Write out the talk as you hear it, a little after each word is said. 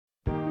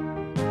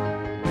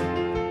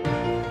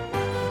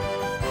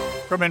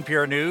From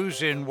NPR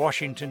News in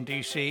Washington,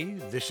 D.C.,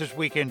 this is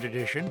Weekend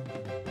Edition.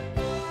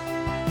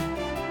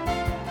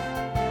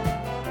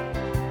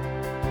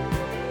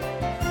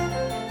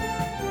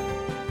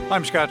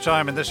 I'm Scott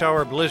Simon. This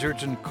hour,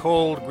 blizzards and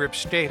cold grip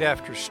state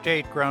after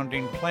state,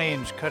 grounding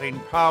planes, cutting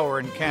power,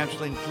 and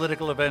canceling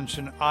political events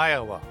in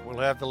Iowa. We'll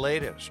have the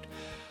latest.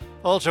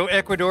 Also,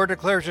 Ecuador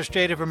declares a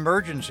state of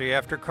emergency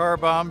after car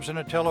bombs and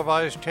a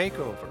televised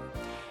takeover.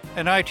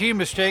 An IT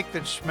mistake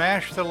that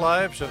smashed the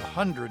lives of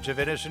hundreds of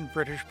innocent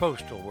British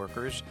postal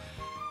workers.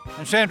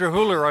 And Sandra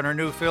Huller on her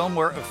new film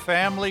where a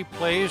family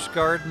plays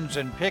gardens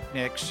and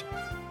picnics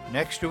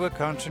next to a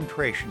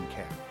concentration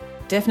camp.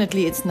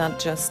 Definitely it's not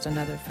just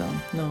another film.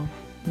 No,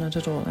 not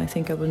at all. I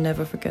think I will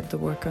never forget the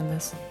work on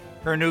this.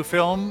 Her new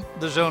film,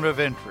 The Zone of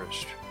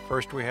Interest.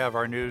 First, we have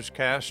our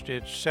newscast.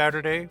 It's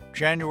Saturday,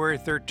 January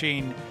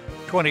 13,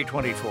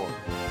 2024.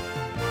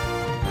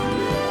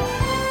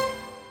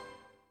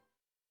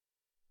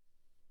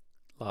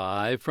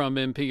 Live from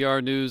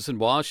NPR News in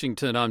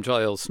Washington, I'm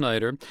Giles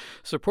Snyder.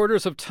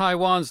 Supporters of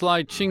Taiwan's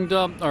Lai Ching-te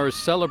are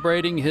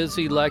celebrating his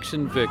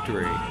election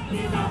victory.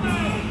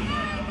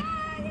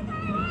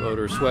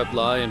 Voters swept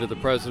Lai into the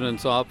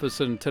president's office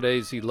in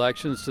today's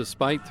elections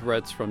despite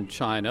threats from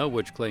China,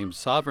 which claims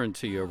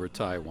sovereignty over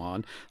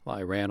Taiwan.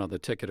 Lai ran on the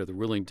ticket of the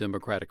ruling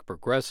Democratic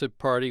Progressive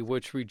Party,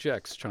 which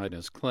rejects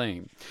China's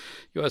claim.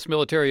 U.S.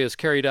 military has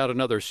carried out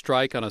another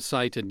strike on a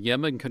site in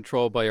Yemen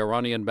controlled by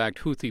Iranian-backed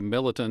Houthi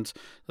militants.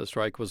 The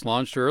strike was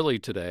launched early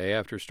today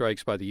after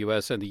strikes by the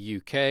U.S. and the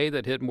U.K.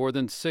 that hit more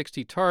than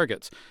 60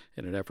 targets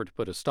in an effort to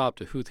put a stop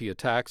to Houthi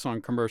attacks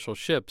on commercial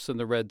ships in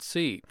the Red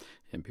Sea.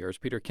 NPR's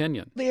Peter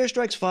Kenyon. The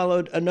airstrikes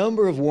followed a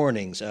number of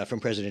warnings from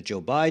President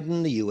Joe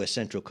Biden, the U.S.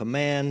 Central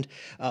Command,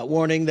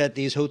 warning that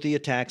these Houthi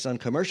attacks on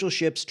commercial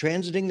ships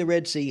transiting the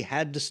Red Sea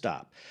had to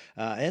stop.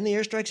 And the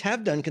airstrikes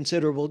have done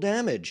considerable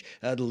damage.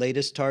 The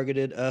latest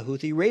targeted a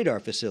Houthi radar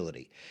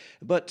facility.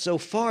 But so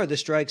far, the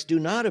strikes do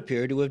not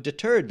appear to have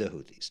deterred the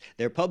Houthis.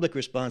 Their public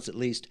response, at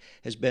least,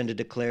 has been to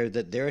declare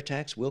that their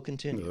attacks will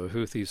continue. The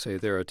Houthis say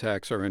their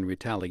attacks are in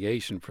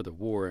retaliation for the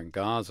war in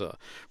Gaza.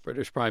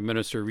 British Prime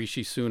Minister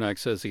Rishi Sunak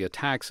says the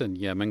attacks in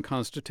Yemen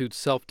constitute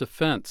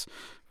self-defense.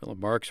 Philip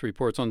Marks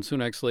reports on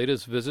Sunak's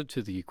latest visit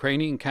to the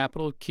Ukrainian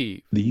capital,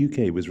 Kyiv. The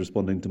UK was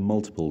responding to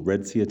multiple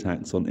Red Sea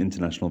attacks on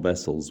international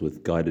vessels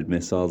with guided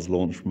missiles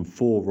launched from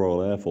 4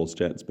 Royal Air Force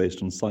jets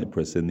based on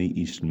Cyprus in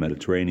the eastern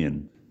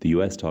Mediterranean. The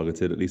US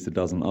targeted at least a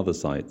dozen other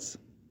sites.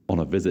 On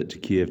a visit to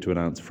Kyiv to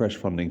announce fresh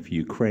funding for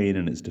Ukraine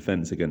and its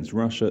defense against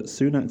Russia,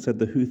 Sunak said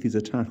the Houthis'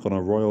 attack on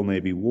a Royal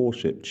Navy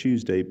warship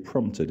Tuesday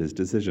prompted his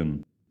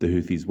decision. The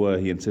Houthis were,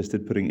 he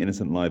insisted, putting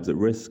innocent lives at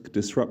risk,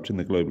 disrupting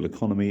the global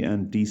economy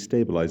and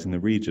destabilizing the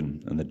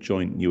region, and the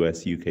joint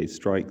US-UK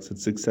strikes had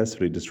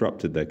successfully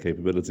disrupted their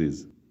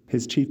capabilities.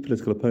 His chief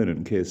political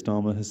opponent, Keir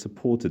Starmer, has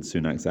supported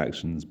Sunak's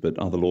actions, but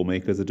other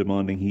lawmakers are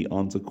demanding he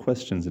answer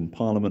questions in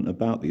Parliament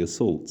about the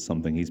assault,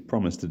 something he's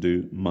promised to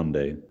do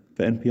Monday.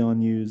 For NPR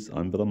News,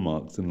 I'm Willem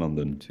Marks in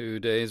London. 2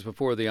 days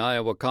before the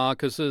Iowa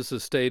caucuses, the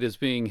state is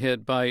being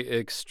hit by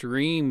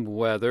extreme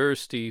weather.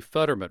 Steve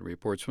Futterman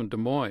reports from Des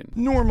Moines.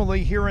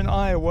 Normally here in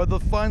Iowa, the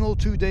final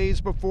 2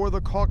 days before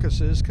the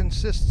caucuses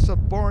consists of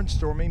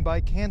barnstorming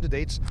by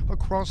candidates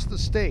across the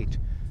state.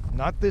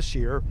 Not this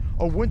year.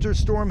 A winter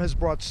storm has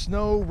brought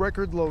snow,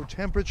 record low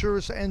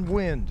temperatures, and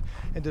wind,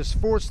 and has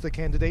forced the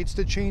candidates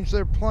to change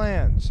their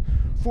plans.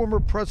 Former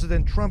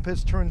President Trump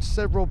has turned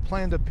several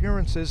planned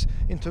appearances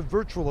into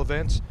virtual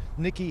events.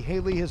 Nikki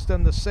Haley has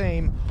done the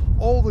same.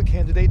 All the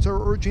candidates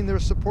are urging their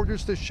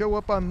supporters to show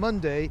up on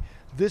Monday.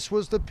 This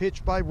was the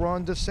pitch by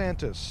Ron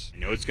DeSantis. I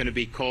know it's going to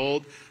be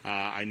cold.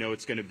 I know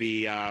it's going to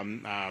be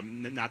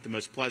not the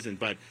most pleasant,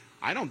 but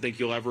I don't think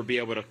you'll ever be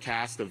able to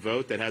cast a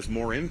vote that has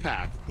more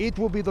impact. It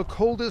will be the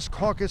coldest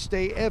caucus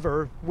day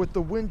ever. With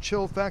the wind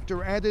chill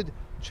factor added,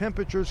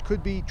 temperatures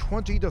could be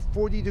 20 to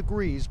 40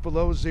 degrees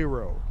below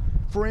zero.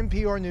 For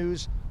NPR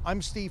News,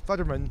 I'm Steve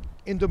Futterman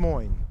in Des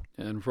Moines.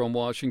 And from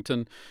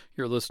Washington,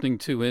 you're listening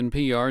to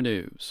NPR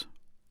News.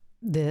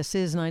 This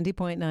is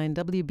 90.9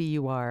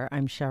 WBUR.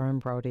 I'm Sharon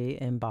Brody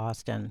in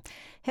Boston.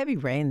 Heavy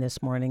rain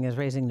this morning is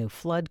raising new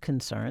flood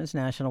concerns.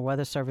 National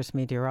Weather Service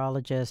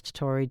meteorologist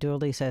Tori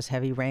Dooley says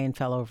heavy rain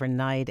fell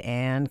overnight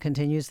and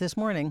continues this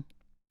morning.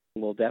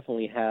 We'll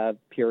definitely have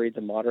periods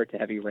of moderate to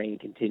heavy rain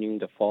continuing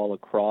to fall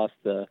across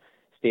the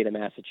state of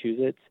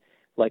Massachusetts,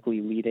 likely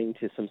leading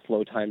to some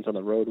slow times on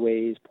the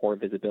roadways, poor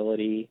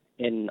visibility,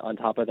 and on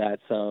top of that,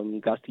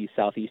 some gusty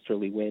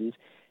southeasterly winds.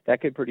 That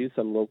could produce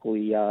some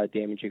locally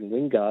damaging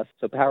wind gusts.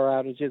 So power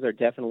outages are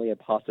definitely a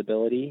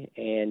possibility,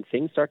 and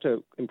things start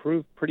to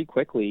improve pretty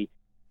quickly.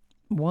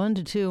 1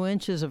 to 2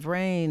 inches of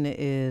rain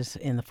is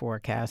in the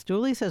forecast.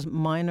 Dooley says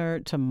minor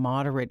to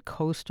moderate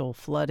coastal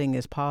flooding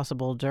is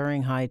possible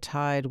during high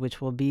tide,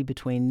 which will be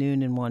between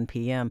noon and 1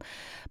 p.m.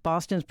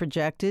 Boston's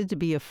projected to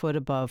be a foot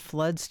above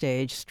flood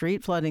stage.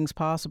 Street flooding is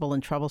possible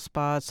in trouble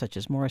spots such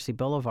as Morrissey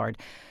Boulevard.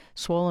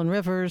 Swollen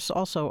rivers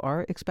also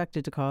are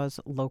expected to cause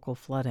local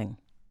flooding.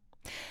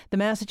 The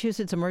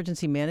Massachusetts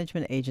Emergency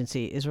Management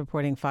Agency is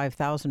reporting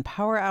 5,000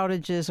 power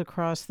outages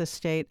across the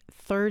state.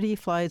 30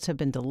 flights have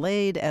been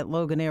delayed at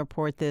Logan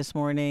Airport this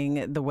morning.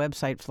 The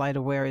website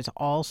FlightAware is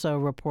also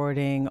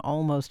reporting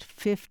almost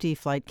 50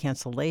 flight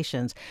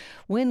cancellations.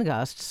 Wind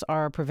gusts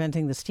are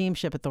preventing the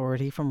Steamship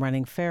Authority from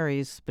running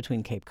ferries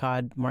between Cape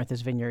Cod,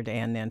 Martha's Vineyard,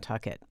 and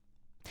Nantucket.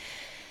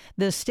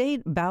 The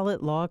State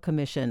Ballot Law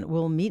Commission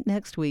will meet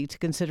next week to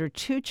consider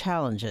two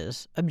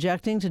challenges: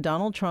 objecting to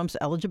Donald Trump's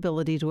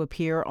eligibility to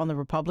appear on the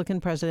Republican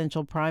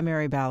presidential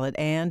primary ballot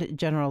and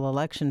general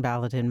election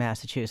ballot in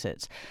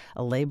Massachusetts.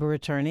 A labor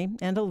attorney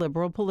and a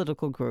liberal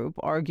political group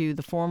argue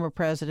the former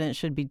president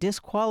should be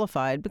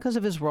disqualified because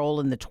of his role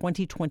in the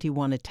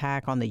 2021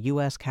 attack on the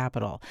U.S.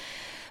 Capitol.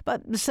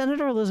 But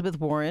Senator Elizabeth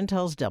Warren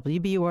tells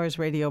WBUR's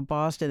Radio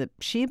Boston that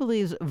she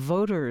believes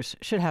voters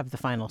should have the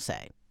final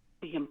say.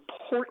 The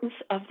importance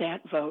of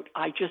that vote,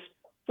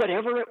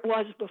 whatever it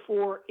was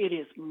before, it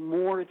is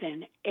more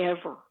than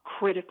ever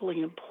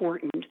critically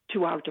important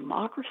to our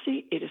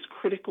democracy. It is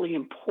critically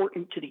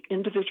important to the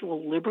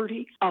individual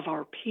liberty of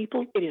our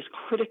people. It is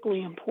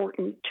critically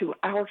important to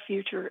our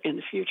future and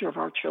the future of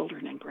our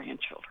children and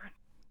grandchildren.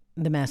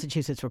 The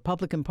Massachusetts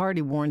Republican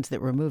Party warns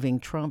that removing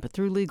Trump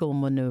through legal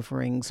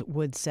maneuverings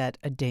would set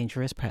a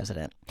dangerous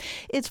precedent.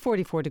 It's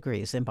 44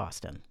 degrees in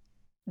Boston.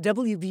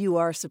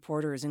 WBUR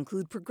supporters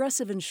include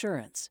Progressive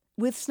Insurance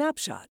with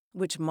Snapshot,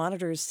 which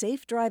monitors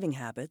safe driving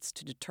habits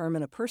to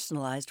determine a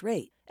personalized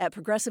rate at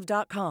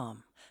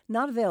Progressive.com.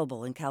 Not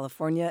available in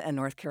California and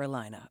North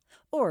Carolina,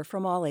 or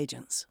from all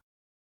agents.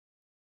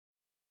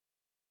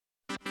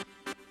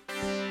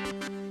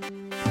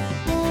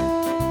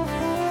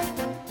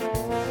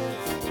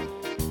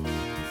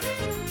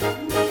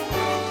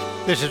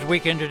 This is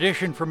Weekend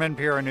Edition from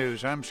NPR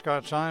News. I'm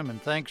Scott Simon.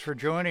 Thanks for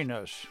joining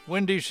us.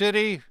 Windy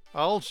City,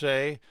 I'll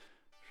say.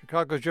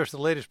 Chicago's just the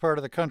latest part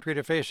of the country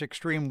to face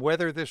extreme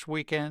weather this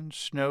weekend.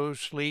 Snow,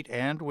 sleet,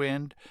 and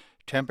wind.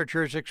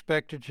 Temperatures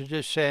expected to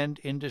descend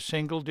into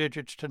single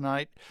digits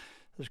tonight.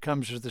 This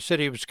comes as the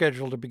city was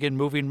scheduled to begin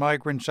moving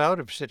migrants out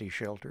of city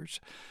shelters.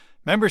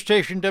 Member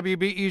station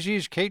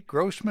WBEZ's Kate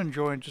Grossman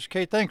joins us.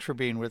 Kate, thanks for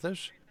being with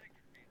us.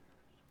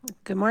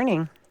 Good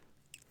morning.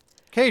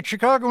 Kate,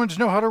 Chicagoans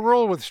know how to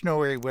roll with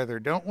snowy weather,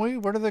 don't we?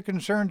 What are the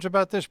concerns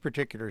about this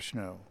particular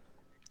snow?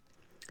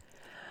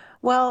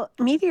 Well,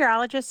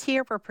 meteorologists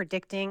here were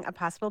predicting a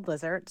possible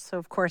blizzard, so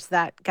of course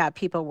that got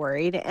people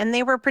worried. And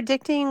they were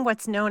predicting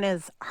what's known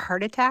as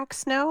heart attack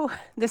snow.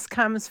 This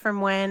comes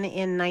from when,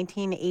 in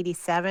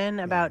 1987,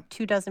 about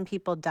 24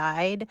 people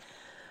died,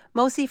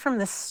 mostly from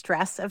the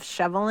stress of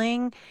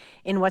shoveling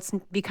in what's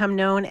become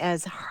known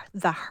as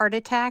the heart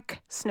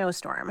attack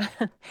snowstorm.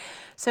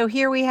 So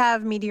here we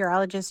have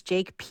meteorologist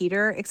Jake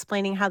Peter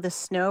explaining how the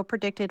snow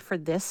predicted for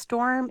this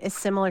storm is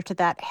similar to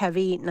that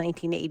heavy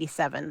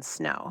 1987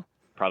 snow.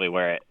 Probably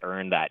where it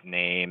earned that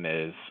name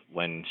is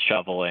when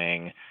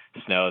shoveling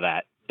snow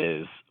that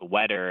is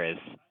wetter is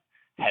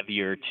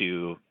heavier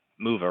to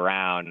move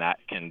around. That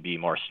can be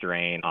more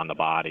strain on the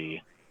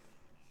body.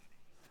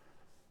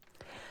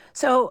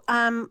 So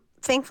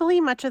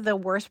thankfully, much of the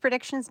worst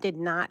predictions did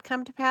not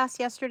come to pass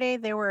yesterday.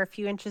 There were a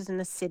few inches in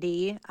the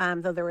city,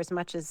 though there was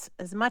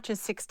as much as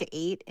 6 to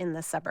 8 in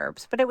the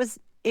suburbs. But it was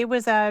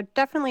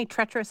definitely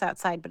treacherous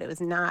outside, but it was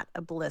not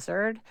a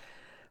blizzard.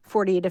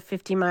 40 to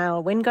 50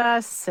 mile wind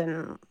gusts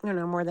and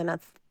more than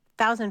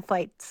 1,000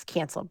 flights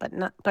canceled, but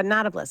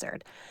not a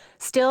blizzard.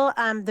 Still,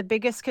 the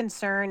biggest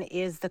concern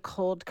is the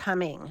cold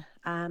coming.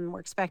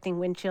 We're expecting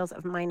wind chills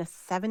of minus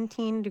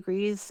 17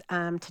 degrees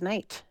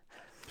tonight.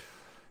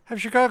 Have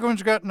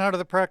Chicagoans gotten out of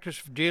the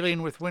practice of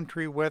dealing with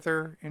wintry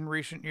weather in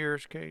recent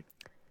years, Kate?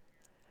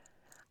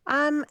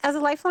 As a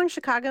lifelong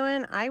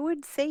Chicagoan, I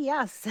would say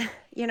yes.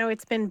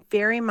 It's been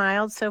very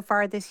mild so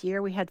far this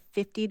year. We had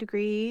 50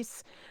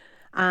 degrees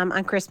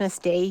on Christmas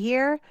Day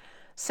here.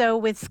 So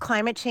with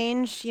climate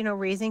change,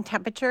 raising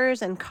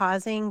temperatures and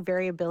causing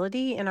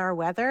variability in our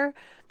weather,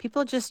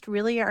 people just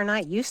really are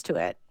not used to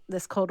it,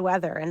 this cold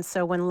weather. And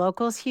so when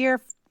locals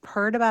here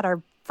heard about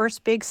our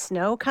first big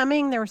snow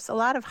coming, there was a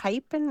lot of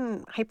hype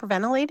and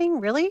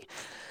hyperventilating, really.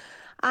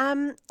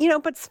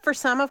 But for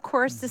some, of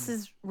course, this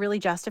is really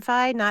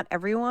justified. Not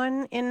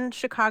everyone in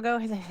Chicago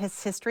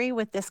has history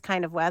with this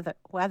kind of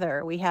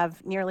weather. We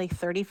have nearly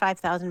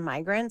 35,000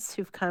 migrants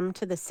who've come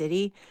to the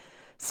city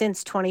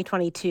since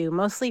 2022,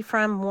 mostly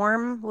from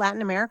warm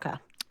Latin America.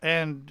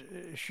 And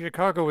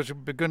Chicago is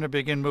going to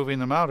begin moving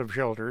them out of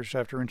shelters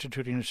after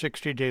instituting a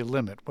 60-day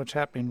limit. What's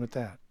happening with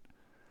that?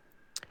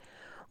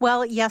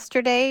 Well,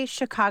 yesterday,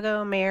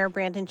 Chicago Mayor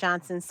Brandon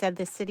Johnson said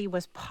the city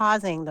was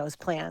pausing those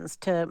plans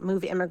to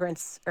move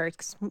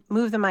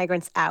the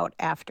migrants out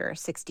after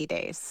 60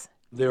 days.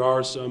 There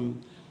are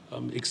some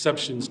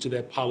exceptions to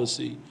that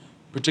policy,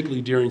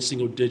 particularly during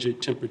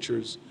single-digit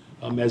temperatures,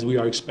 as we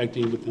are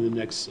expecting within the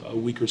next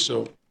week or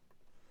so.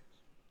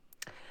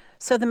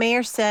 So the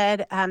mayor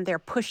said they're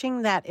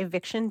pushing that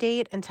eviction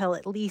date until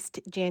at least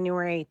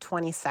January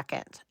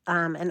 22nd.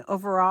 And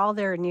overall,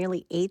 there are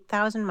nearly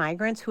 8,000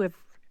 migrants who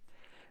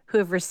who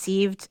have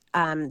received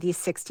these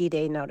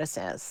 60-day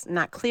notices.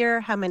 Not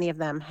clear how many of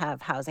them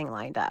have housing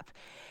lined up.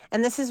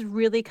 And this is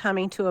really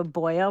coming to a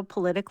boil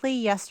politically.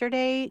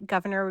 Yesterday,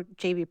 Governor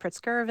J.B.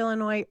 Pritzker of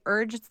Illinois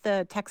urged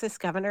the Texas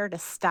governor to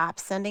stop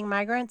sending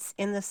migrants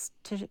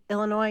to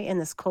Illinois in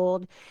this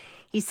cold.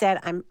 He said,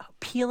 "I'm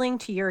appealing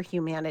to your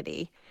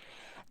humanity."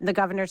 The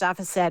governor's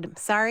office said,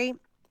 "Sorry,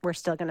 we're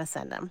still going to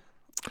send them."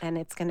 And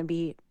it's going to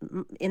be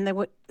in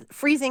the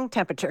freezing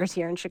temperatures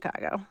here in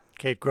Chicago.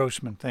 Kate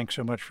Grossman, thanks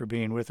so much for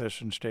being with us,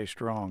 and stay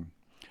strong.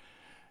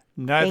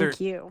 Thank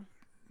you.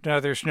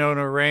 Neither snow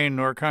nor rain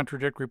nor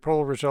contradictory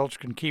poll results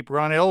can keep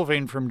Ron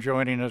Elving from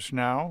joining us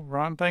now.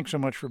 Ron, thanks so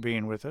much for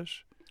being with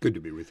us. Good to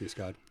be with you,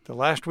 Scott. The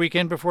last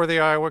weekend before the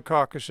Iowa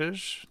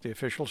caucuses, the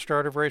official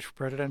start of race for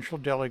presidential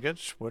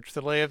delegates. What's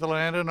the lay of the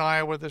land in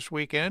Iowa this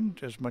weekend,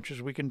 as much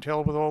as we can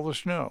tell with all the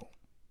snow?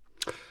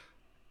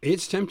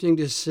 It's tempting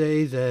to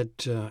say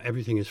that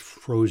everything is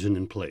frozen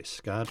in place,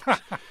 Scott,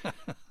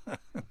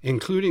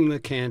 including the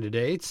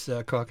candidates.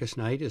 Caucus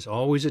night is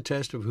always a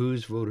test of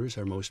whose voters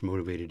are most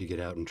motivated to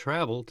get out and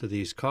travel to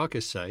these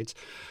caucus sites.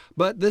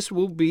 But this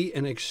will be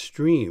an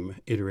extreme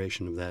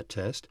iteration of that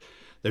test.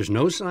 There's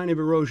no sign of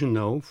erosion,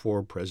 though,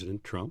 for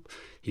President Trump.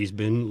 He's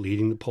been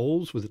leading the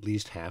polls with at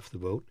least half the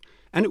vote,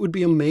 and it would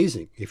be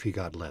amazing if he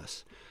got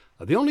less.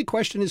 The only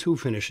question is who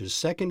finishes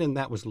second, and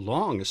that was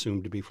long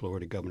assumed to be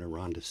Florida Governor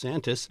Ron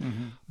DeSantis.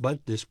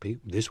 But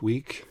this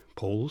week,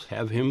 polls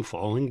have him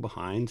falling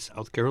behind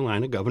South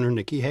Carolina Governor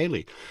Nikki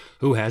Haley,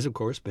 who has, of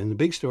course, been the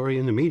big story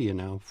in the media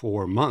now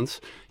for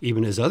months,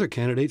 even as other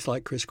candidates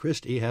like Chris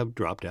Christie have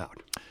dropped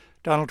out.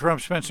 Donald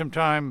Trump spent some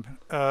time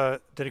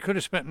that he could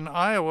have spent in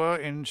Iowa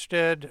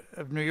instead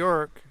of New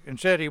York.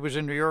 Instead, he was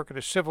in New York at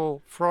a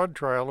civil fraud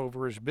trial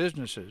over his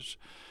businesses.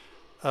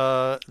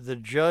 The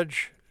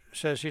judge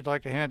says he'd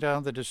like to hand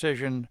down the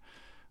decision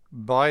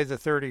by the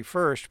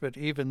 31st, but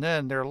even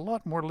then, there are a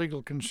lot more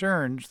legal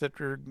concerns that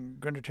are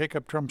going to take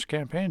up Trump's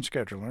campaign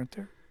schedule, aren't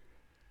there?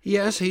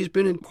 Yes, he's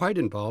been quite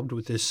involved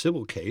with this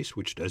civil case,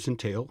 which does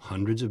entail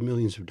hundreds of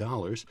millions of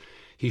dollars.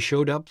 He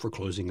showed up for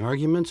closing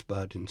arguments,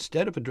 but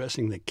instead of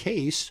addressing the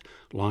case,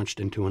 launched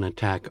into an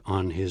attack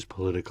on his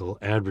political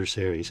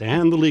adversaries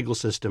and the legal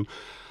system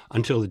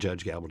until the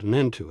judge gabbled an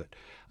end to it.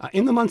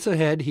 In the months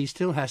ahead, he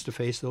still has to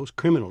face those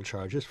criminal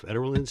charges,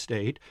 federal and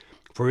state,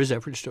 for his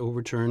efforts to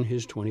overturn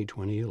his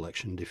 2020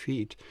 election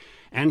defeat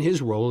and his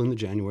role in the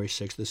January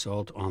 6th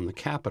assault on the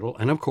Capitol,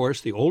 and, of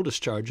course, the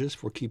oldest charges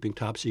for keeping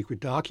top-secret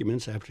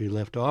documents after he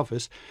left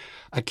office.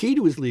 A key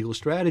to his legal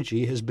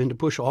strategy has been to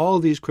push all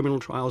these criminal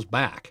trials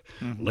back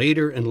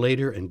later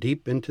and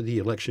deep into the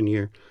election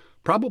year,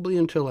 probably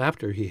until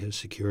after he has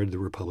secured the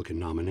Republican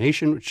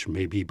nomination, which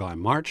may be by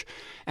March,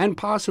 and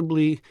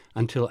possibly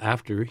until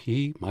after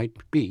he might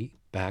be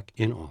back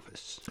in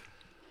office.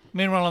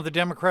 Meanwhile, on the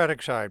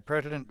Democratic side,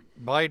 President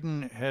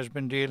Biden has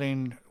been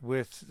dealing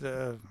with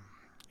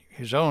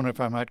his own, if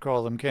I might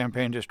call them,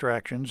 campaign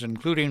distractions,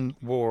 including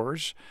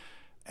wars,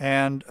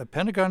 and a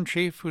Pentagon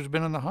chief who's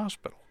been in the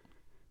hospital.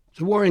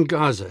 The war in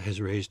Gaza has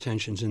raised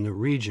tensions in the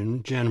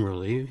region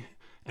generally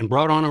and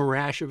brought on a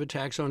rash of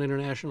attacks on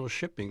international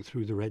shipping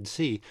through the Red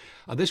Sea.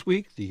 This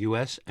week, the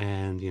U.S.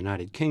 and the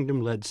United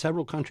Kingdom led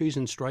several countries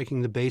in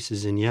striking the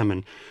bases in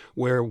Yemen,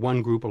 where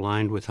one group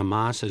aligned with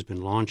Hamas has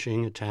been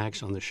launching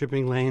attacks on the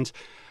shipping lanes.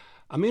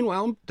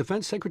 Meanwhile,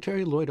 Defense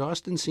Secretary Lloyd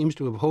Austin seems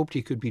to have hoped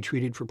he could be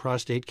treated for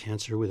prostate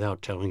cancer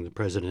without telling the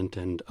president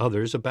and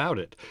others about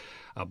it.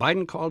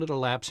 Biden called it a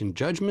lapse in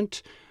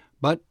judgment,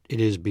 but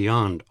it is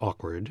beyond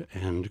awkward,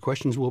 and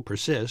questions will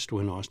persist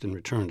when Austin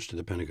returns to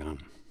the Pentagon.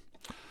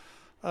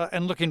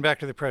 And looking back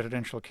to the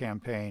presidential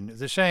campaign,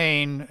 the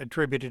saying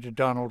attributed to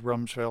Donald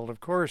Rumsfeld, of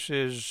course,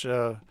 is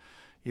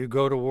you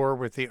go to war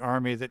with the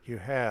army that you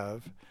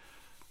have.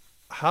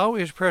 How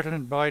is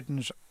President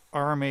Biden's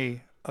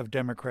army of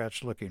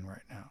Democrats looking right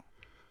now?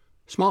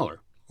 Smaller,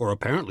 or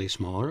apparently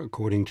smaller,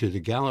 according to the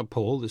Gallup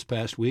poll this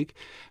past week.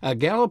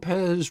 Gallup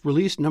has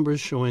released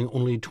numbers showing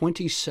only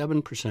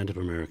 27% of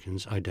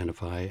Americans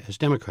identify as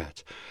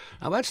Democrats.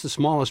 Now, that's the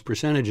smallest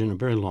percentage in a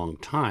very long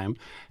time,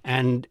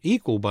 and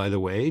equal, by the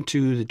way,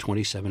 to the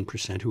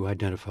 27% who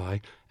identify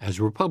as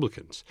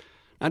Republicans.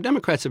 Now,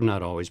 Democrats have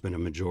not always been a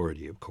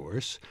majority, of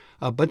course,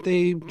 but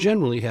they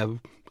generally have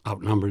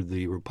outnumbered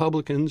the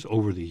Republicans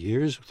over the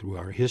years through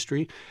our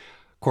history.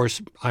 Of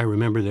course, I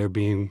remember there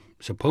being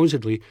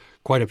supposedly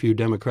quite a few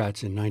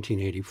Democrats in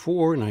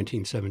 1984,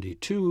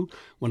 1972,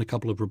 when a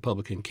couple of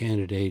Republican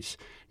candidates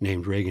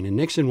named Reagan and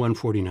Nixon won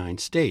 49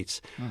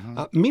 states.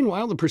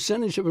 Meanwhile, the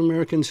percentage of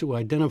Americans who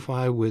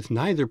identify with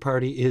neither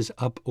party is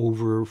up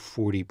over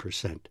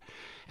 40%.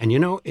 And, you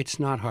know, it's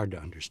not hard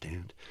to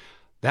understand.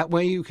 That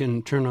way you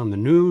can turn on the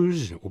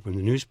news, open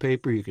the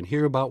newspaper, you can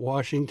hear about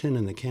Washington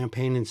and the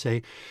campaign and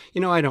say,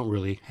 you know, I don't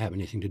really have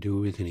anything to do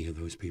with any of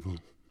those people.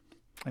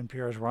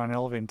 NPR's Ron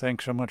Elving,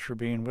 thanks so much for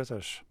being with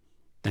us.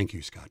 Thank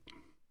you, Scott.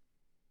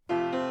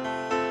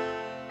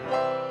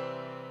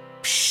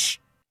 Psst.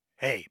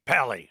 Hey,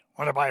 Pally,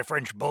 want to buy a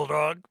French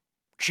Bulldog?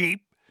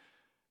 Cheap?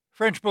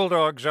 French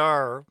bulldogs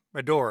are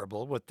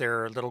adorable with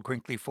their little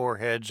crinkly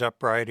foreheads,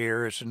 upright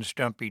ears, and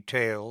stumpy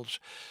tails.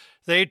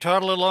 They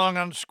toddle along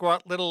on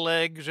squat little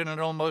legs in an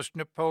almost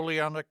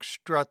Napoleonic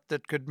strut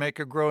that could make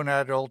a grown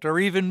adult or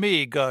even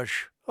me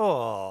gush.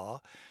 Aw.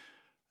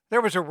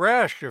 There was a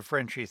rash of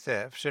Frenchie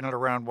thefts in and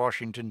around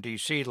Washington,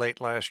 D.C.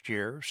 late last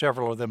year,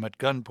 several of them at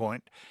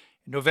gunpoint.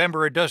 In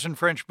November, a dozen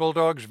French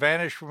bulldogs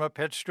vanished from a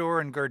pet store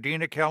in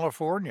Gardena,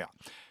 California.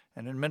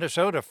 And in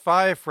Minnesota,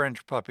 5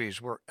 French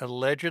puppies were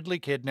allegedly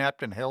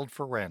kidnapped and held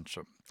for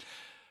ransom.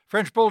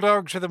 French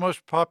bulldogs are the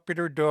most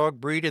popular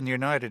dog breed in the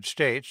United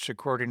States,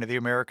 according to the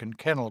American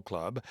Kennel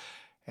Club,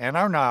 and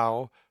are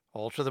now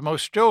also the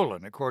most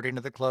stolen, according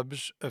to the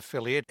club's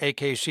affiliate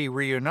AKC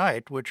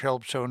Reunite, which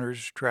helps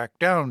owners track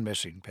down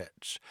missing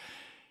pets.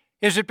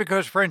 Is it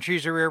because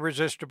Frenchies are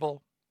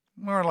irresistible?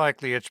 More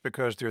likely it's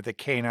because they're the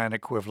canine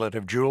equivalent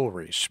of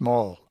jewelry,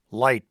 small,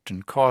 light,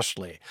 and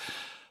costly.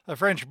 A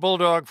French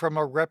bulldog from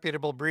a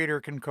reputable breeder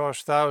can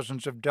cost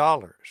thousands of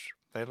dollars.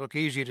 They look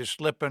easy to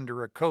slip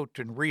under a coat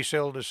and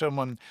resell to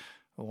someone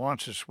who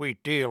wants a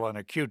sweet deal on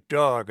a cute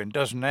dog and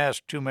doesn't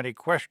ask too many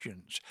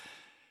questions.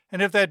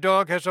 And if that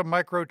dog has a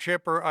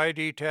microchip or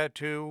ID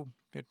tattoo,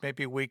 it may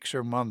be weeks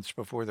or months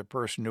before the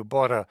person who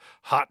bought a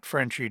hot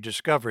Frenchie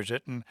discovers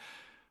it. And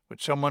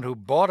would someone who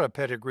bought a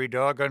pedigree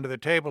dog under the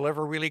table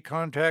ever really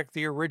contact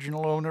the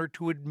original owner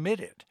to admit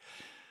it?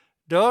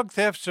 Dog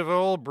thefts of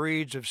all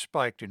breeds have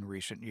spiked in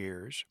recent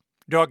years.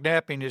 Dog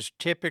napping is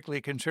typically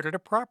considered a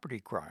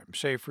property crime,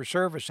 save for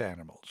service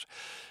animals.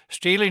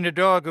 Stealing a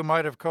dog who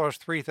might have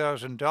cost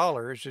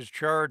 $3,000 is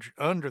charged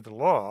under the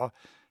law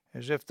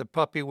as if the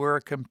puppy were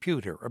a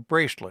computer, a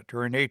bracelet,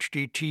 or an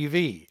HD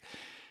TV.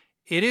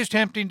 It is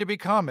tempting to be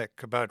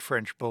comic about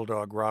French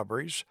bulldog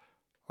robberies.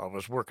 I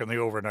was working the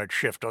overnight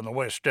shift on the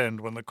West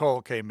End when the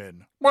call came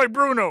in. "My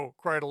Bruno!"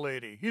 cried a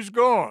lady. "He's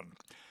gone."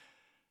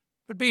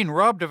 But being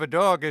robbed of a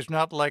dog is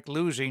not like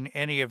losing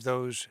any of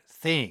those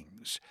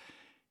things.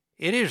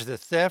 It is the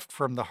theft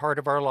from the heart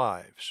of our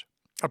lives,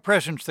 a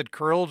presence that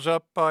curls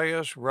up by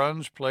us,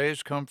 runs,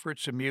 plays,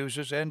 comforts,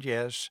 amuses, and,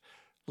 yes,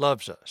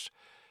 loves us.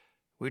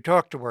 We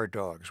talk to our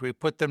dogs. We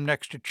put them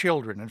next to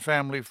children and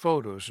family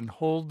photos and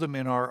hold them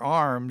in our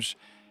arms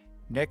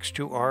next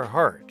to our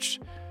hearts.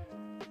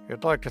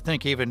 You'd like to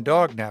think even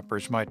dog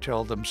nappers might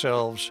tell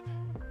themselves,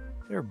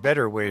 there are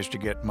better ways to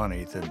get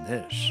money than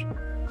this.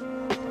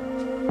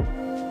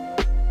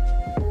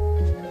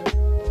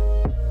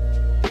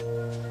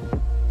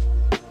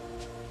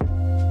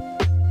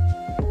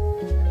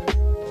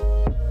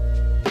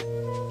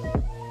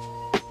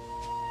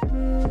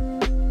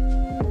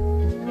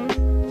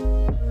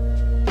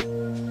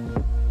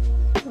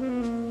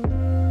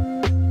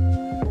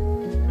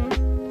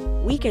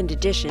 Weekend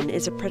Edition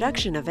is a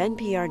production of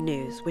NPR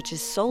News, which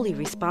is solely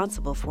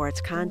responsible for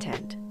its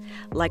content.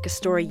 Like a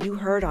story you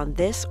heard on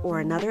this or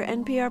another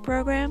NPR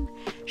program?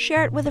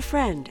 Share it with a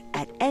friend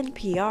at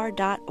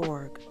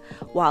npr.org.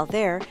 While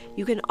there,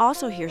 you can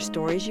also hear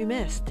stories you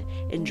missed,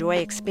 enjoy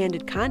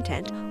expanded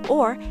content,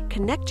 or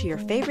connect to your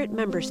favorite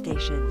member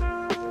station.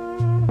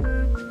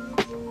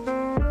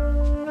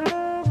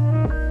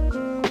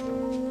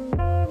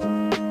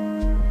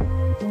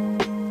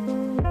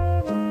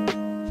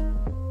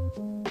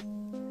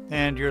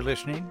 And you're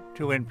listening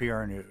to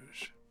NPR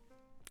News.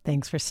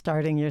 Thanks for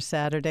starting your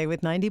Saturday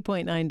with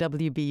 90.9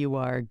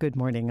 WBUR. Good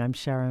morning. I'm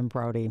Sharon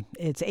Brody.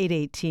 It's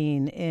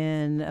 8:18.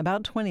 In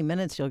about 20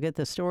 minutes, you'll get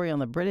the story on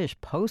the British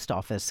post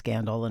office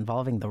scandal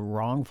involving the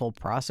wrongful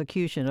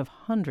prosecution of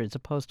hundreds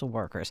of postal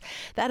workers.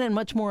 That and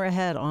much more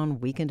ahead on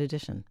Weekend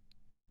Edition.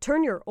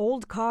 Turn your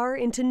old car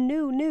into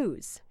new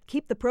news.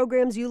 Keep the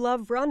programs you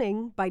love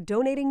running by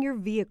donating your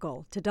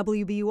vehicle to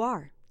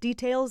WBUR.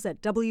 Details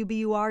at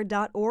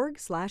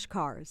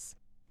wbur.org/cars.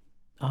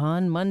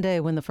 On Monday,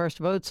 when the first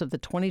votes of the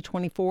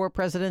 2024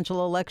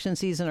 presidential election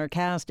season are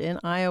cast in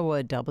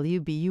Iowa,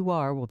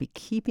 WBUR will be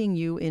keeping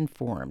you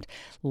informed.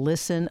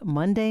 Listen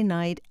Monday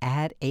night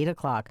at 8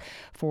 o'clock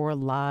for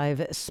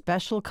live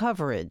special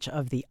coverage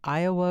of the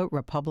Iowa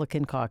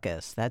Republican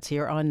Caucus. That's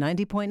here on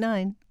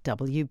 90.9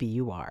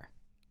 WBUR.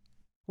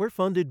 We're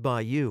funded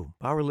by you,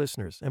 our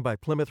listeners, and by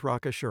Plymouth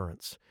Rock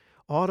Assurance,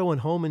 auto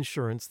and home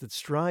insurance that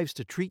strives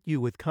to treat you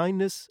with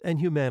kindness and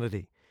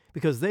humanity,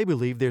 because they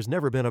believe there's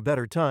never been a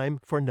better time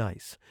for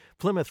nice.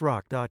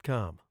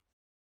 PlymouthRock.com.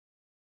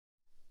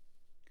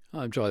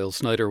 I'm Giles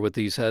Snyder with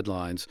these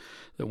headlines.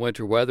 The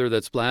winter weather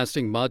that's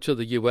blasting much of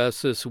the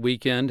U.S. this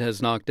weekend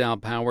has knocked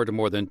out power to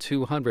more than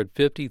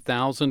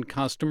 250,000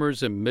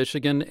 customers in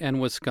Michigan and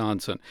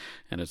Wisconsin,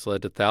 and it's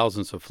led to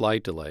thousands of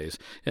flight delays.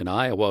 In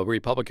Iowa,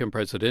 Republican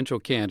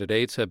presidential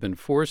candidates have been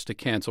forced to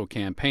cancel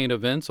campaign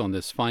events on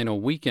this final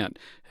weekend,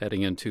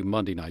 heading into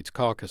Monday night's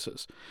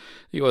caucuses.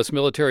 The U.S.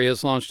 military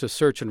has launched a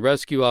search and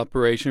rescue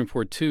operation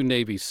for 2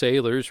 Navy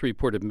sailors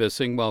reported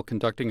missing while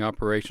conducting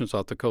operations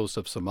off the coast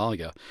of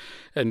Somalia.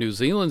 And New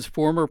Zealand's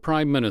former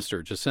Prime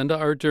Minister, Jacinda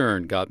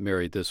Ardern, got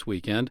married this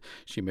weekend.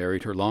 She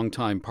married her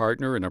longtime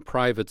partner in a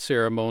private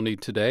ceremony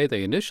today.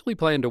 They initially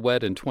planned to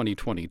wed in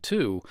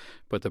 2022,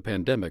 but the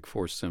pandemic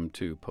forced them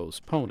to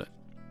postpone it.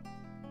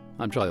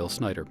 I'm Giles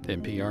Snyder,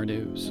 NPR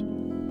News.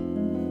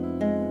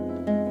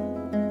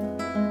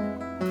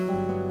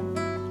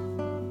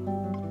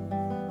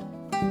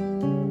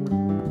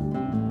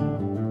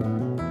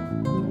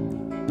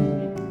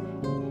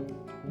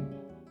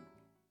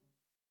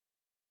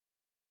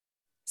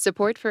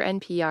 Support for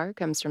NPR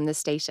comes from the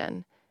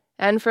station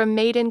and from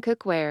Made in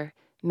Cookware.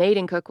 Made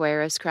in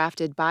Cookware is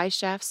crafted by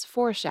chefs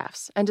for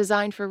chefs and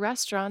designed for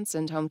restaurants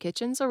and home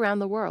kitchens around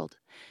the world.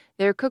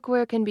 Their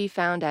cookware can be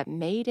found at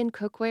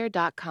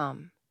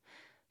madeincookware.com.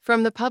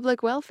 From the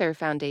Public Welfare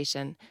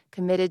Foundation,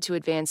 committed to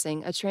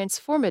advancing a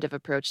transformative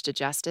approach to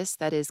justice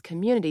that is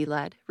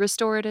community-led,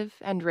 restorative,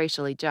 and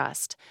racially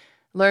just.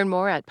 Learn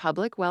more at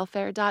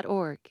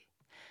publicwelfare.org.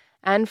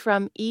 And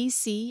from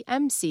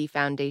ECMC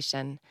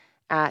Foundation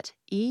at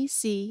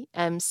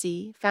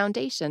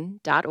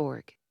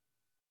ecmcfoundation.org.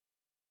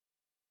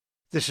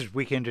 This is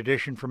Weekend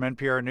Edition from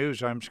NPR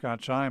News. I'm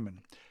Scott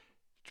Simon.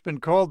 It's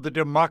been called the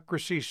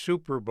Democracy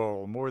Super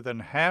Bowl. More than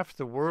half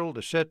the world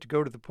is set to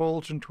go to the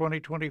polls in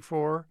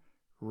 2024,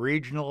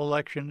 regional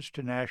elections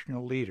to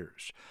national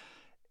leaders.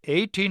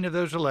 18 of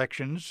those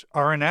elections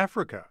are in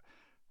Africa,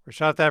 where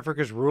South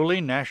Africa's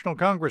ruling National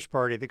Congress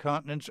Party, the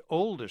continent's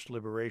oldest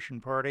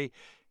liberation party,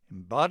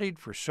 embodied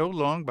for so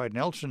long by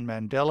Nelson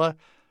Mandela,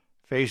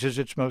 faces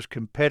its most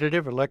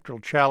competitive electoral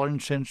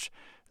challenge since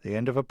the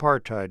end of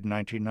apartheid in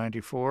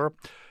 1994.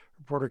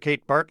 Reporter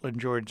Kate Bartlett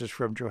joins us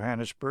from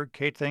Johannesburg.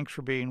 Kate, thanks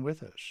for being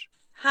with us.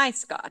 Hi,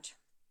 Scott.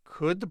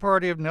 Could the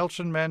party of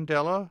Nelson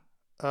Mandela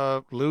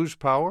lose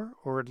power,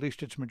 or at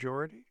least its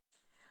majority?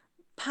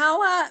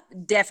 Power,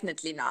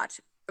 definitely not.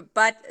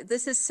 But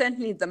this is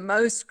certainly the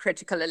most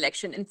critical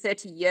election in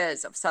 30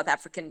 years of South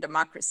African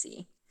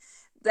democracy.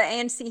 The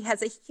ANC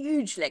has a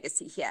huge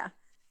legacy here.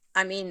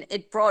 I mean,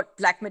 it brought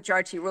black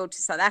majority rule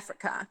to South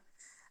Africa.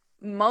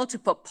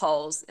 Multiple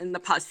polls in the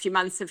past few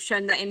months have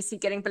shown the ANC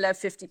getting below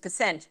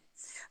 50%.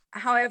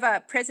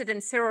 However,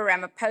 President Cyril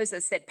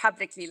Ramaphosa said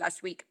publicly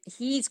last week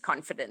he's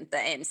confident the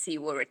ANC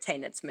will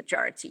retain its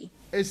majority.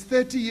 Is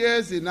 30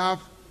 years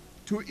enough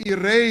to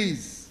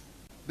erase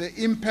the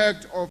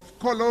impact of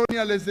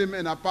colonialism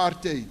and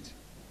apartheid?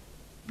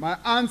 My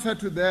answer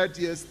to that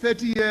is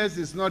 30 years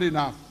is not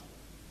enough.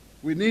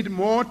 We need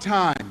more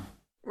time.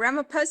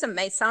 Ramaphosa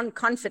may sound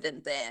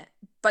confident there,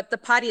 but the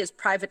party is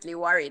privately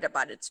worried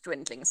about its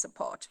dwindling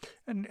support.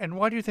 And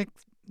why do you think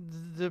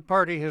the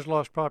party has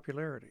lost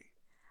popularity?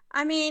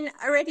 I mean,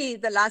 already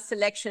the last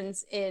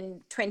elections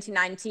in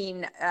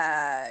 2019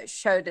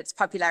 showed its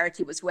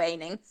popularity was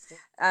waning.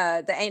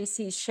 The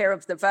ANC's share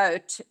of the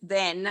vote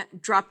then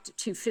dropped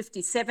to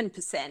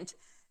 57%.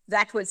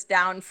 That was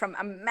down from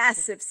a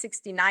massive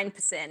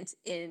 69%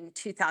 in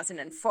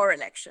 2004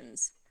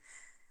 elections.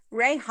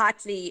 Ray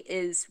Hartley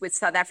is with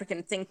South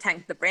African think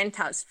tank, the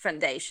Brenthouse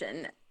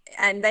Foundation,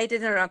 and they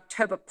did an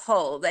October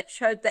poll that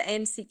showed the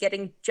ANC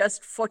getting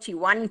just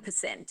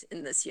 41%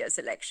 in this year's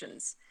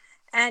elections.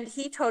 And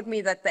he told me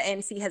that the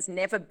ANC has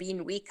never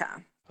been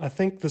weaker. I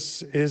think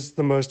this is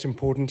the most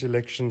important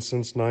election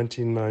since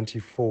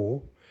 1994.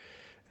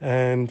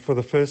 And for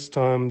the first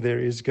time, there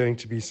is going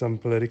to be some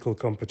political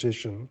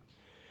competition.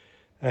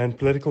 And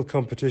political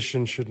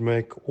competition should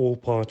make all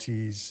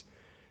parties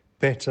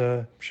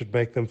better, should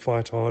make them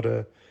fight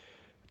harder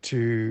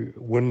to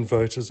win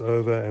voters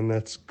over, and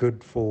that's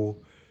good for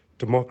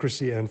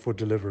democracy and for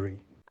delivery.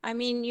 I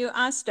mean, you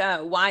asked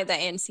why the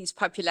ANC's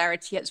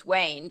popularity has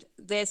waned.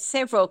 There's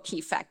several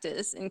key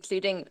factors,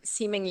 including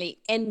seemingly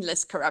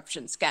endless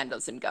corruption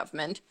scandals in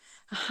government,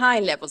 high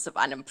levels of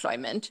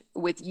unemployment,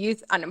 with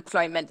youth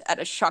unemployment at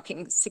a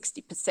shocking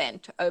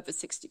 60%, over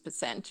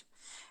 60%,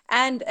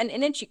 and an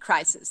energy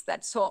crisis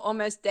that saw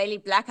almost daily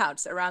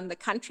blackouts around the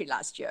country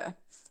last year.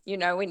 You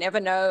know, we never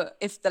know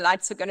if the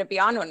lights are going to be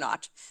on or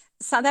not.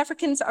 South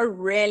Africans are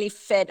really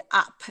fed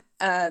up.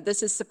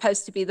 This is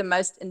supposed to be the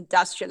most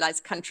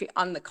industrialized country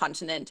on the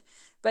continent,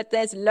 but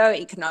there's low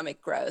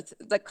economic growth.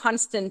 The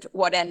constant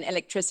water and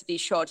electricity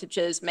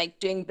shortages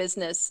make doing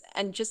business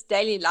and just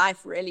daily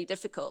life really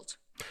difficult.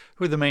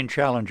 Who are the main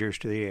challengers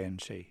to the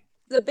ANC?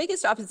 The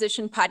biggest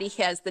opposition party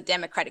here is the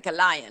Democratic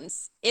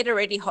Alliance. It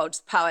already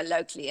holds power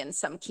locally in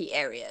some key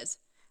areas,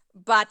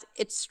 but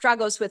it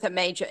struggles with a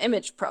major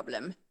image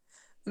problem.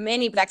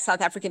 Many Black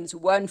South Africans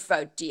won't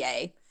vote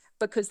DA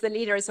because the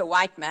leader is a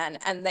white man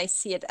and they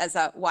see it as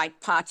a white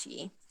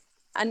party.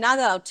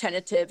 Another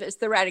alternative is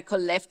the radical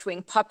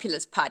left-wing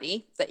populist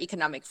party, the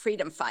Economic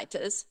Freedom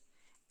Fighters,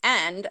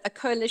 and a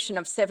coalition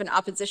of 7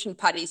 opposition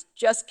parties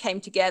just came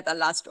together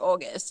last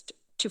August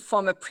to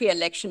form a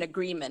pre-election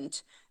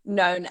agreement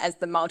known as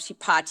the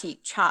Multi-Party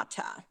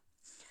Charter.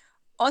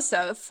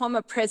 Also,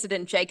 former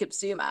President Jacob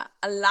Zuma,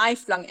 a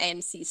lifelong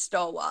ANC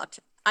stalwart,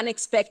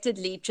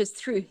 unexpectedly just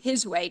threw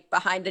his weight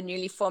behind a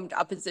newly formed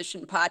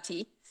opposition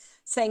party,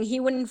 saying he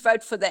wouldn't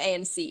vote for the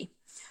ANC.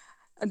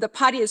 The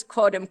party has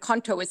called him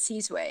Konto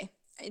Wesizwe.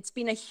 It's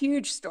been a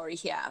huge story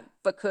here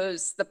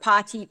because the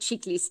party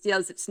cheekily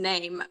steals its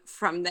name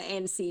from the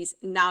ANC's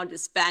now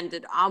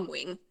disbanded arm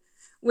wing,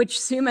 which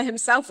Zuma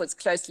himself was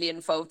closely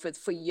involved with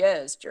for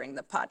years during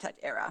the apartheid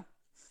era.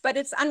 But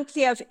it's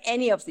unclear if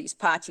any of these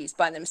parties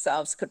by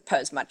themselves could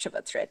pose much of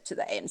a threat to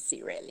the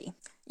ANC, really.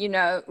 You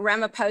know,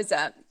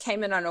 Ramaphosa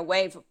came in on a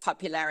wave of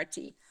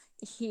popularity.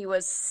 He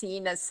was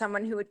seen as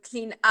someone who would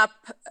clean up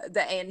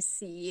the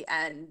ANC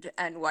and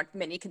what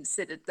many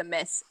considered the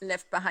mess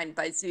left behind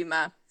by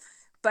Zuma.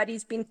 But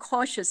he's been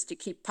cautious to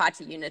keep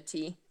party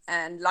unity,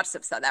 and lots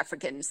of South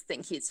Africans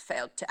think he's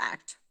failed to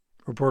act.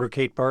 Reporter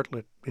Kate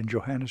Bartlett in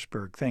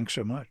Johannesburg, thanks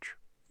so much.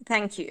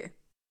 Thank you.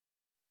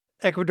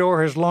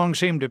 Ecuador has long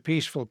seemed a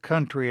peaceful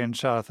country in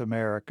South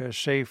America,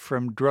 safe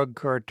from drug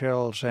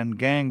cartels and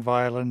gang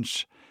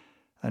violence,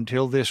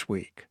 until this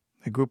week.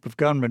 A group of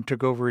gunmen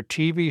took over a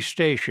TV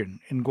station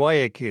in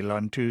Guayaquil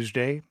on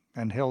Tuesday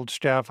and held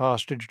staff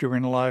hostage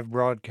during a live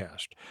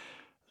broadcast.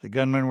 The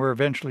gunmen were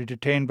eventually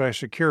detained by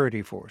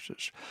security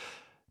forces.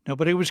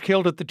 Nobody was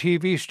killed at the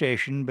TV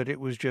station, but it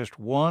was just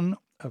one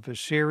of a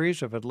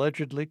series of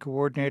allegedly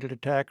coordinated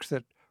attacks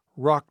that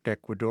rocked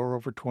Ecuador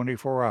over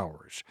 24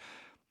 hours.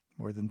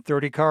 More than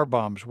 30 car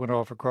bombs went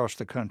off across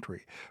the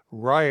country.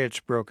 Riots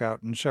broke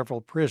out in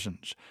several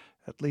prisons.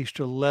 At least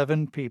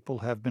 11 people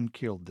have been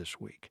killed this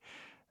week.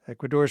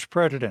 Ecuador's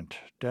president,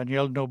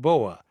 Daniel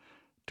Noboa,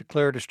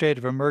 declared a state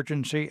of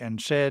emergency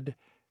and said,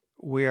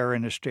 "We are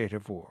in a state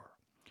of war."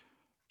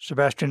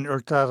 Sebastian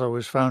Hurtado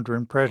is founder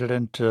and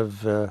president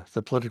of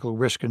the political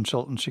risk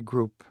consultancy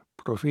group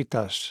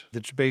Profitas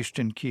that's based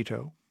in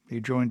Quito. He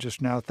joins us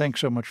now.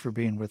 Thanks so much for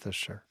being with us,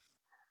 sir.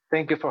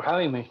 Thank you for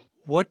having me.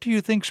 What do you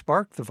think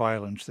sparked the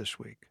violence this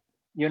week?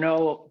 You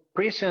know,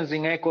 prisons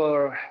in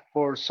Ecuador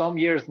for some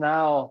years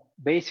now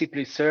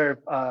basically serve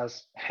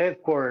as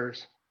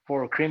headquarters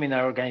for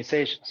criminal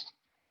organizations.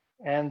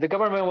 And the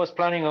government was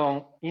planning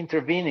on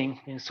intervening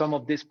in some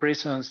of these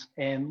prisons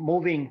and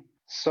moving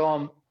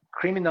some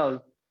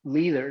criminal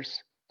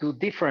leaders to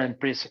different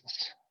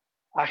prisons.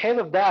 Ahead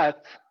of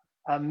that,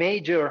 a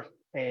major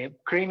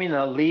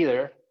criminal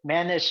leader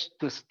managed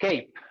to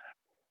escape.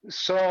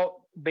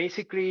 So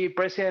basically,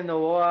 President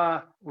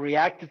Noboa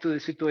reacted to the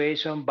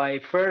situation by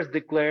first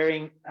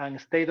declaring a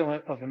state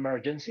of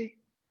emergency,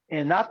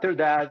 and after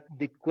that,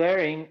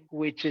 declaring,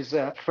 which is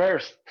a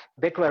first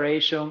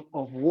declaration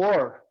of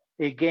war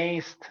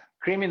against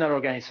criminal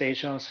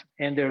organizations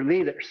and their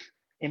leaders.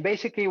 And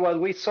basically, what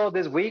we saw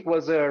this week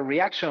was a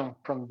reaction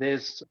from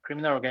these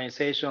criminal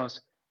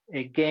organizations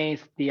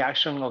against the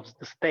action of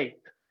the state.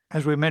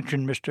 As we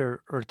mentioned, Mr.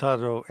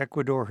 Hurtado,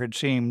 Ecuador had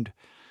seemed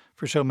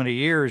for so many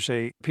years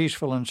a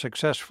peaceful and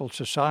successful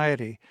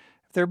society.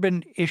 Have there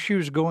been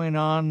issues going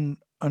on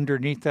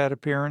underneath that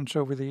appearance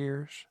over the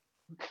years?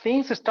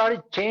 Things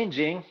started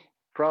changing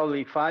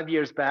probably 5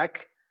 years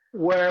back,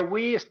 where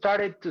we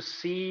started to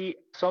see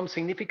some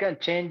significant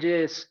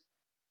changes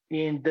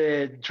in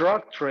the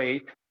drug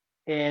trade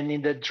and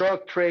in the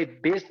drug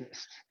trade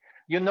business.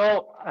 You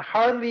know,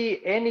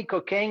 hardly any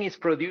cocaine is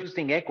produced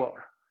in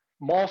Ecuador.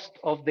 Most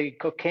of the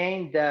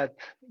cocaine that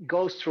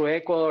goes through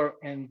Ecuador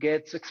and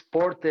gets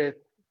exported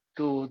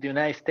to the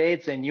United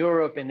States and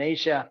Europe and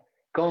Asia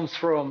comes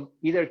from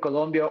either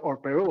Colombia or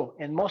Peru,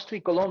 and mostly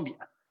Colombia.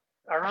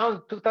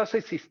 Around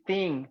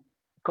 2016,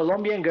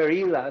 Colombian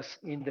guerrillas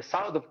in the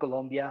south of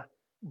Colombia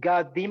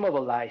got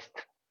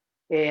demobilized.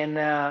 And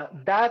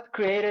that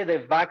created a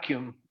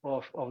vacuum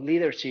of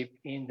leadership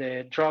in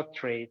the drug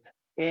trade.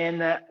 And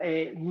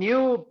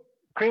new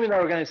criminal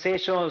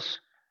organizations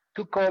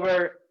took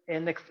over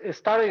and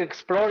started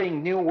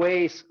exploring new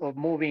ways of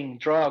moving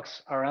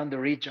drugs around the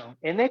region.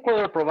 And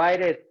Ecuador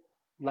provided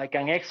like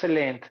an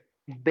excellent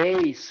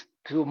base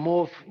to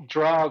move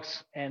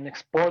drugs and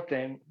export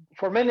them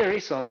for many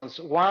reasons.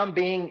 One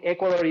being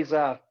Ecuador is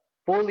a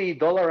fully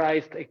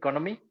dollarized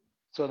economy,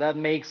 so that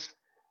makes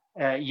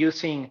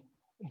using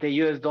the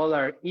US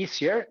dollar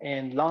easier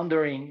and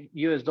laundering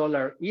US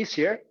dollar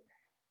easier.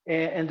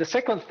 And the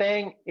second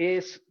thing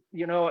is,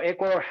 you know,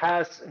 Ecuador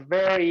has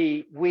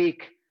very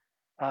weak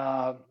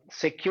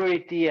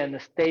security and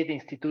state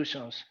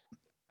institutions.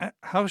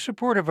 How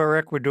supportive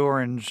are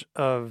Ecuadorians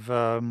of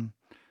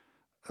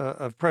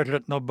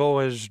President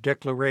Noboa's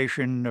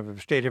declaration of a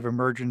state of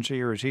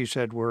emergency, or as he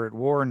said, we're at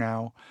war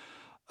now,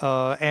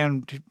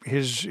 and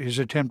his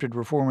attempted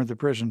reform of the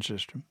prison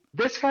system?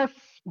 This has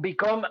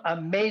become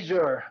a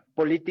major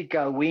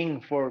political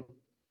win for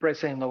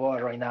President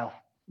Noboa right now.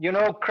 You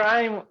know,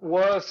 crime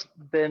was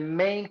the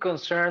main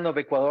concern of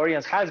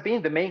Ecuadorians, has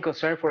been the main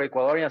concern for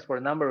Ecuadorians for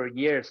a number of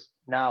years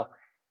now.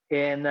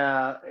 And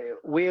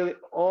we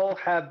all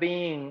have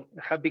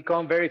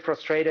become very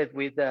frustrated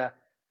with the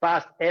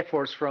past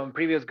efforts from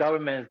previous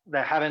governments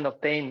that haven't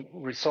obtained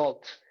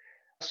results.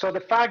 So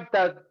the fact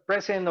that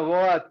President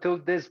Noboa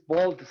took this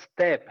bold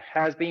step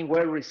has been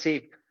well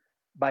received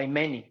by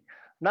many,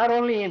 not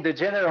only in the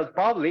general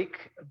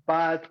public,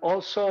 but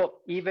also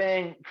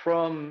even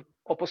from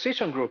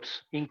opposition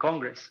groups in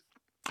Congress.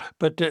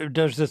 But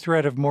does the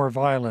threat of more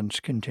violence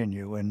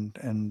continue,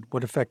 and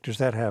what effect does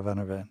that have on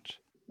events?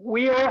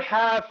 We all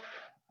have,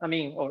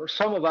 or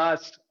some of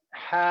us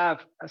have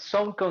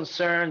some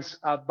concerns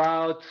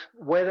about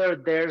whether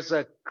there's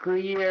a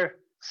clear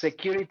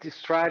security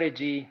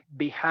strategy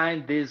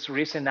behind these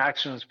recent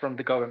actions from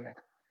the government.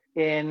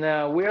 And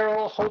we're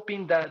all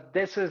hoping that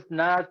this is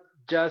not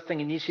just an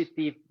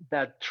initiative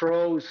that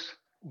throws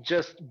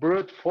just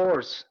brute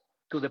force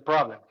to the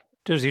problem.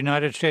 Does the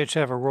United States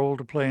have a role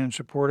to play in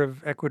support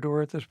of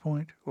Ecuador at this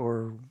point,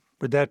 or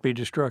would that be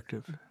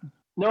destructive?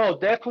 No,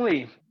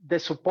 definitely. The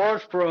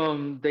support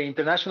from the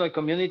international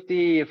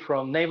community,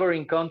 from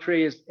neighboring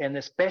countries, and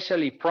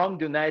especially from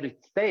the United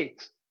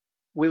States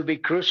will be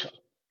crucial.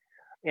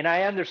 And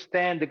I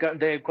understand the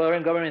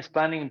Ecuadorian government is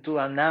planning to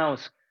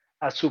announce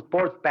a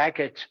support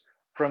package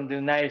from the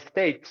United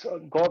States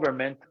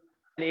government.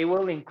 It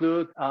will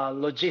include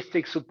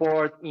logistics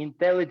support,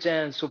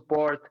 intelligence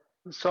support,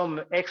 some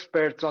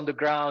experts on the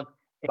ground.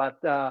 But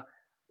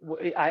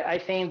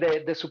I think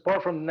the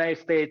support from the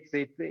United States,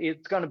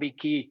 it's going to be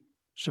key.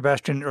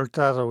 Sebastian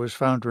Hurtado is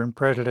founder and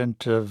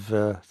president of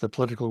the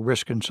political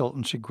risk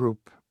consultancy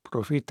group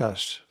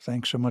Profitas.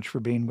 Thanks so much for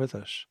being with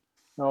us.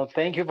 No,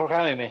 thank you for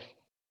having me.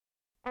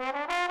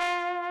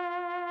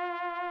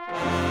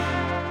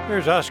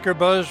 There's Oscar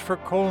buzz for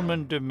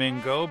Coleman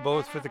Domingo,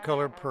 both for The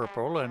Color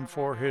Purple and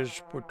for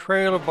his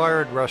portrayal of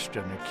Bayard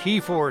Rustin, a key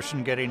force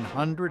in getting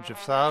hundreds of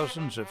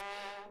thousands of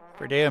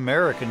everyday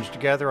Americans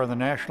together on the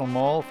National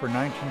Mall for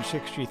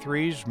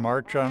 1963's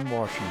March on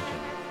Washington.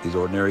 These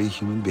ordinary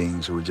human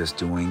beings who were just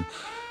doing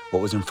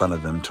what was in front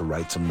of them to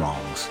right some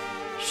wrongs.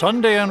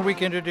 Sunday on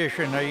Weekend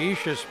Edition,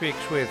 Aisha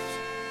speaks with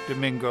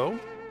Domingo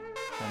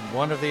and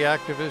one of the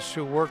activists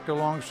who worked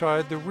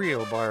alongside the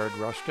real Bayard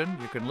Rustin.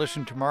 You can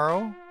listen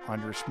tomorrow on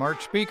your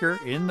smart speaker,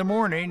 in the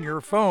morning,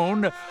 your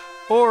phone,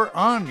 or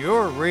on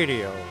your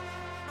radio.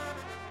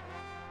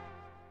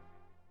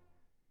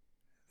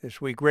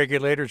 This week,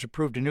 regulators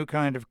approved a new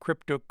kind of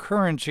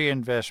cryptocurrency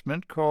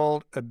investment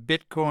called a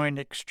Bitcoin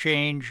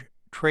Exchange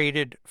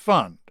Traded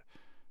Fund.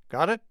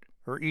 Got it?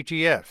 Or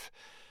ETF.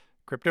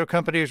 Crypto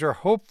companies are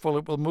hopeful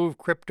it will move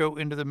crypto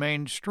into the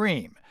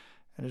mainstream.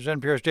 And as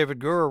NPR's David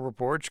Gura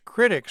reports,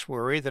 critics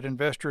worry that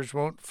investors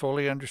won't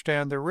fully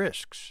understand the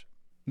risks.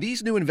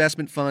 These new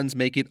investment funds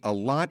make it a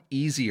lot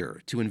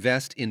easier to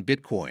invest in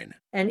Bitcoin.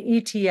 An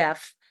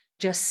ETF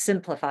just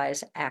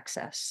simplifies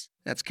access.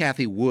 That's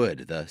Kathy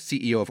Wood, the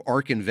CEO of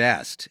ARK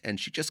Invest, and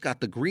she just got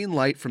the green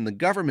light from the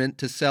government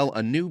to sell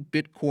a new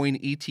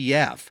Bitcoin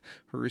ETF.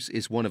 Hers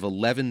is one of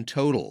 11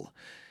 total.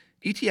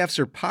 ETFs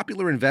are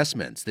popular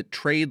investments that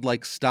trade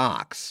like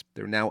stocks.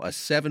 They're now a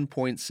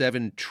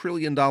 $7.7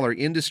 trillion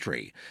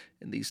industry,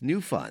 and these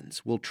new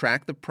funds will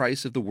track the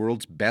price of the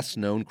world's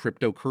best-known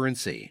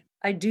cryptocurrency.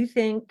 I do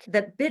think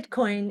that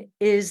Bitcoin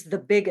is the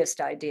biggest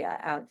idea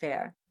out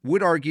there.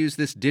 Wood argues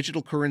this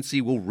digital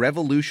currency will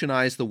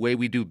revolutionize the way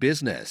we do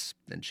business,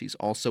 and she's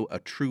also a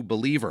true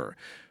believer.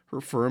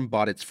 Her firm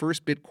bought its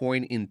first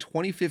Bitcoin in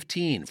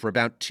 2015 for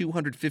about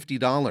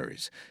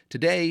 $250.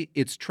 Today,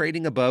 it's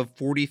trading above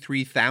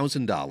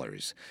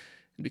 $43,000.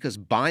 And because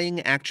buying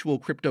actual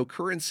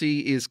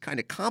cryptocurrency is kind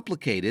of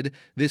complicated,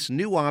 this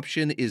new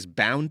option is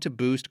bound to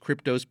boost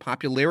crypto's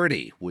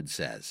popularity, Wood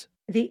says.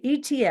 The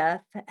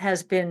ETF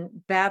has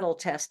been battle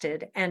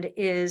tested and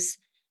is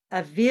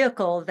a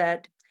vehicle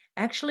that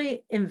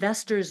actually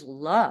investors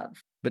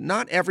love. But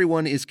not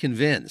everyone is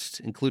convinced,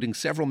 including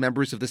several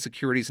members of the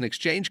Securities and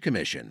Exchange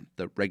Commission,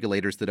 the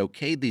regulators that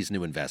okayed these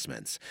new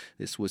investments.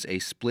 This was a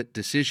split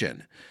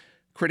decision.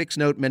 Critics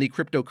note many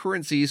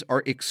cryptocurrencies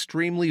are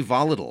extremely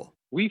volatile.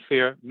 We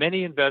fear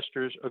many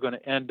investors are going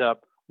to end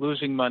up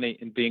losing money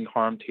and being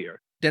harmed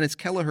here. Dennis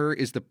Kelleher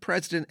is the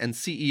president and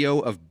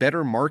CEO of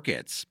Better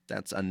Markets.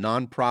 That's a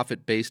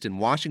nonprofit based in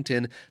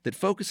Washington that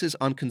focuses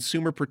on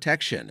consumer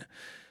protection.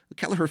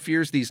 Kelleher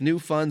fears these new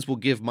funds will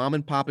give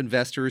mom-and-pop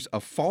investors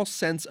a false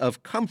sense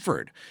of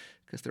comfort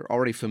because they're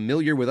already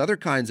familiar with other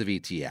kinds of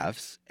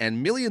ETFs,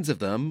 and millions of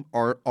them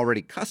are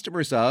already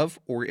customers of,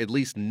 or at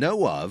least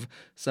know of,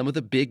 some of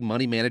the big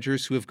money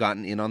managers who have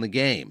gotten in on the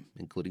game,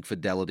 including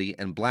Fidelity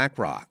and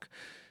BlackRock.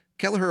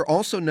 Kelleher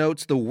also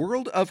notes the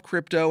world of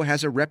crypto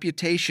has a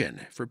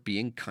reputation for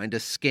being kind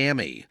of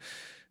scammy.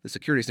 The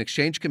Securities and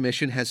Exchange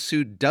Commission has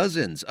sued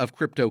dozens of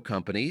crypto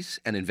companies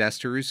and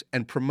investors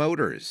and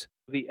promoters.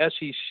 The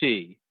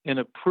SEC, in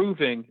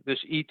approving this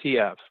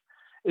ETF,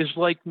 is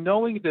like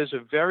knowing there's a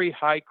very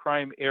high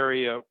crime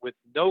area with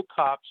no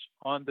cops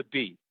on the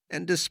beat.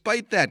 And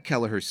despite that,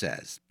 Kelleher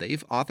says,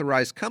 they've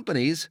authorized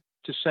companies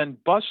to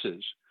send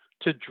buses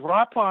to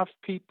drop off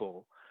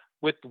people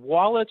with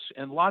wallets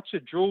and lots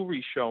of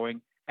jewelry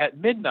showing at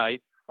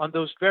midnight on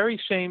those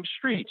very same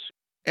streets.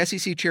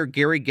 SEC Chair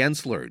Gary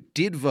Gensler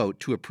did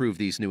vote to approve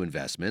these new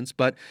investments,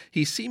 but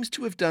he seems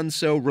to have done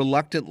so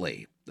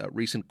reluctantly. A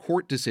recent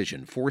court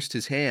decision forced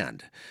his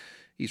hand.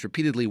 He's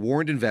repeatedly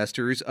warned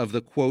investors of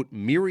the, quote,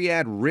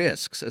 myriad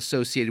risks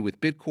associated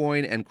with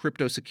Bitcoin and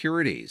crypto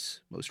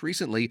securities, most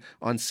recently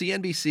on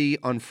CNBC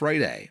on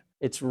Friday.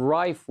 It's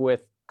rife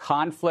with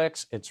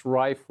conflicts, it's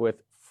rife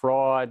with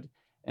fraud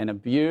and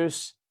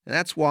abuse. And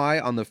that's why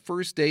on the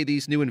first day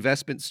these new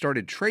investments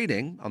started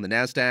trading on the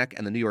NASDAQ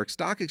and the New York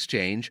Stock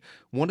Exchange,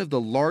 one of the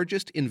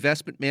largest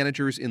investment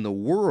managers in the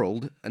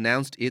world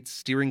announced it's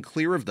steering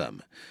clear of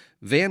them.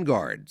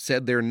 Vanguard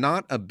said they're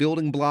not a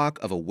building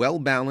block of a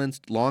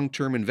well-balanced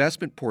long-term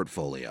investment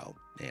portfolio.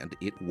 And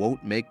it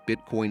won't make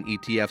Bitcoin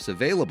ETFs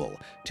available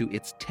to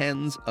its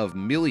tens of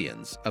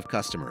millions of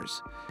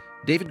customers.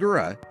 David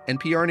Gura,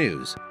 NPR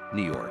News,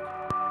 New York.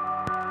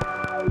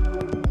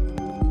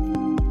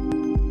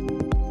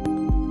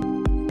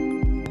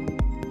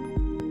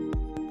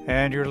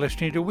 And you're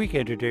listening to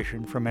Weekend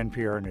Edition from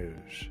NPR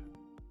News.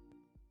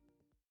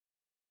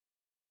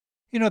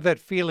 You know that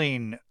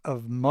feeling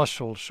of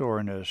muscle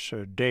soreness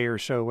a day or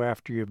so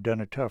after you've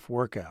done a tough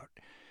workout?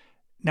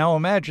 Now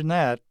imagine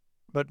that,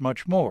 but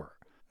much more.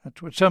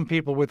 That's what some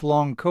people with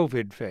long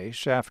COVID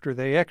face after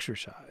they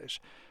exercise.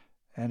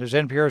 And as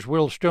NPR's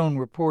Will Stone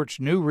reports,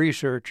 new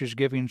research is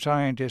giving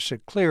scientists a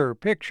clearer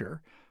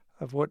picture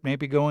of what may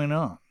be going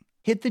on.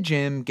 Hit the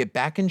gym, get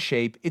back in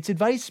shape. It's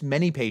advice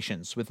many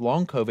patients with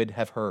long COVID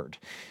have heard.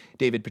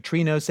 David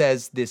Petrino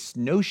says this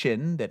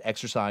notion that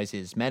exercise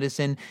is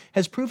medicine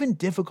has proven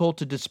difficult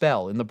to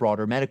dispel in the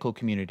broader medical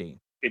community.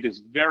 It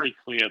is very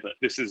clear that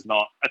this is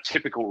not a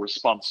typical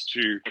response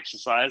to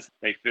exercise.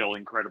 They feel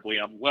incredibly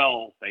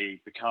unwell. They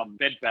become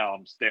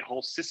bedbound. Their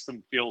whole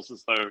system feels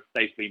as though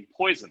they've been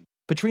poisoned.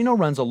 Petrino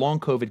runs a long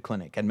COVID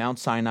clinic at Mount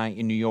Sinai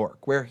in New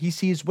York, where he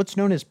sees what's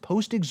known as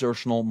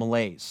post-exertional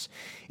malaise.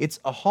 It's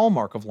a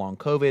hallmark of long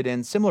COVID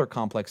and similar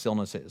complex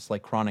illnesses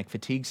like chronic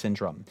fatigue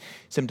syndrome.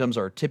 Symptoms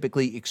are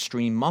typically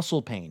extreme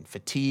muscle pain,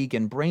 fatigue,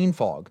 and brain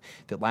fog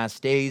that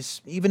last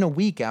days, even a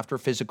week after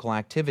physical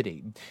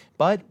activity.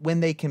 But when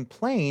they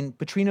complain,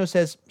 Petrino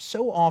says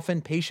so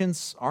often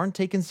patients aren't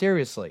taken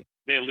seriously.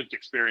 Their lived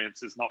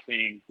experience is not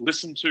being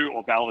listened to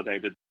or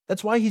validated.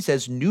 That's why he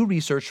says new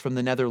research from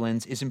the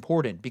Netherlands is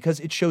important, because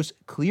it shows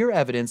clear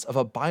evidence of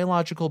a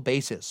biological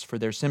basis for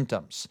their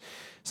symptoms.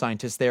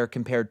 Scientists there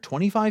compared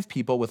 25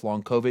 people with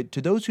long COVID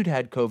to those who'd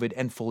had COVID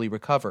and fully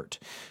recovered.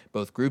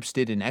 Both groups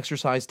did an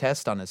exercise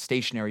test on a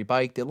stationary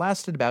bike that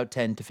lasted about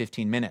 10 to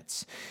 15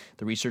 minutes.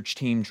 The research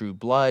team drew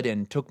blood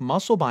and took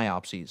muscle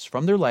biopsies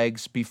from their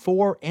legs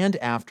before and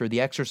after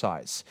the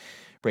exercise.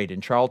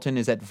 Braden Charlton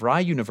is at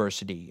Vrij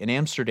University in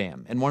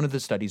Amsterdam and one of the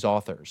study's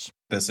authors.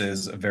 This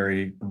is a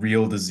very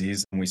real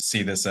disease, and we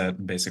see this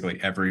at basically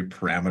every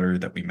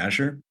parameter that we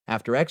measure.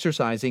 After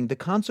exercising, the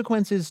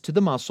consequences to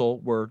the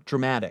muscle were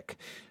dramatic.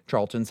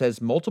 Charlton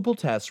says multiple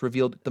tests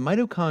revealed the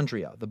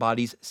mitochondria, the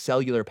body's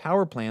cellular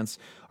power plants,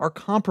 are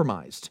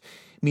compromised,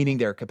 meaning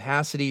their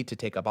capacity to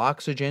take up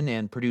oxygen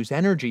and produce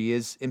energy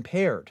is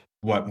impaired.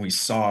 What we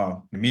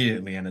saw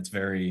immediately, and it's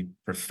very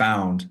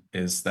profound,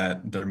 is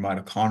that their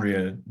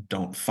mitochondria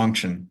don't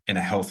function in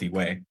a healthy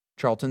way.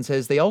 Charlton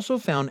says they also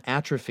found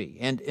atrophy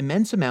and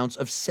immense amounts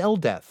of cell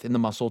death in the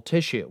muscle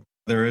tissue.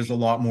 There is a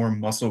lot more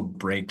muscle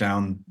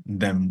breakdown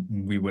than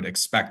we would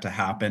expect to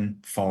happen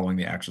following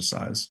the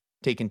exercise.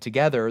 Taken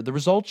together, the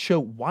results show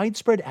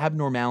widespread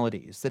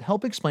abnormalities that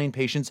help explain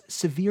patients'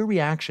 severe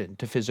reaction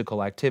to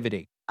physical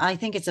activity. I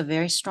think it's a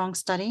very strong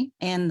study,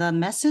 and the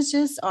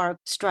messages are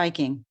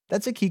striking.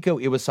 That's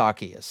Akiko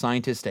Iwasaki, a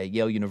scientist at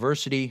Yale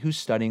University who's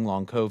studying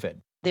long COVID.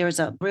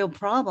 There's a real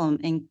problem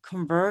in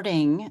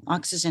converting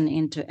oxygen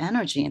into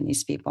energy in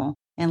these people,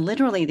 and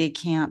literally they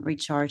can't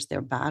recharge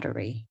their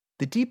battery.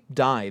 The deep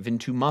dive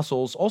into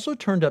muscles also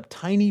turned up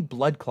tiny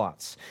blood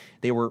clots.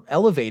 They were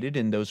elevated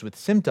in those with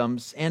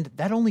symptoms, and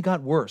that only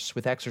got worse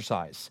with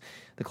exercise.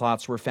 The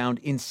clots were found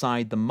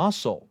inside the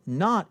muscle,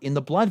 not in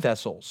the blood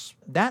vessels.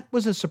 That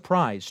was a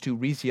surprise to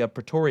Rizia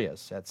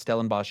Pretorius at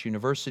Stellenbosch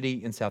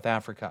University in South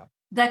Africa.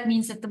 That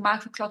means that the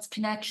microclots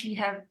can actually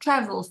have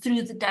travel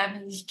through the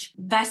damaged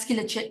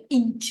vasculature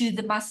into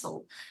the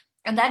muscle.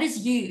 And that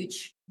is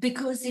huge,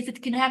 because if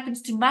it can happen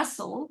to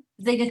muscle,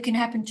 then it can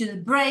happen to the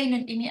brain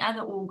and any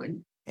other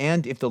organ.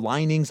 And if the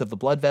linings of the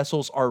blood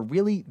vessels are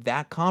really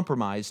that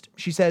compromised,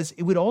 she says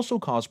it would also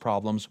cause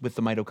problems with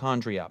the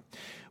mitochondria.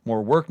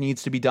 More work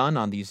needs to be done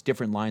on these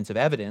different lines of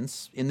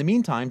evidence. In the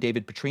meantime,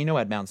 David Petrino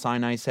at Mount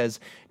Sinai says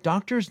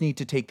doctors need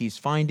to take these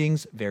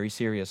findings very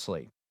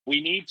seriously. We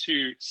need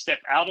to step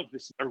out of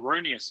this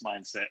erroneous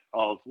mindset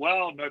of,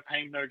 well, no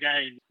pain, no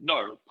gain.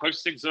 No,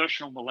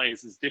 post-exertional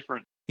malaise is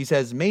different. He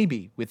says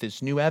maybe with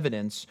this new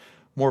evidence,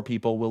 more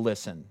people will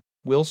listen.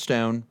 Will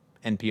Stone,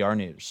 NPR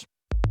News.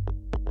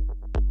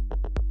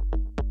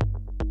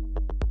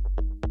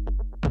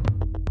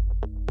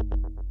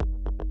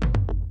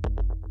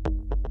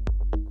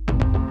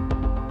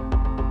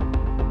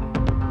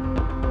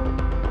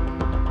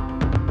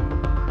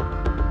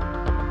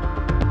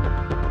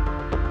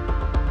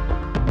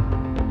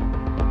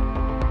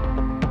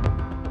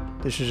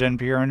 This is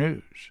NPR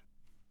News.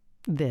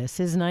 This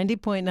is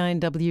 90.9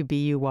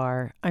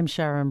 WBUR. I'm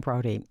Sharon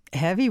Brody.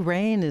 Heavy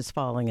rain is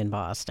falling in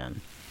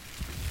Boston.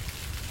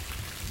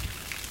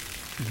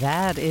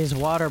 That is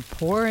water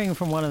pouring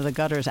from one of the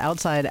gutters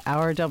outside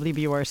our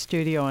WBUR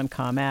studio on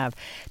Comm Ave.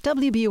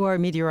 WBUR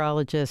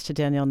meteorologist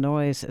Danielle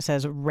Noyes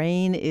says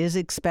rain is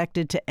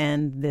expected to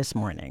end this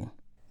morning.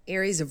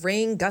 Areas of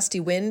rain, gusty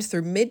wind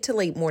through mid to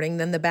late morning,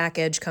 then the back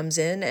edge comes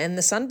in and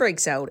the sun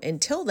breaks out.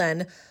 Until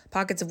then,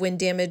 pockets of wind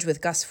damage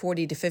with gusts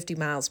 40 to 50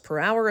 miles per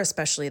hour,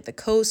 especially at the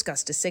coast,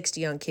 gusts to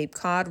 60 on Cape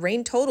Cod.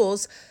 Rain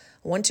totals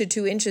 1 to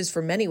 2 inches for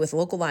many with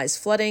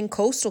localized flooding.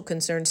 Coastal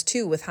concerns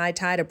too with high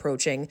tide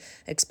approaching.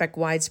 Expect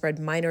widespread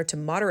minor to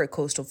moderate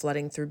coastal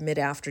flooding through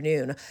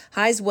mid-afternoon.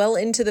 Highs well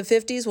into the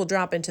 50s will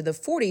drop into the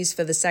 40s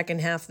for the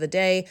second half of the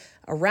day,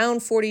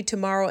 around 40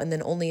 tomorrow, and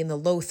then only in the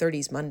low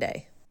 30s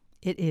Monday.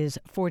 It is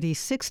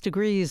 46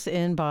 degrees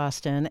in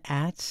Boston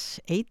at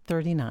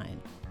 8:39.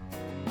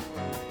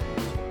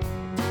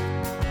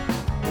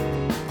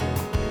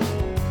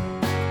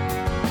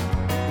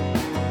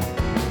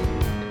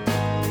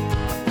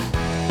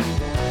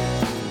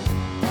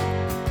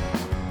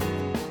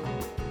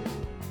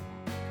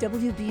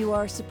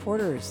 WBUR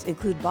supporters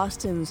include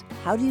Boston's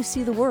How Do You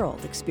See the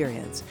World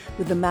experience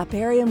with the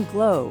Maparium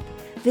Globe.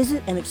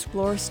 Visit and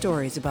explore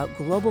stories about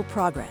global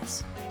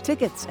progress.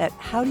 Tickets at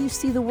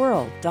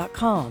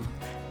howdoyouseetheworld.com.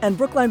 And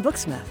Brookline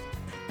Booksmith.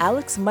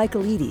 Alex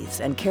Michaelides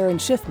and Karen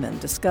Schiffman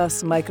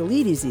discuss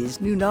Michaelides'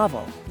 new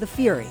novel, The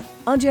Fury,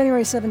 on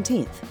January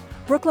 17th.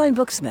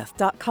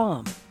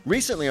 BrooklineBooksmith.com.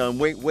 Recently on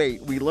Wait,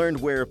 we learned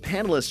where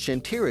panelist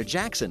Shantira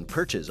Jackson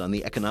perches on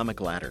the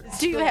economic ladder.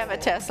 Do you have a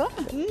Tesla?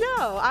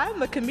 No,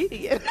 I'm a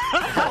comedian.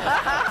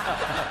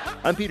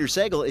 I'm Peter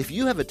Sagal. If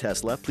you have a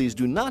Tesla, please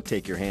do not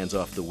take your hands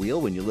off the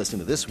wheel when you listen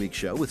to this week's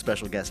show with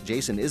special guest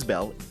Jason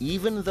Isbell,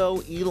 even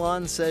though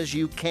Elon says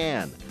you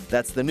can.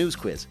 That's the news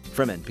quiz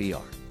from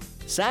NPR.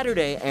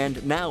 Saturday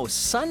and now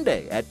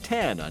Sunday at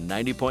 10 on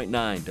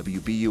 90.9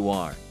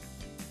 WBUR.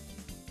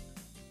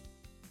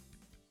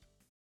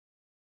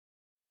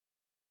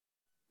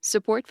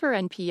 Support for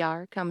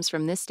NPR comes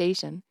from this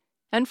station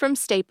and from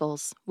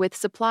Staples, with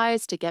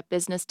supplies to get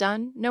business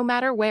done no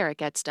matter where it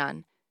gets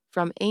done,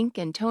 from ink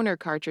and toner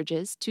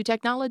cartridges to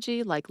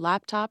technology like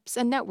laptops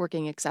and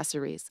networking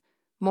accessories.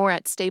 More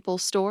at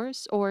Staples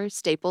stores or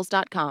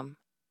staples.com.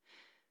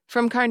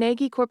 From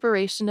Carnegie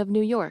Corporation of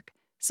New York,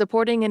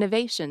 supporting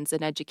innovations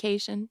in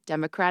education,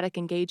 democratic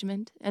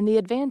engagement, and the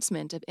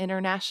advancement of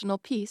international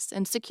peace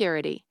and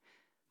security.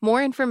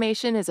 More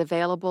information is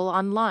available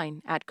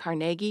online at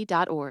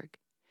carnegie.org.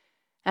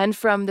 And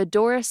from the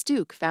Doris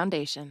Duke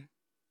Foundation.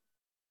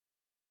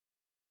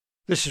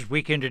 This is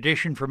Weekend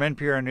Edition from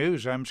NPR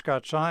News. I'm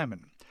Scott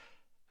Simon.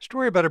 A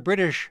story about a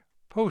British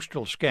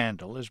postal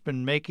scandal has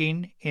been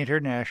making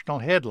international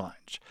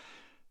headlines.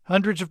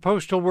 Hundreds of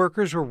postal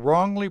workers were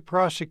wrongly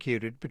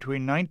prosecuted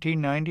between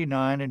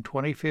 1999 and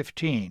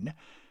 2015.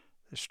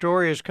 The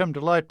story has come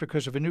to light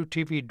because of a new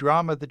TV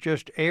drama that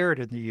just aired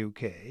in the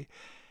UK.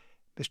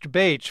 Mr.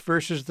 Bates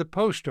versus the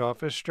Post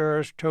Office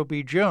stars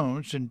Toby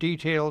Jones and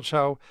details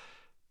how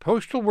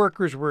postal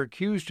workers were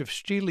accused of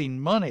stealing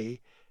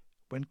money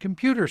when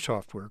computer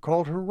software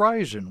called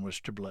Horizon was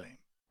to blame.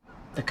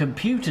 The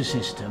computer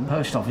system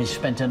Post Office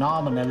spent an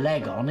arm and a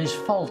leg on is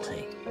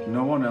faulty.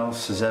 No one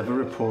else has ever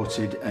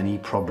reported any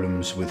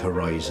problems with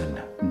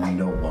Horizon.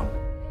 No one.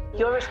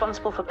 You're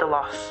responsible for the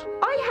loss.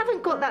 I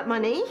haven't got that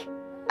money,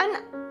 and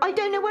I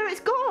don't know where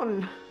it's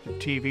gone. The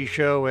TV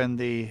show and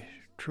the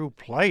true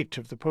plight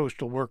of the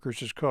postal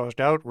workers has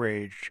caused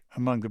outrage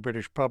among the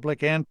British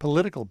public and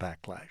political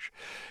backlash.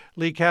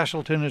 Lee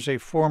Castleton is a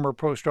former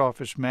post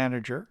office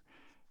manager.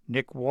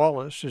 Nick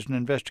Wallace is an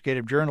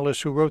investigative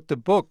journalist who wrote the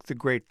book, The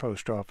Great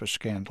Post Office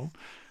Scandal.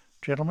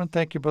 Gentlemen,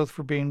 thank you both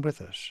for being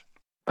with us.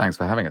 Thanks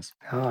for having us.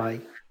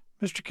 Hi.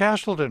 Mr.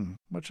 Castleton,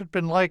 what's it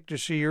been like to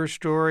see your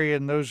story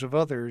and those of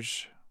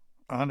others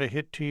on a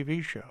hit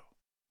TV show?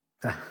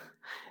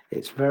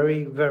 It's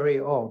very, very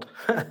odd.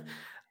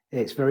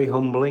 It's very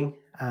humbling,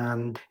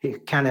 and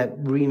it kind of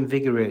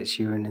reinvigorates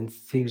you and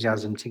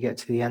enthusiasm to get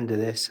to the end of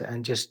this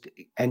and just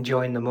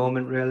enjoying the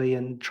moment, really,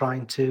 and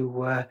trying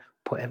to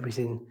put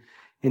everything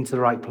into the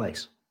right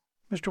place.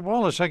 Mr.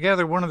 Wallace, I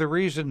gather one of the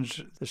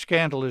reasons the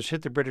scandal has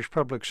hit the British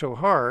public so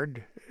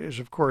hard is,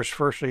 of course,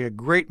 firstly, a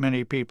great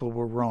many people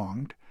were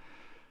wronged.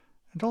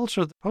 And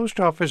also, the post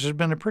office has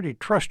been a pretty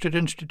trusted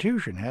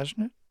institution,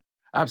 hasn't it?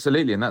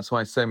 Absolutely, and that's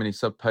why so many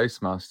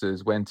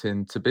sub-postmasters went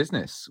into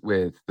business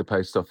with the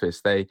post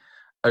office. They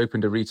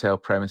opened a retail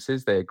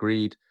premises. They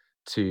agreed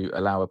to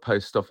allow a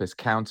post office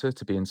counter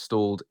to be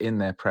installed in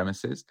their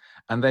premises,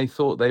 and they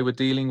thought they were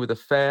dealing with a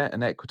fair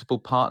and equitable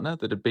partner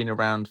that had been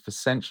around for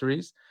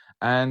centuries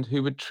and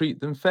who would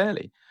treat them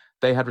fairly.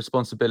 They had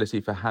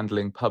responsibility for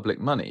handling public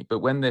money, but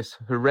when this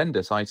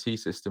horrendous IT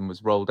system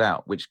was rolled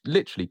out, which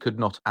literally could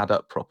not add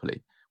up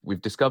properly,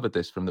 we've discovered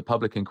this from the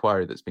public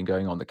inquiry that's been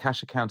going on, the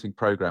cash accounting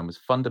program was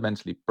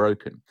fundamentally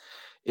broken.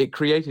 It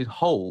created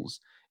holes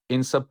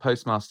in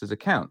sub-postmasters'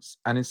 accounts,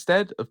 and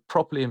instead of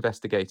properly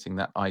investigating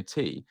that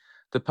IT,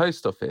 the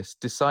post office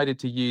decided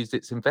to use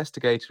its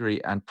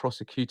investigatory and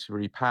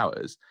prosecutory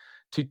powers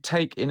to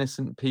take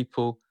innocent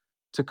people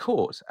to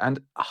court. And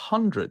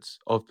hundreds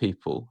of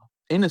people,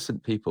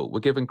 innocent people, were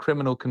given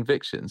criminal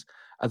convictions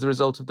as a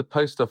result of the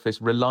post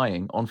office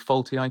relying on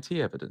faulty IT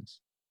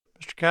evidence.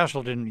 Mr.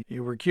 Castleton,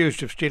 you were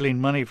accused of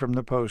stealing money from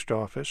the post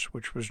office,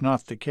 which was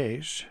not the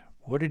case.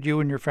 What did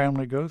you and your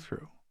family go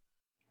through?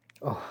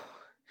 Oh,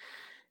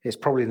 it's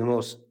probably the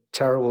most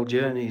terrible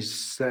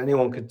journeys that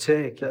anyone could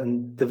take.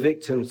 And the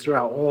victims,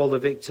 throughout all the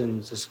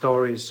victims, the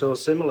story is so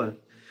similar.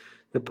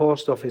 The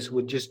post office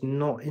were just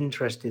not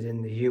interested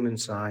in the human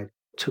side.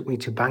 took me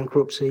to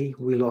bankruptcy.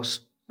 We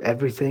lost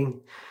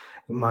everything.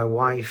 My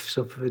wife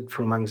suffered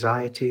from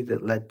anxiety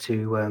that led to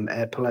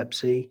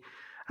epilepsy.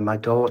 And my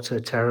daughter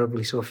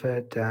terribly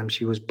suffered.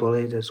 She was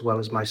bullied as well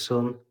as my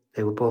son.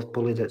 They were both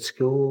bullied at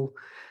school,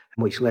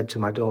 which led to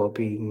my daughter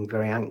being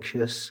very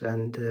anxious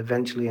and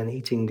eventually an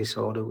eating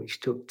disorder, which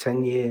took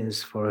 10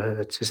 years for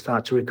her to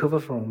start to recover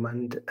from.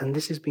 And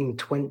this has been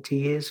 20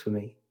 years for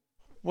me.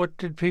 What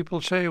did people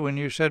say when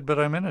you said, "But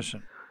I'm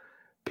innocent"?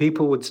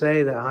 People would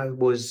say that I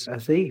was a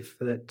thief,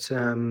 that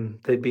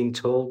they'd been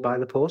told by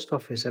the post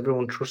office.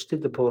 Everyone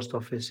trusted the post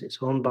office.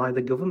 It's owned by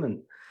the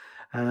government.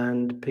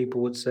 And people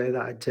would say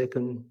that I'd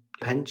taken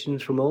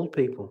pensions from old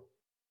people.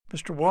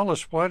 Mr.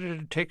 Wallace, why did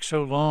it take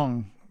so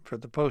long for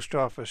the post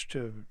office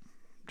to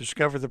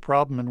discover the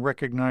problem and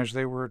recognize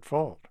they were at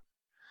fault?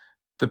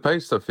 The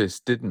post office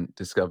didn't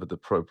discover the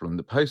problem.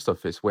 The post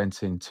office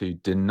went into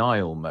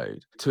denial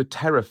mode to a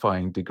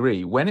terrifying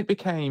degree. When it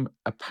became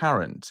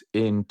apparent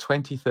in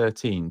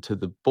 2013 to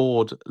the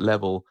board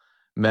level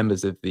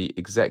members of the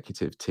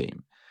executive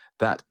team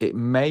that it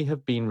may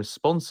have been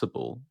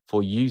responsible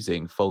for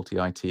using faulty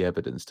IT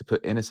evidence to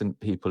put innocent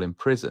people in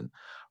prison,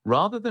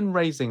 rather than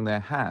raising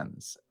their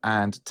hands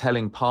and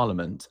telling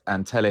Parliament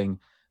and telling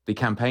the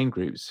campaign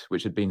groups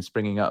which had been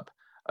springing up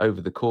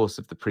over the course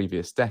of the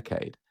previous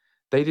decade,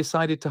 they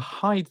decided to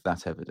hide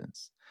that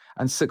evidence.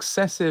 And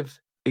successive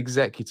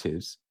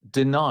executives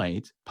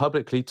denied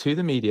publicly to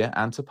the media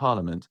and to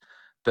Parliament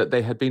that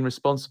they had been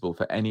responsible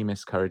for any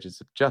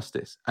miscarriages of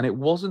justice. And it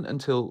wasn't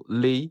until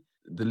Lee,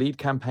 the lead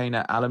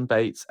campaigner, Alan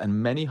Bates,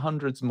 and many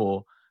hundreds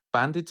more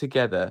banded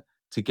together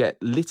to get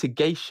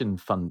litigation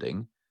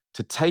funding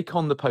to take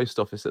on the post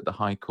office at the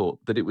High Court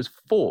that it was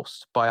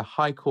forced by a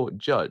High Court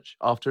judge,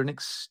 after an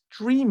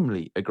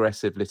extremely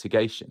aggressive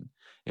litigation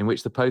in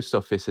which the post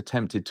office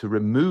attempted to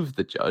remove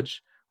the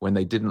judge when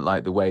they didn't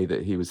like the way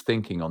that he was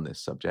thinking on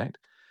this subject.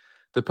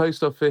 The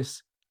post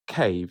office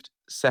caved,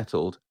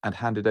 settled, and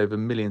handed over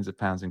millions of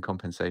pounds in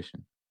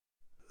compensation.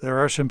 There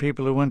are some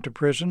people who went to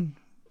prison.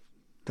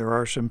 There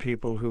are some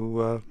people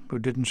who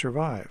didn't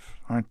survive,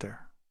 aren't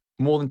there?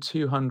 More than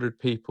 200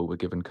 people were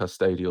given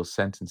custodial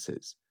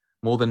sentences.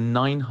 More than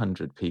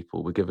 900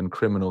 people were given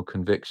criminal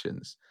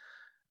convictions.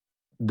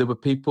 There were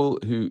people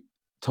who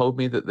told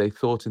me that they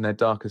thought in their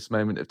darkest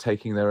moment of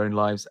taking their own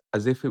lives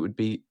as if it would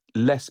be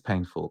less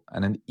painful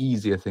and an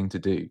easier thing to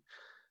do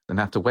than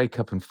have to wake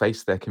up and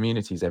face their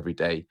communities every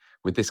day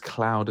with this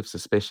cloud of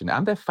suspicion,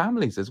 and their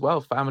families as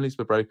well. Families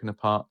were broken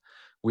apart.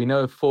 We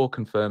know of 4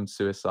 confirmed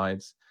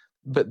suicides.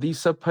 But these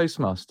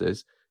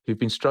sub-postmasters who've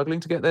been struggling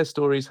to get their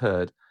stories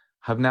heard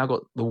have now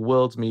got the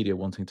world's media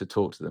wanting to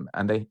talk to them,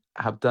 and they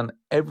have done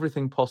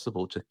everything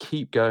possible to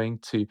keep going,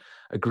 to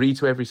agree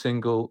to every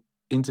single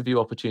interview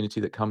opportunity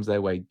that comes their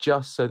way,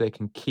 just so they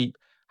can keep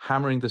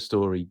hammering the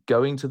story,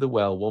 going to the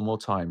well one more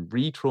time,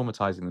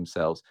 re-traumatizing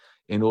themselves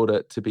in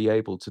order to be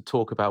able to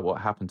talk about what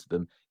happened to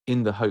them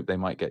in the hope they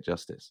might get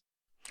justice.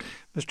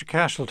 Mr.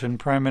 Castleton,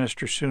 Prime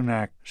Minister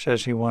Sunak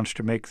says he wants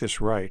to make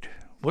this right.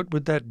 What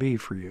would that be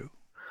for you?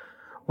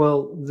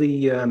 Well,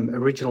 the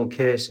original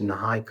case in the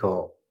High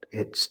Court,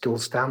 it still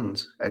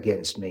stands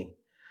against me.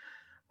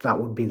 That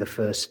would be the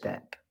first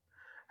step.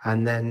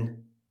 And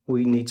then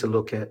we need to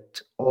look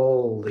at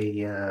all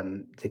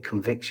the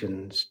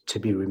convictions to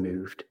be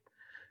removed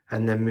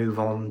and then move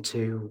on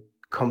to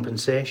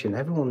compensation.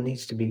 Everyone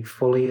needs to be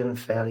fully and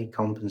fairly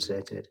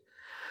compensated.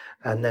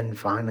 And then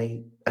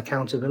finally,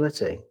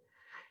 accountability.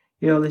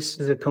 You know, this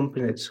is a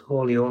company that's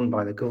wholly owned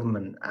by the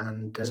government,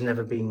 and there's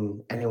never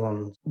been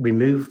anyone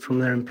removed from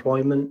their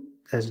employment.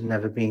 There's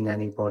never been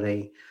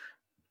anybody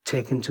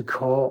taken to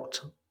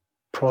court,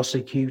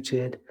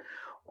 prosecuted,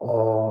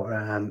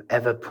 or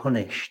ever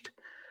punished.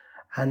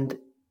 And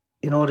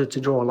in order to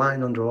draw a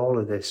line under all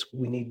of this,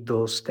 we need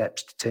those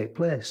steps to take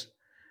place.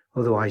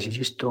 Otherwise, you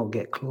just don't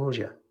get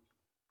closure.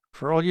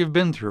 For all you've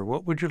been through,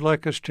 what would you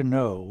like us to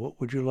know?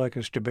 What would you like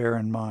us to bear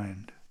in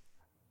mind?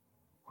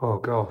 Oh,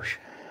 gosh.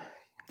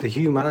 The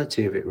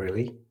humanity of it,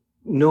 really.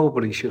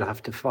 Nobody should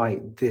have to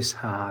fight this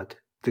hard.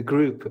 The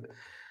group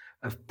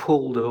have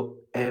pulled up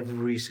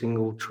every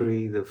single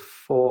tree. They've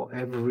fought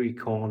every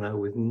corner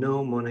with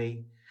no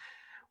money,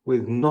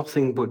 with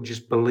nothing but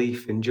just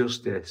belief in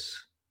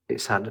justice.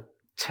 It's had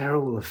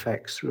terrible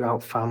effects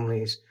throughout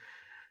families.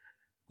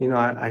 You know,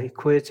 I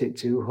equate it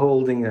to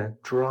holding a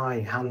dry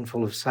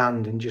handful of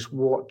sand and just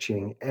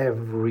watching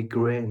every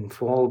grain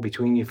fall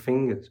between your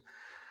fingers.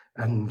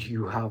 And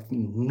you have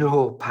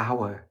no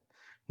power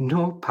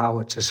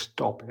to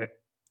stop it,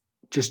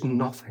 just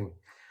nothing.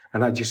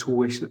 And I just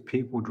wish that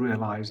people would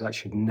realize that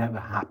should never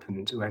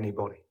happen to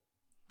anybody.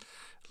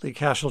 Lee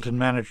Castleton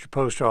managed a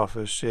post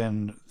office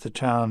in the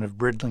town of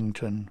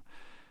Bridlington.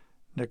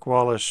 Nick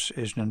Wallace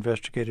is an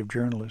investigative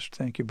journalist.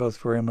 Thank you both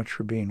very much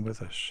for being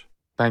with us.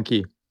 Thank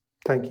you.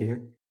 Thank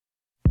you.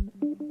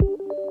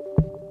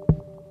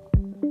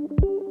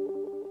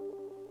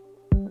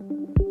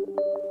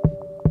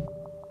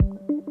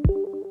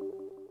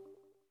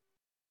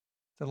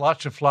 The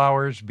lots of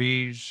flowers,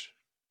 bees,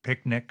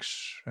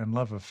 picnics, and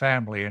love of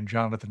family in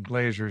Jonathan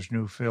Glazer's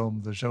new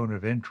film, The Zone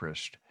of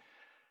Interest.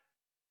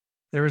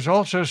 There is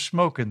also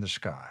smoke in the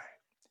sky,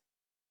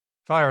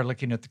 fire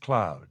licking at the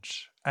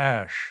clouds,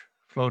 ash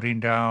floating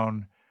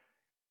down,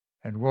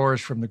 and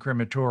roars from the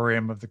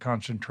crematorium of the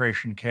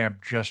concentration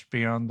camp just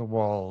beyond the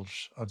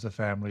walls of the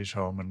family's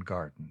home and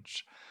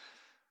gardens.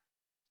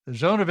 The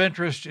zone of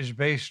interest is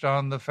based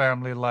on the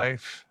family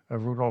life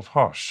of Rudolf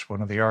Höss,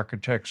 one of the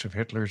architects of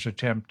Hitler's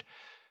attempt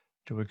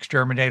to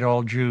exterminate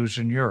all Jews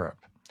in Europe.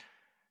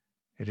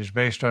 It is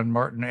based on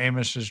Martin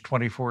Amos's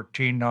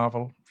 2014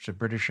 novel. It's a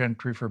British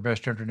entry for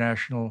Best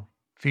International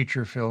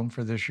Feature Film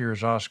for this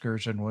year's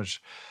Oscars and was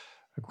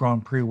a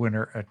Grand Prix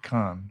winner at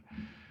Cannes.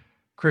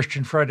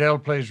 Christian Friedel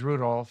plays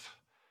Rudolf.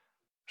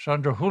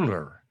 Sandra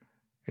Hüller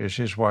is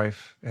his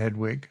wife,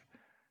 Hedwig,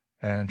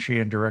 and she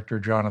and director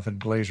Jonathan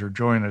Glazer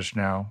join us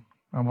now.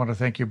 I want to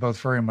thank you both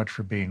very much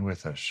for being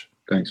with us.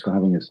 Thanks for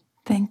having us.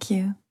 Thank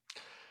you.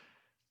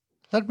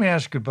 Let me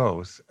ask you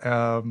both,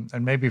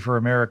 and maybe for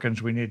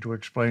Americans, we need to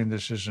explain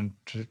this isn't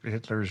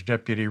Hitler's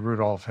deputy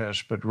Rudolf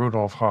Hess, but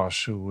Rudolf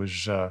Höss, who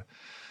was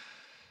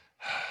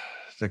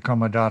the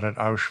commandant at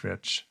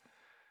Auschwitz.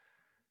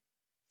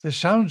 This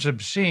sounds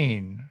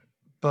obscene,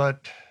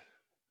 but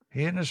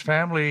he and his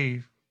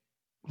family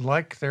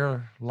like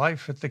their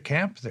life at the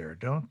camp there,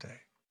 don't they?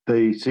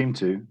 They seem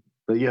to,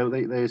 but yeah,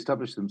 they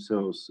established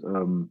themselves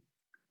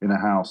in a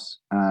house,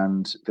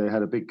 and they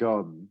had a big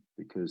garden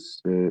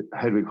because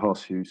Hedwig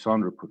Höss, who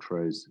Sandra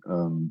portrays, had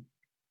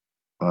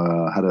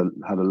a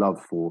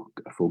love for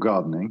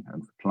gardening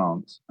and for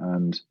plants,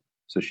 and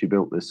so she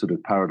built this sort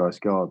of paradise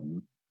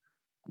garden,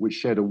 which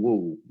shared a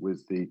wall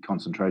with the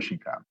concentration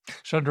camp.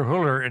 Sandra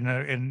Hüller, in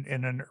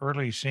an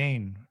early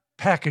scene,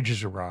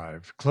 packages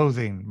arrive,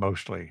 clothing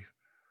mostly,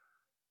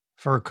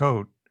 fur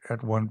coat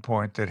at one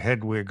point that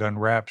Hedwig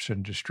unwraps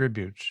and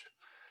distributes.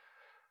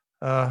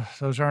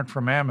 Those aren't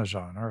from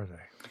Amazon, are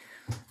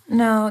they?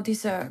 No,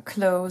 these are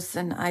clothes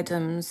and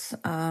items,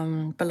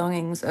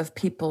 belongings of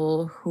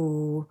people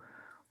who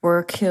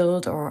were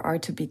killed or are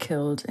to be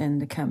killed in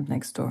the camp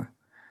next door.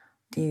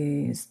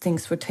 These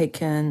things were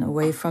taken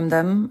away from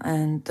them,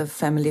 and the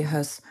family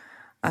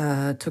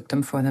took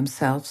them for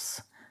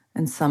themselves.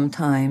 And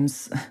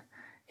sometimes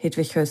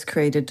Hedwig Höss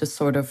created a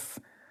sort of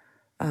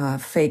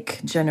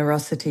fake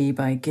generosity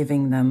by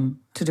giving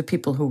them to the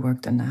people who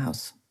worked in the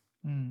house.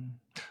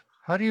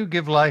 How do you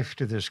give life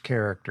to this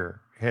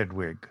character,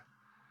 Hedwig?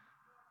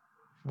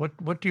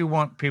 What do you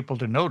want people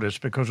to notice?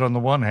 Because on the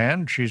one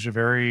hand, she's a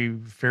very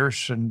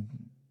fierce and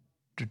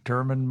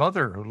determined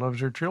mother who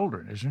loves her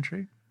children, isn't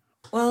she?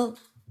 Well,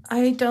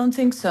 I don't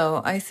think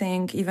so. I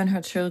think even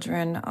her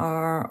children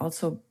are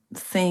also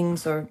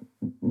things or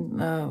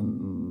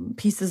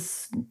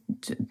pieces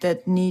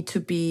that need to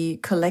be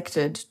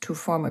collected to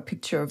form a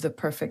picture of the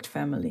perfect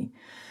family.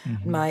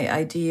 Mm-hmm. My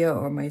idea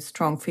or my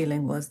strong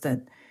feeling was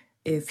that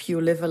if you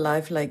live a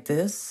life like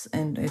this,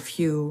 and if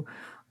you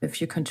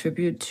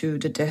contribute to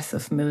the death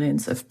of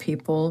millions of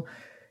people,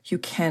 you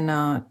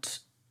cannot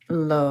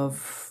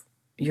love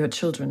your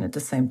children at the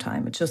same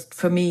time. It just,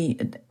 for me,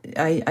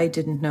 I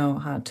didn't know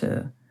how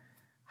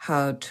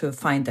to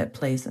find that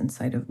place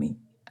inside of me.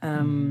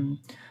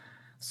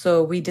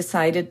 So we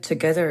decided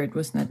together, it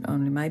was not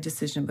only my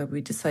decision, but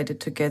we decided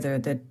together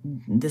that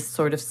this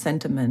sort of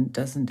sentiment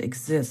doesn't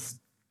exist.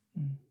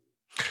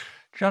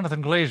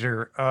 Jonathan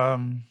Glazer,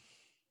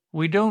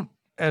 we don't,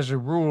 as a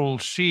rule,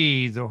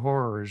 see the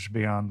horrors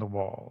beyond the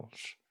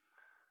walls,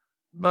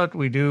 but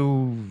we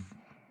do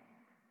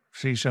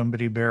see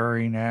somebody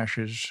burying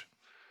ashes.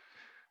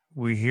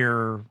 We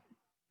hear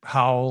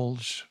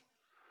howls.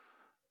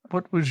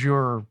 What was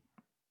your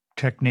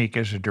technique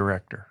as a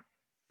director?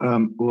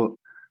 Well,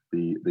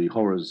 the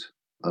horrors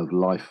of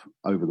life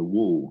over the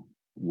wall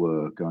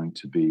were going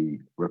to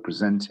be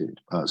represented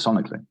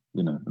sonically.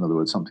 In other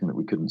words, something that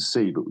we couldn't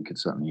see, but we could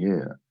certainly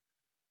hear.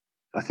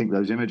 I think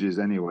those images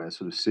anyway are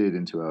sort of seared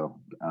into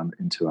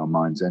our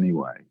minds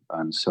anyway,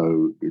 and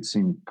so it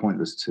seemed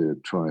pointless to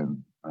try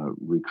and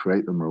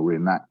recreate them or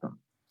reenact them.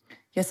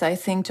 Yes, I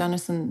think,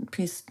 Jonathan,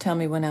 please tell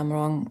me when I'm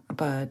wrong,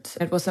 but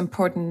it was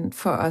important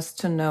for us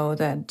to know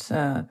that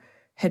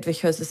Hedwig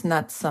Höss is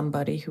not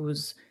somebody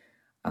who's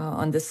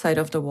on this side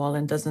of the wall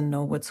and doesn't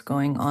know what's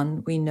going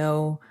on. We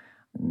know,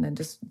 and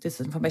this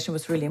information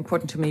was really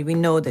important to me, we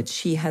know that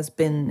she has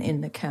been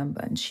in the camp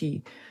and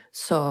she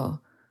saw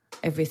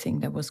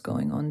everything that was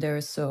going on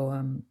there.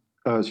 So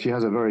she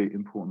has a very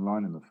important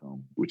line in the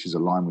film, which is a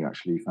line we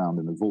actually found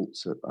in the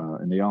vaults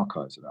in the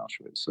archives at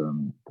Auschwitz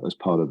as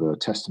part of a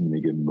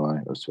testimony given by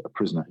a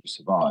prisoner who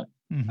survived,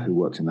 who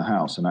worked in the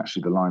house. And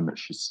actually the line that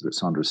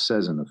Sandra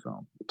says in the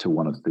film to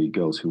one of the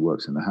girls who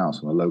works in the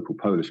house, one of the local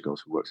Polish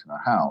girls who works in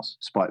her house,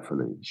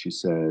 spitefully, she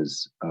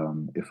says,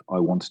 if I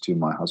wanted to,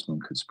 my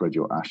husband could spread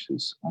your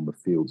ashes on the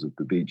fields of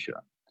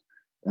Babicha.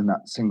 In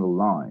that single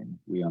line,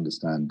 we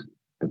understand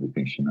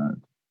everything she knows.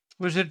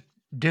 Was it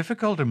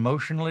difficult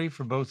emotionally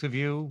for both of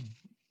you,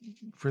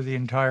 for the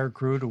entire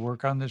crew, to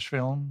work on this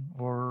film?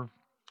 Or,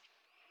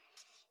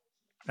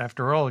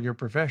 after all, you're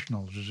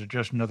professionals. Is it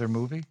just another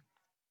movie?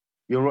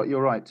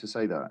 You're right to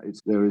say that.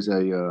 There is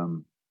a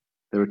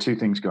there are two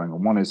things going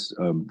on. One is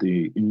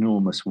the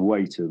enormous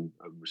weight of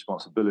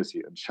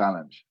responsibility and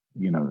challenge,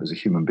 as a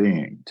human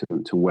being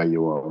to where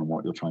you are and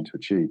what you're trying to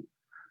achieve.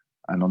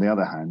 And on the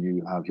other hand,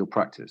 you have your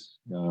practice,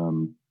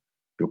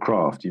 your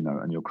craft,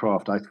 and your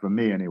craft, for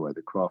me anyway,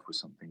 the craft was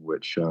something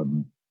which,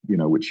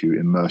 which you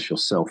immerse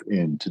yourself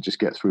in to just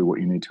get through what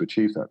you need to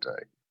achieve that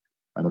day.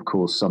 And of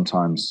course,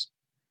 sometimes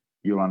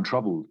you're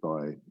untroubled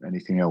by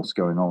anything else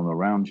going on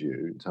around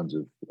you in terms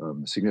of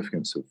the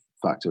significance of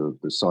factor of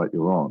the site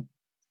you're on.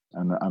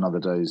 And other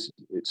days,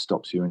 it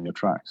stops you in your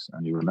tracks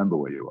and you remember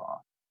where you are.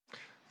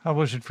 How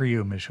was it for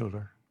you, Ms.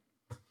 Huller?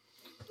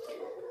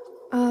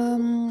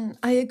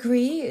 I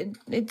agree.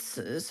 It's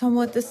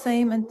somewhat the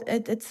same. And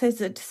it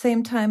says at the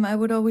same time, I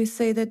would always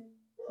say that,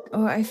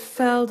 or I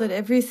felt that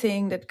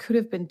everything that could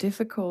have been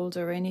difficult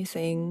or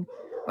anything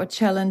or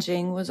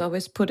challenging was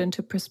always put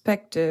into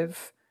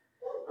perspective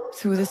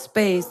through the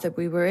space that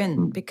we were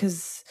in,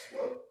 because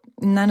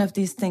none of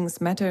these things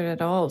mattered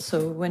at all.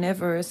 So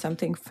whenever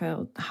something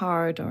felt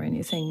hard or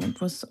anything, it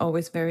was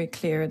always very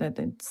clear that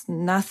it's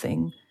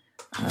nothing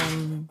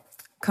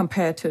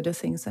compared to the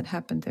things that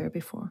happened there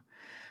before.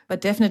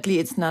 But definitely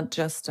it's not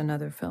just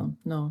another film.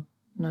 No,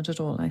 not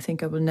at all. I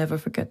think I will never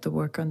forget the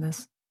work on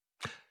this.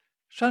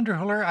 Sandra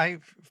Huller, I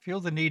feel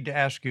the need to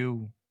ask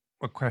you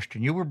a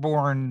question. You were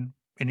born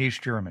in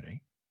East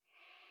Germany.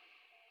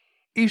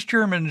 East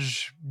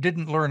Germans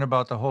didn't learn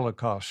about the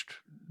Holocaust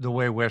the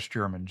way West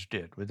Germans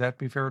did. Would that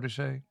be fair to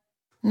say?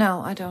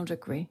 No, I don't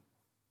agree.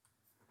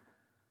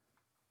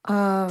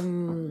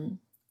 When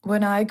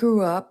I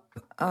grew up,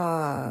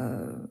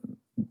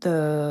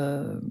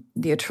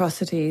 the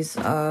atrocities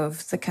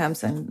of the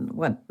camps and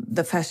what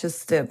the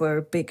fascists did were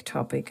a big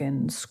topic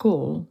in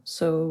school.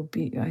 So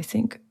I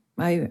think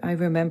I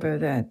remember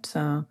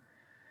that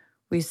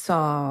we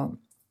saw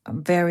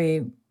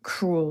very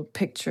cruel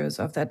pictures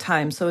of that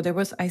time. So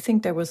I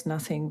think there was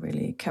nothing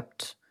really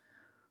kept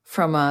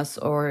from us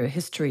or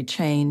history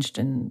changed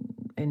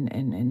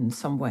in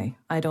some way.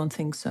 I don't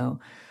think so.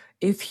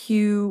 If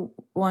you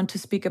want to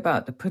speak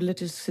about the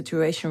political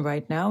situation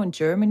right now in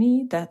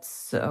Germany,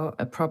 that's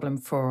a problem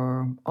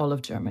for all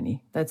of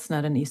Germany. That's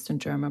not an Eastern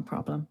German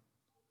problem.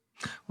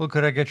 Well,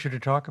 could I get you to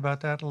talk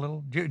about that a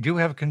little? Do you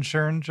have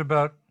concerns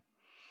about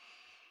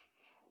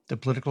the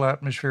political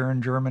atmosphere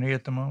in Germany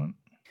at the moment?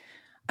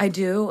 I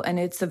do, and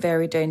it's a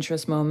very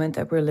dangerous moment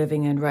that we're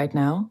living in right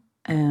now.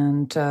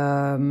 And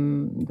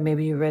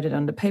maybe you read it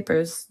on the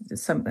papers.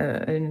 Some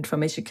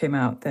information came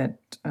out that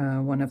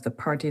one of the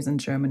parties in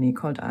Germany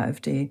called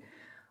AfD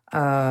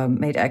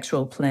made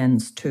actual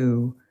plans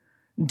to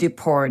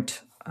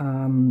deport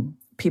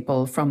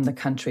people from the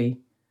country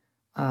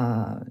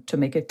to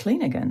make it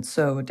clean again.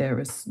 So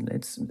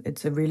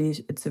it's a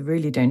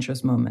really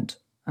dangerous moment.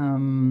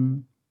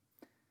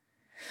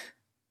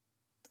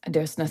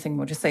 There's nothing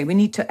more to say. We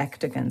need to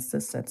act against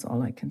this. That's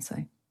all I can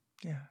say.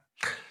 Yeah.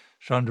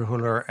 Sandra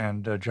Huller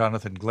and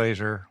Jonathan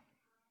Glazer,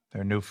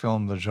 their new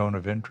film, The Zone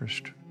of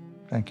Interest.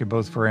 Thank you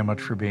both very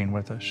much for being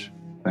with us.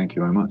 Thank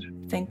you very much.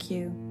 Thank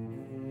you.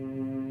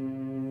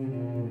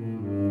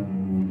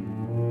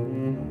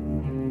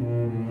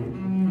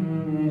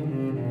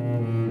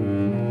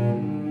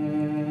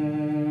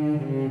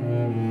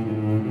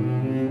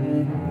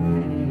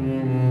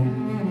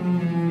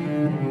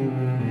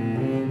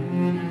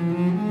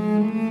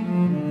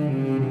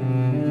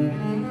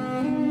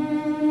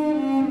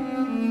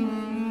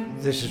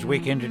 This is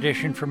Weekend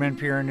Edition from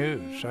NPR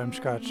News. I'm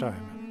Scott Simon.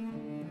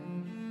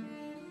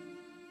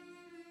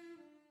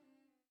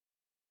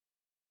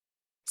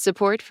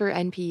 Support for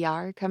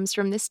NPR comes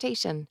from this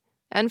station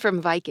and from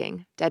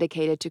Viking,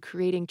 dedicated to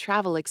creating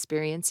travel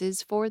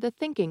experiences for the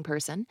thinking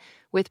person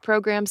with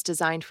programs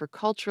designed for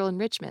cultural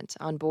enrichment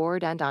on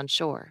board and on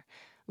shore.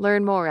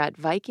 Learn more at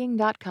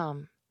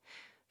Viking.com.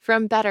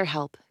 From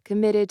BetterHelp,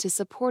 committed to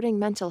supporting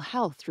mental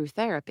health through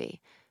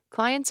therapy.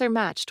 Clients are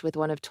matched with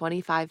one of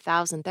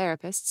 25,000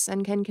 therapists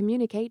and can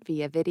communicate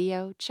via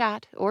video,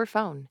 chat, or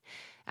phone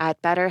at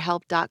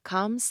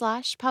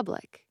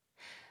betterhelp.com/public.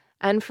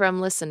 And from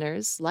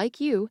listeners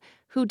like you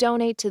who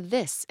donate to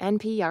this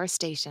NPR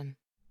station.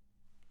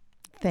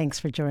 Thanks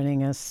for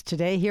joining us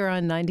today here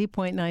on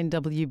 90.9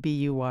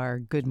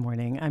 WBUR. Good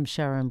morning. I'm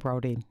Sharon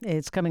Brody.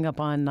 It's coming up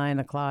on 9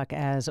 o'clock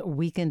as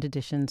Weekend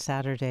Edition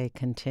Saturday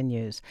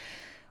continues.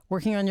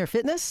 Working on your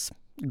fitness?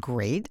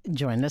 Great.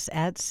 Join us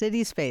at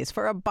City Space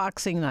for a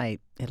boxing night.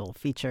 It'll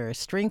feature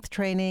strength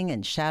training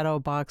and shadow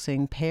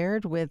boxing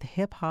paired with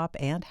hip hop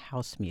and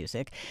house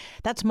music.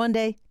 That's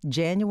Monday,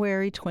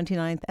 January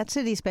 29th at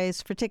City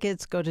Space. For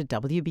tickets, go to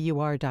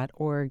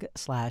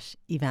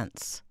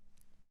wbur.org/events.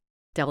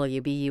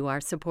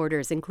 WBUR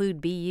supporters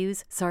include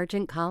BU's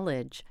Sargent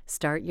College.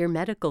 Start your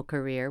medical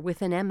career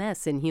with an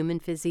MS in Human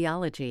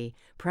Physiology.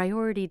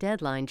 Priority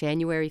deadline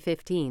January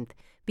 15th.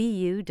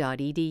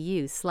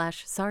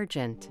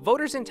 bu.edu/sargent.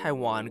 Voters in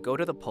Taiwan go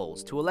to the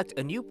polls to elect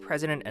a new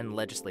president and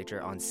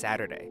legislature on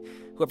Saturday.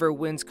 Whoever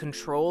wins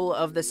control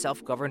of the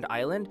self-governed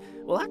island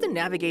will have to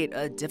navigate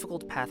a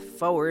difficult path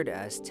forward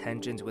as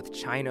tensions with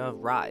China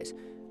rise.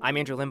 I'm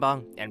Andrew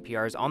Limbong.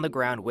 NPR is on the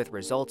ground with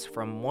results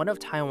from one of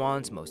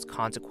Taiwan's most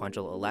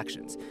consequential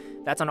elections.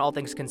 That's on All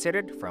Things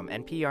Considered from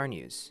NPR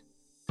News.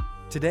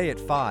 Today at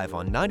 5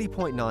 on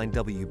 90.9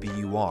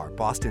 WBUR,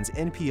 Boston's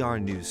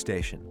NPR news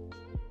station.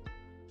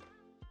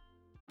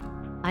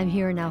 I'm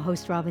here now,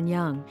 host Robin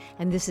Young,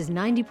 and this is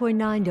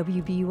 90.9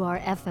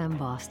 WBUR FM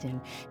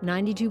Boston,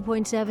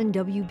 92.7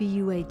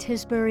 WBUA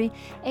Tisbury,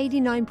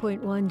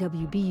 89.1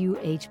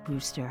 WBUH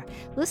Brewster.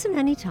 Listen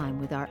anytime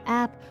with our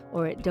app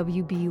or at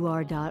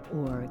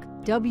WBUR.org.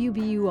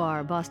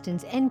 WBUR,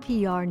 Boston's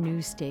NPR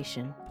news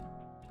station.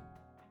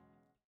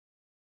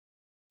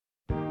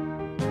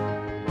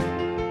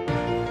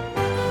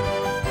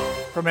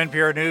 From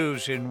NPR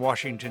News in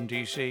Washington,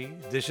 D.C.,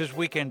 this is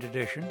Weekend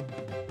Edition.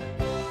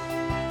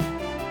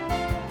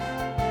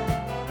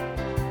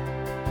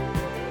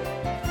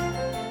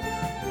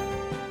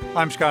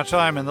 I'm Scott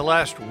Simon. The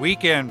last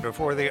weekend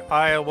before the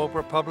Iowa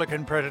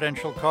Republican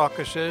presidential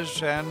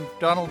caucuses, and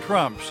Donald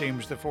Trump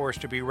seems the force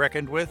to be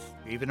reckoned with,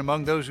 even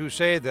among those who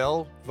say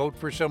they'll vote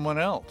for someone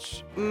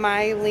else.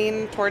 My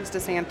lean towards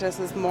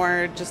DeSantis is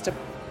more just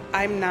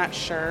I'm not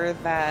sure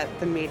that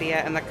the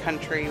media and the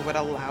country would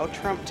allow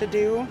Trump to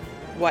do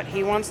what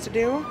he wants to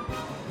do,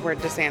 where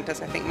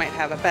DeSantis, I think, might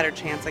have a better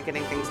chance at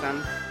getting things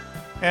done.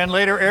 And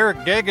later, Eric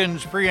Deggans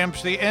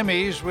preempts the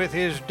Emmys with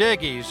his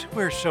Deggies.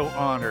 We're so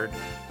honored.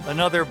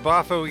 Another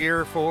boffo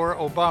year for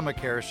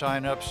Obamacare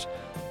signups.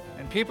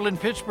 And people in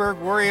Pittsburgh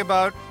worry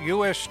about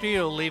U.S.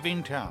 Steel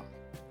leaving town.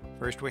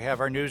 First, we have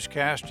our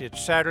newscast.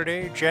 It's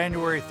Saturday,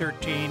 January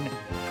 13,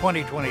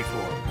 2024.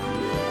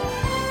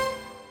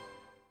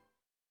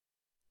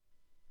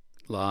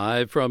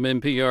 Live from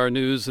NPR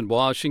News in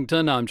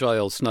Washington, I'm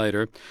Giles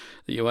Snyder.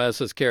 The U.S.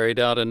 has carried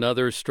out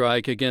another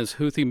strike against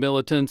Houthi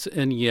militants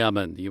in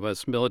Yemen. The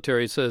U.S.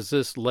 military says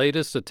this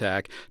latest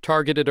attack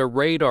targeted a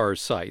radar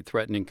site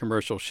threatening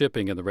commercial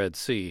shipping in the Red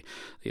Sea.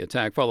 The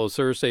attack follows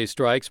Thursday's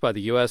strikes by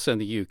the U.S. and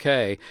the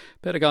U.K.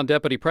 Pentagon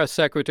Deputy Press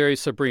Secretary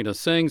Sabrina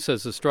Singh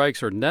says the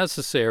strikes are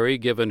necessary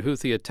given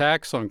Houthi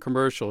attacks on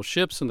commercial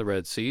ships in the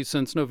Red Sea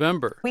since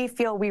November. We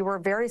feel we were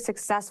very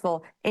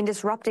successful in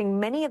disrupting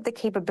many of the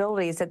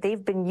capabilities that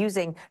they've been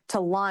using to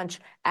launch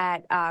at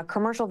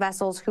commercial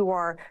vessels who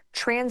are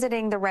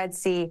transiting the Red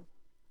Sea.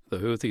 The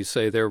Houthis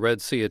say their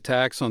Red Sea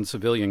attacks on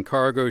civilian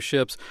cargo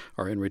ships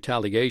are in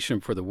retaliation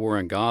for the war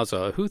in Gaza.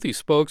 A Houthi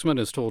spokesman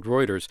has told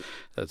Reuters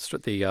that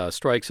the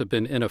strikes have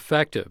been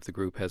ineffective. The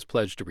group has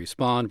pledged to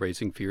respond,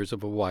 raising fears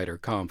of a wider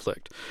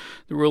conflict.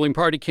 The ruling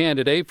party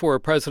candidate for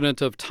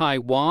president of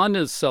Taiwan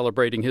is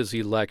celebrating his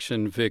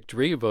election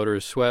victory.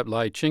 Voters swept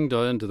Lai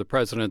Ching-te into the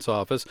president's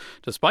office,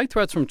 despite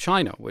threats from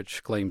China,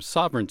 which claims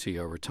sovereignty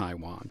over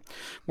Taiwan.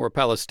 More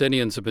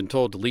Palestinians have been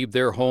told to leave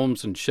their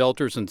homes and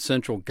shelters in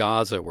central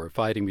Gaza, where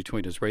fighting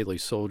between Israeli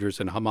soldiers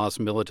and Hamas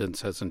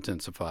militants has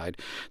intensified.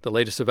 The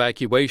latest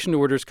evacuation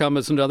orders come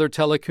as another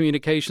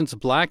telecommunications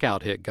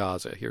blackout hit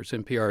Gaza. Here's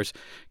NPR's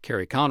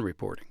Carrie Kahn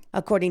reporting.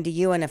 According to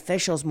UN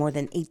officials, more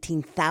than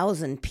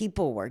 18,000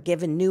 people were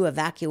given new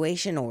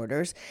evacuation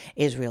orders.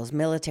 Israel's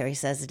military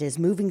says it is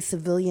moving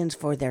civilians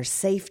for their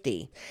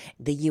safety.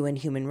 The UN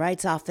Human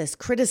Rights Office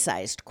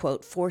criticized,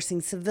 quote,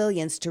 forcing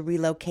civilians to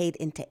relocate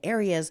into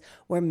areas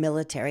where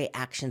military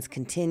actions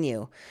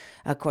continue.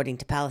 According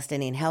to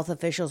Palestinian health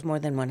officials, more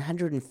than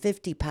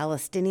 150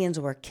 Palestinians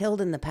were killed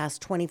in the past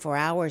 24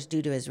 hours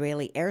due to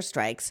Israeli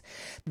airstrikes.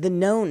 The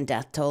known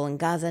death toll in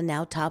Gaza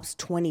now tops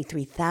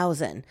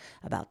 23,000.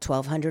 About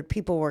 1,200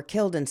 people were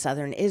killed in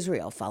southern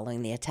Israel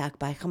following the attack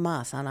by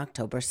Hamas on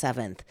October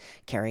 7th.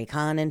 Carrie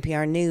Kahn,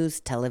 NPR News,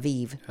 Tel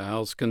Aviv.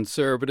 House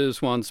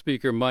conservatives want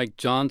Speaker Mike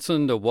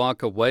Johnson to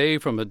walk away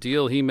from a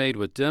deal he made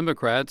with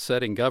Democrats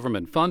setting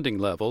government funding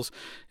levels.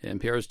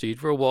 NPR's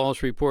Deidre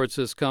Walsh reports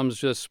this comes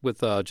just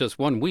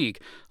 1 week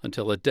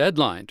until a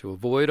deadline to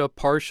avoid a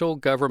partial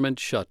government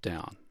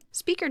shutdown.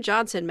 Speaker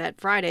Johnson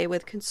met Friday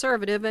with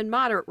conservative and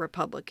moderate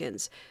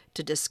Republicans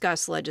to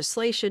discuss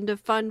legislation to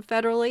fund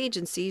federal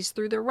agencies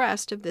through the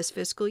rest of this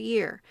fiscal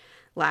year.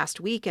 Last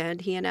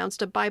weekend, he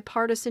announced a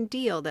bipartisan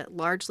deal that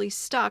largely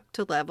stuck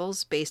to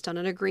levels based on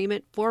an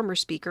agreement former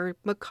Speaker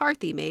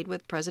McCarthy made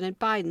with President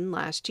Biden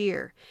last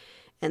year.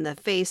 In the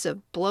face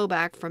of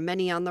blowback from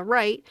many on the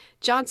right,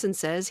 Johnson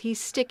says he's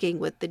sticking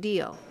with the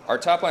deal. Our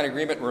top-line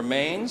agreement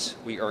remains.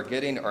 We are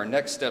getting our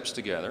next steps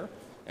together,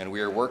 and we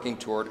are working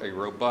toward a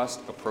robust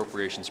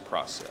appropriations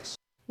process.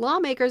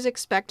 Lawmakers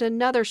expect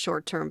another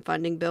short-term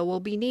funding bill will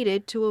be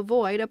needed to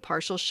avoid a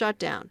partial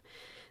shutdown.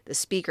 The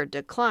Speaker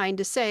declined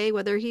to say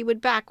whether he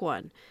would back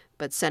one,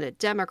 but Senate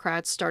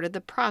Democrats started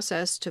the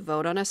process to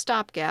vote on a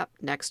stopgap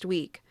next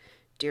week.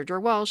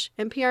 Deirdre Walsh,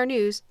 NPR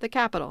News, the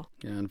Capitol.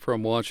 And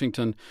from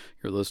Washington,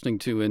 you're listening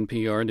to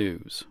NPR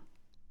News.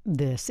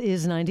 This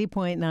is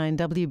 90.9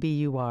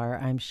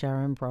 WBUR. I'm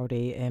Sharon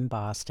Brody in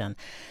Boston.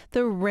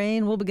 The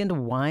rain will begin to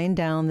wind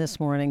down this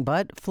morning,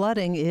 but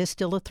flooding is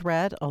still a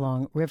threat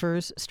along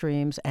rivers,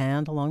 streams,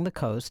 and along the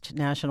coast.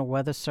 National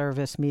Weather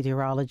Service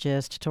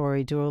meteorologist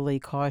Tori Dooley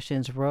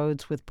cautions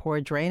roads with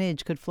poor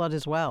drainage could flood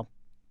as well.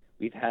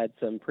 We've had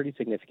some pretty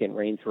significant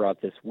rain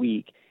throughout this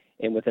week,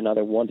 and with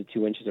another 1 to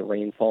 2 inches of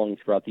rain falling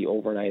throughout the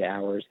overnight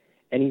hours,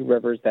 any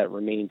rivers that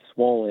remain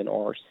swollen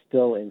or are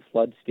still in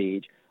flood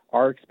stage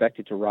are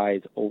expected to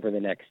rise over the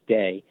next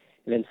day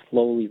and then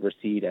slowly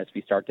recede as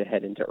we start to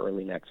head into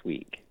early next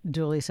week.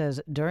 Dooley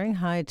says during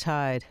high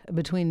tide,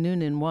 between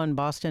noon and 1,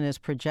 Boston is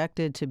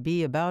projected to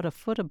be about a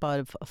foot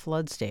above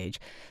flood stage.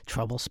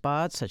 Trouble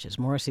spots, such as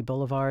Morrissey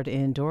Boulevard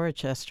in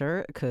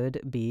Dorchester,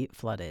 could be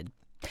flooded.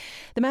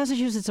 The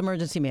Massachusetts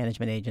Emergency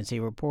Management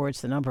Agency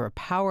reports the number of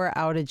power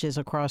outages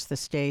across the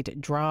state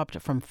dropped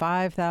from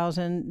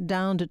 5,000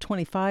 down to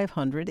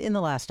 2,500 in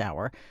the last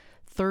hour.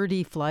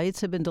 30 flights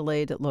have been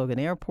delayed at Logan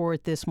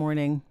Airport this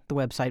morning. The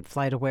website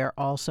FlightAware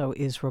also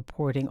is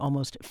reporting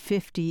almost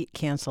 50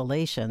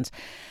 cancellations.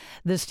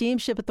 The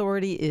Steamship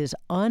Authority is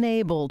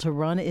unable to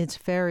run its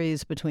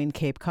ferries between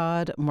Cape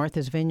Cod,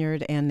 Martha's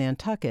Vineyard, and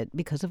Nantucket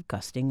because of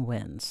gusting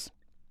winds.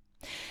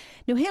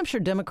 New Hampshire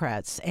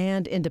Democrats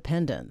and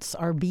independents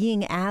are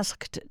being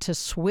asked to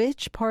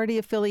switch party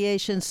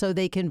affiliations so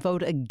they can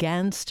vote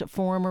against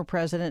former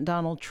President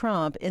Donald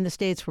Trump in the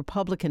state's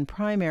Republican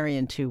primary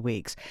in 2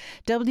 weeks.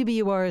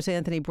 WBUR's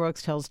Anthony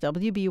Brooks tells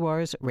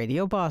WBUR's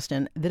Radio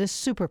Boston that a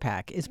super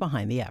PAC is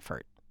behind the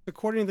effort.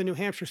 According to the New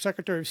Hampshire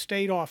Secretary of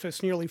State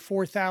office, nearly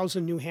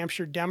 4,000 New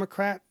Hampshire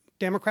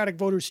Democratic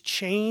voters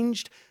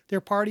changed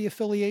their party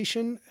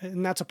affiliation,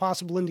 and that's a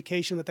possible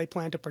indication that they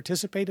plan to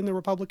participate in the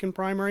Republican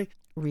primary.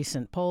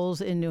 Recent polls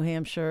in New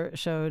Hampshire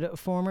showed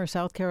former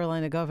South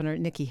Carolina Governor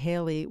Nikki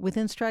Haley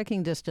within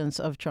striking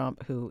distance of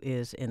Trump, who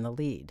is in the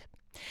lead.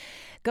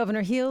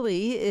 Governor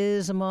Healey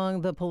is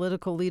among the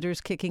political leaders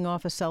kicking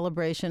off a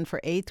celebration for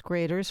 8th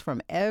graders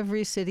from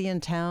every city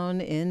and town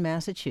in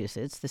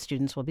Massachusetts. The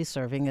students will be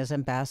serving as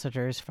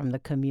ambassadors from the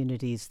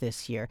communities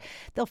this year.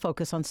 They'll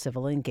focus on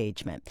civil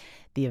engagement.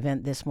 The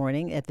event this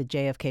morning at the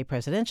JFK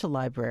Presidential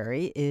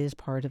Library is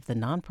part of the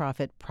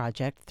nonprofit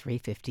Project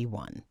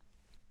 351.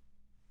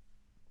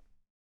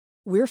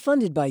 We're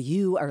funded by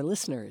you, our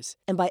listeners,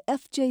 and by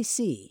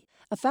FJC,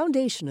 a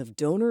foundation of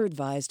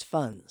donor-advised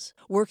funds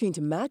working to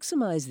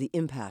maximize the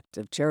impact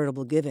of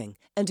charitable giving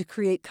and to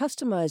create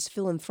customized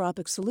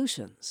philanthropic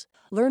solutions.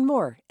 Learn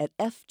more at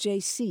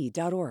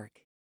fjc.org.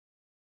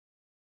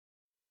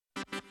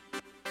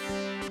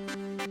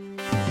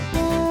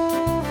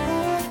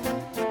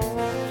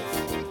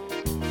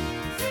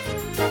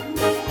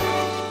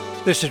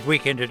 This is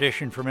Weekend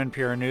Edition from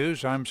NPR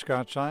News. I'm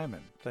Scott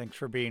Simon. Thanks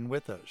for being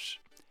with us.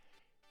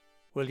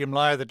 William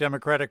Lai, the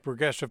Democratic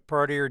Progressive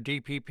Party, or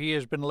DPP,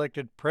 has been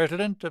elected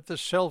president of the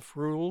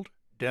self-ruled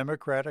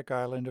Democratic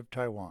Island of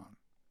Taiwan.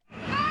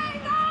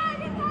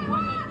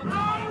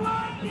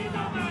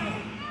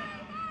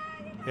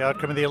 The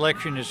outcome of the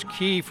election is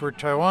key for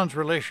Taiwan's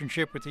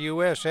relationship with the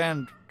U.S.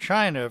 and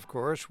China, of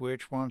course,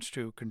 which wants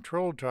to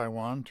control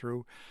Taiwan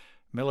through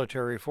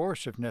military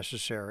force if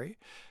necessary.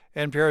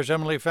 NPR's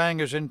Emily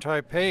Fang is in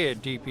Taipei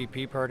at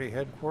DPP party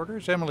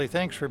headquarters. Emily,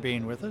 thanks for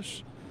being with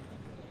us.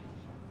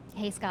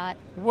 Hey, Scott.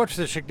 What's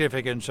the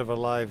significance of a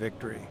Lai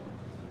victory?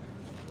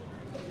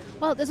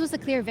 Well, this was a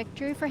clear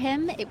victory for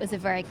him. It was a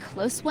very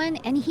close one,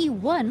 and he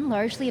won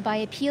largely by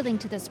appealing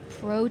to this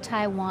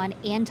pro-Taiwan,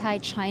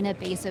 anti-China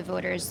base of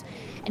voters.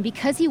 And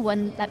because he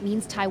won, that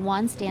means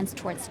Taiwan stands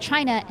towards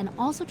China and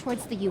also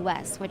towards the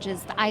U.S., which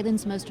is the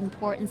island's most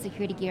important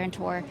security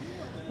guarantor,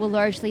 will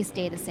largely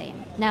stay the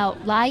same. Now,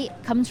 Lai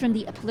comes from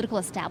the political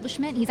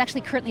establishment. He's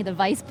actually currently the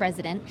vice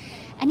president,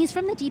 and he's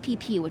from the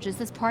DPP, which is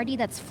this party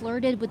that's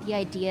flirted with the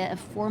idea of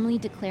formally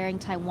declaring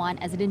Taiwan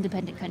as an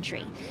independent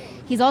country.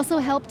 He's also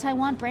helped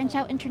Taiwan branch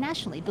out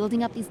internationally,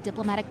 building up these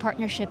diplomatic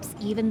partnerships,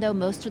 even though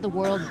most of the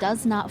world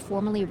does not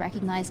formally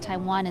recognize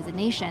Taiwan as a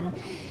nation.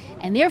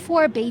 And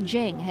therefore,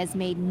 Beijing has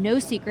made no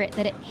secret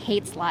that it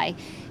hates Lai.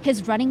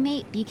 His running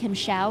mate, Bi-khim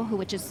Hsiao,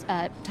 which is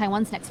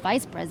Taiwan's next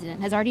vice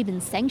president, has already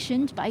been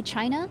sanctioned by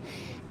China.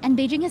 And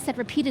Beijing has said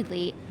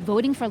repeatedly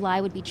voting for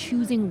Lai would be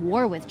choosing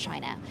war with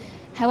China.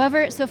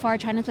 However, so far,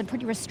 China's been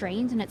pretty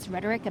restrained in its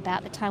rhetoric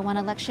about the Taiwan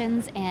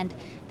elections, and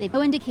they've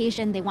no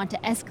indication they want to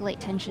escalate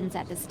tensions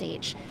at this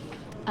stage.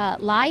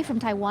 Lai from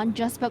Taiwan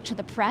just spoke to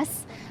the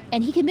press,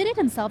 and he committed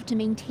himself to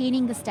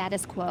maintaining the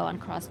status quo on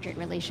cross-strait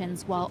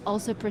relations while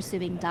also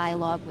pursuing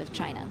dialogue with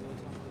China.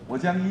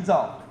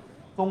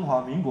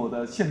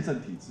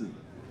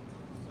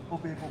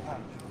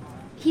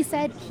 He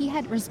said he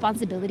had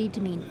responsibility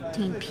to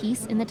maintain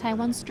peace in the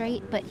Taiwan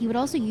Strait, but he would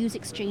also use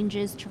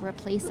exchanges to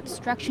replace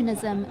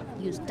obstructionism,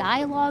 use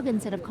dialogue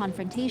instead of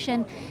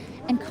confrontation,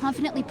 and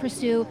confidently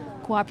pursue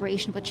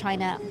cooperation with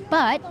China,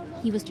 but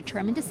he was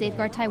determined to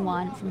safeguard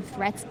Taiwan from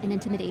threats and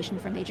intimidation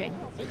from Beijing.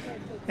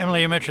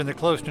 Emily, you mentioned the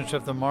closeness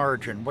of the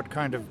margin. What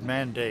kind of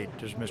mandate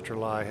does Mr.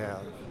 Lai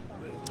have?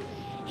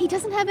 He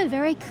doesn't have a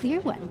very clear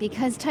one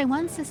because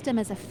Taiwan's system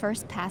is a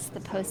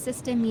first-past-the-post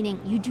system, meaning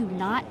you do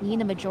not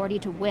need a majority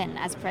to win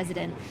as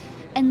president.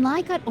 And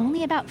Lai got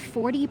only about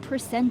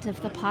 40%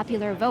 of the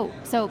popular vote,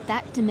 so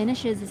that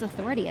diminishes his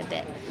authority a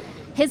bit.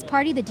 His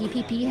party, the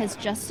DPP, has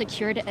just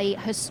secured a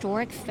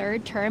historic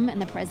third term in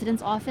the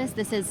president's office.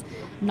 This has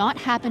not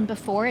happened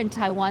before in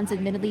Taiwan's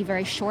admittedly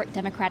very short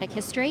democratic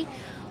history.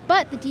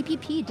 But the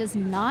DPP does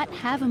not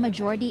have a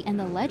majority in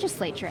the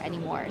legislature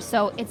anymore,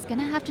 so it's going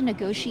to have to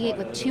negotiate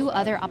with two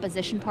other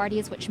opposition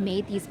parties which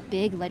made these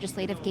big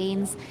legislative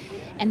gains,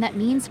 and that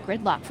means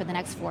gridlock for the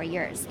next 4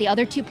 years. The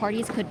other two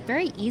parties could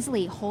very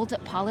easily hold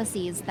up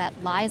policies that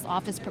Lai's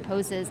office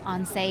proposes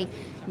on, say,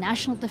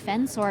 national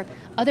defense or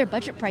other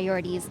budget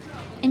priorities,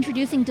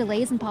 introducing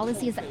delays in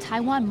policies that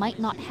Taiwan might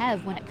not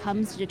have when it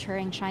comes to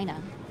deterring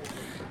China.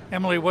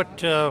 Emily, what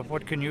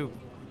can you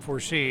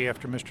foresee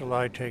after Mr.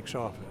 Lai takes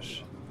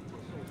office?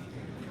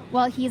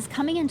 Well, he's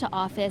coming into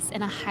office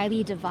in a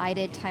highly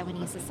divided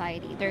Taiwanese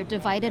society. They're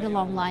divided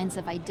along lines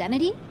of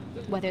identity,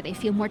 whether they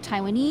feel more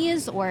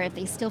Taiwanese or if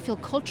they still feel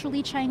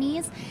culturally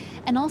Chinese,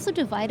 and also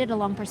divided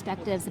along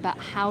perspectives about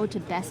how to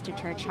best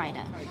deter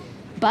China.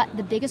 But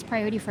the biggest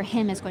priority for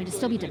him is going to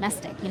still be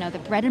domestic. You know, the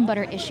bread and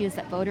butter issues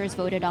that voters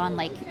voted on,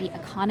 like the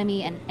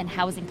economy and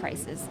housing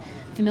prices,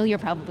 familiar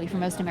probably for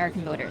most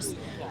American voters.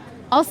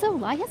 Also,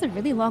 Lai has a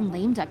really long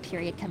lame duck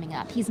period coming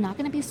up. He's not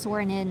going to be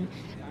sworn in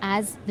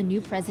as the new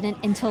president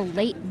until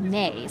late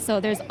May, so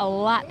there's a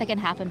lot that can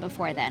happen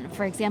before then.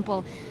 For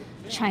example,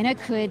 China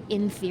could,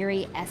 in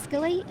theory,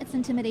 escalate its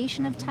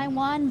intimidation of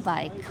Taiwan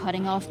by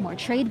cutting off more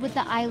trade with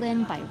the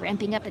island, by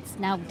ramping up its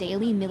now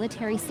daily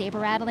military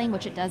saber-rattling,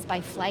 which it does by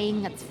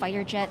flying its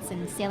fighter jets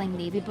and sailing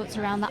Navy boats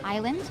around the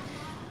island.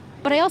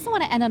 But I also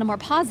want to end on a more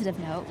positive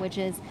note, which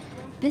is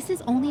this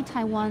is only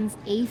Taiwan's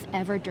 8th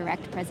ever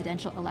direct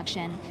presidential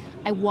election.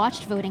 I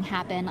watched voting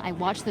happen. I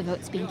watched the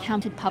votes being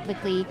counted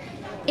publicly.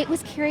 It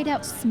was carried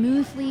out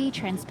smoothly,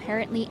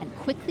 transparently, and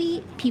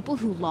quickly. People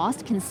who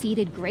lost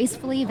conceded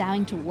gracefully,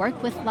 vowing to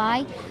work with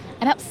Lai.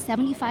 About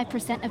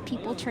 75% of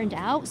people turned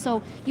out.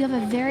 So you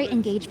have a very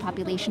engaged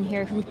population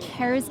here who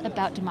cares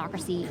about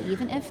democracy,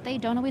 even if they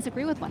don't always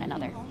agree with one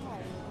another.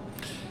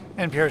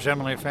 NPR's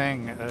Emily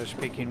Feng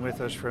speaking with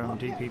us from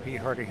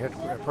DPP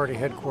party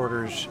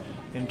headquarters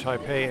in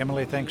Taipei.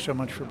 Emily, thanks so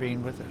much for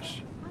being with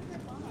us.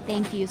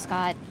 Thank you,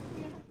 Scott.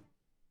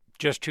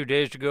 Just 2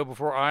 days to go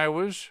before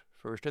Iowa's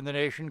first in the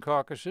nation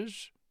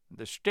caucuses.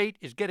 The state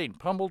is getting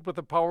pummeled with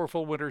a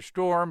powerful winter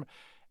storm,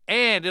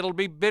 and it'll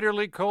be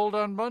bitterly cold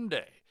on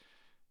Monday.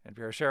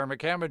 NPR's Sarah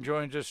McCammon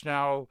joins us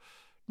now,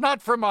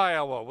 not from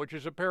Iowa, which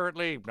is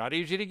apparently not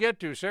easy to get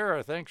to.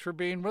 Sarah, thanks for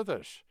being with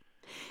us.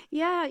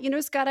 Yeah,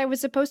 Scott, I was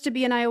supposed to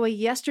be in Iowa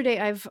yesterday.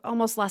 I've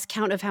almost lost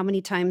count of how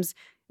many times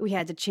we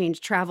had to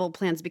change travel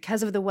plans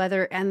because of the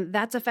weather, and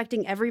that's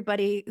affecting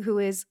everybody who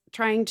is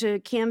trying to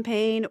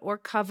campaign or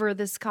cover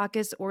this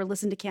caucus or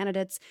listen to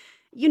candidates.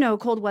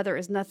 Cold weather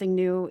is nothing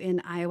new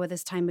in Iowa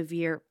this time of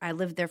year. I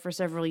lived there for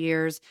several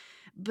years,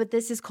 but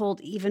this is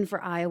cold even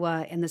for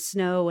Iowa, and the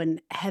snow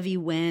and heavy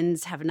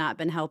winds have not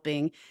been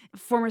helping.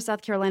 Former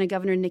South Carolina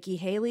Governor Nikki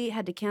Haley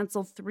had to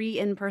cancel 3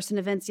 in-person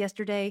events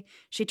yesterday.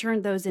 She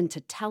turned those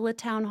into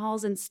teletown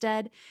halls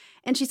instead,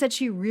 and she said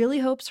she really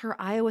hopes her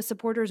Iowa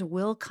supporters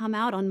will come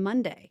out on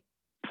Monday.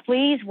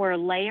 Please wear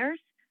layers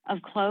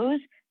of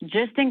clothes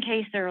just in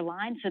case there are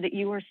lines so that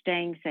you are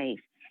staying safe.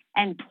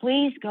 And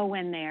please go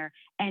in there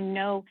and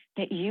know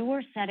that you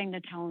are setting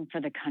the tone for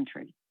the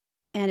country.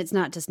 And it's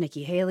not just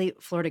Nikki Haley.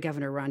 Florida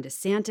Governor Ron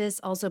DeSantis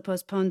also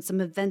postponed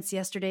some events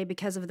yesterday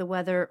because of the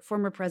weather.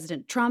 Former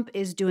President Trump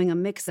is doing a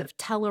mix of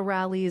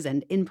tele-rallies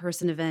and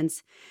in-person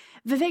events.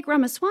 Vivek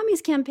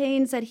Ramaswamy's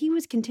campaign said he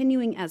was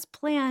continuing as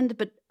planned,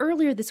 but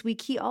earlier this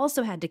week he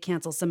also had to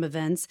cancel some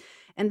events.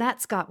 And that,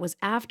 Scott, was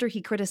after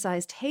he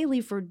criticized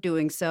Haley for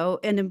doing so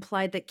and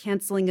implied that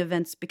canceling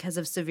events because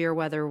of severe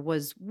weather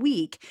was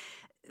weak.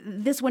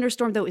 This winter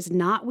storm, though, is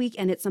not weak,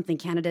 and it's something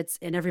candidates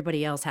and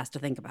everybody else has to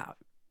think about.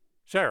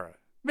 Sarah,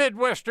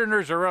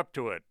 Midwesterners are up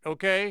to it,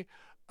 okay?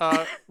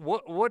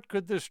 What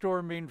could this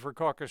storm mean for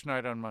caucus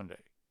night on Monday?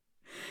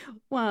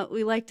 Well,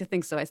 we like to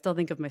think so. I still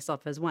think of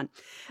myself as one.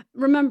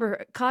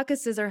 Remember,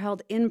 caucuses are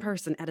held in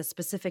person at a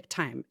specific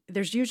time.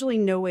 There's usually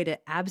no way to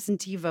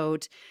absentee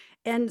vote.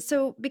 And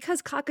so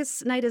because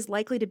caucus night is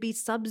likely to be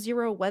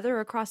sub-zero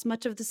weather across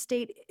much of the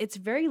state, it's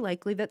very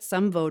likely that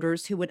some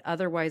voters who would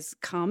otherwise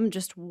come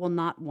just will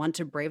not want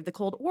to brave the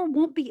cold or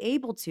won't be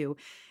able to.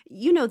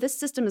 This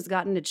system has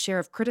gotten its share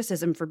of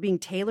criticism for being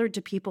tailored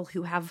to people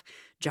who have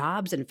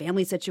jobs and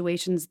family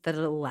situations that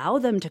allow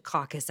them to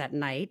caucus at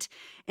night,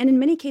 and in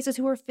many cases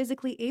who are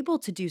physically able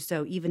to do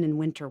so even in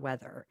winter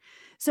weather.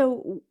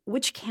 So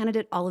which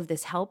candidate all of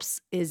this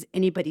helps is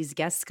anybody's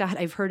guess, Scott.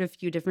 I've heard a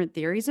few different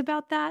theories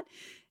about that.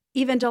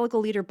 Evangelical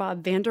leader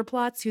Bob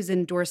Vanderplatz, who's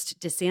endorsed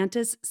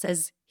DeSantis,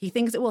 says he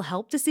thinks it will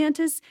help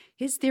DeSantis.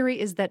 His theory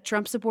is that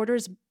Trump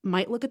supporters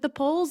might look at the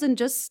polls and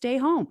just stay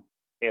home.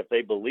 If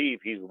they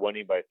believe he's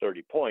winning by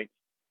 30 points,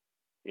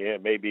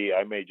 maybe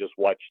I may just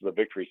watch the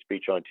victory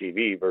speech on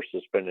TV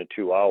versus spending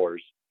 2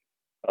 hours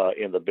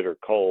in the bitter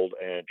cold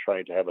and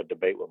trying to have a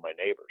debate with my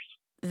neighbors.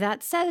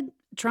 That said,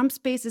 Trump's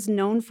base is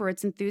known for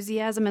its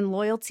enthusiasm and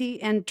loyalty,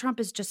 and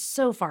Trump is just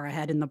so far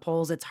ahead in the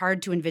polls, it's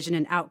hard to envision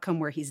an outcome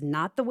where he's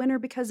not the winner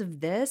because of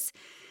this.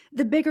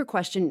 The bigger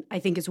question, I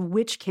think, is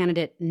which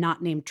candidate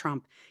not named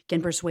Trump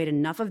can persuade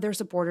enough of their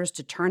supporters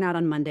to turn out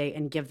on Monday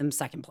and give them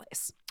second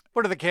place.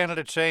 What are the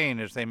candidates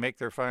saying as they make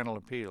their final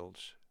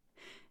appeals?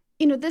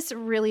 This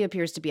really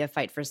appears to be a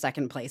fight for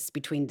second place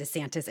between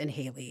DeSantis and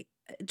Haley.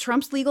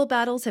 Trump's legal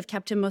battles have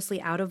kept him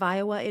mostly out of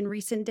Iowa in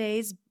recent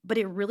days, but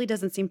it really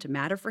doesn't seem to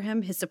matter for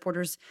him. His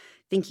supporters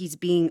think he's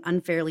being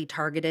unfairly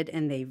targeted,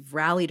 and they've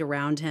rallied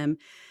around him.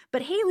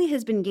 But Haley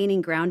has been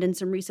gaining ground in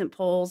some recent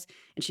polls,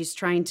 and she's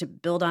trying to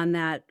build on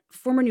that.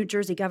 Former New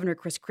Jersey Governor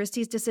Chris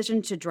Christie's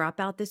decision to drop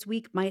out this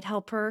week might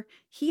help her.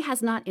 He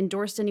has not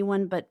endorsed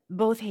anyone, but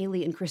both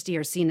Haley and Christie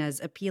are seen as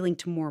appealing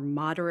to more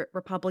moderate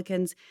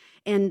Republicans.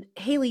 And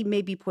Haley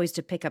may be poised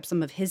to pick up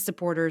some of his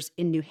supporters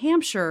in New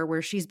Hampshire,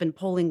 where she's been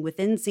polling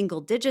within single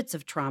digits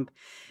of Trump.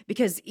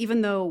 Because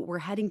even though we're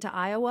heading to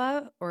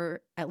Iowa, or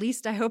at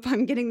least I hope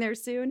I'm getting there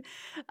soon,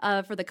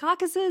 for the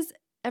caucuses,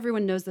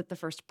 everyone knows that the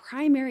first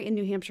primary in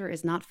New Hampshire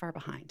is not far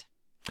behind.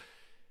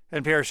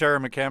 NPR Sarah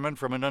McCammon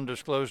from an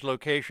undisclosed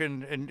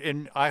location.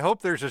 And I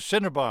hope there's a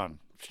Cinnabon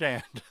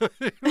stand,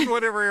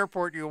 whatever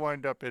airport you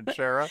wind up in,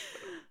 Sarah.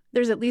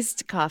 There's at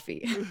least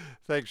coffee.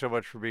 Thanks so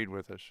much for being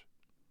with us.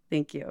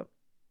 Thank you.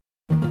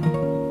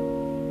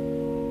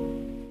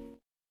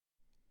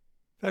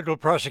 Federal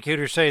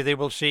prosecutors say they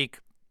will seek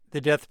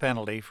the death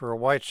penalty for a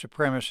white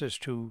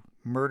supremacist who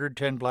murdered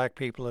 10 black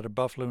people at a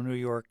Buffalo, New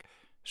York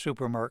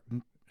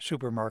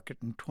supermarket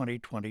in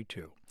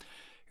 2022.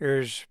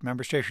 Here's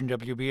member station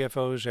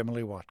WBFO's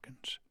Emily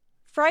Watkins.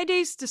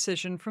 Friday's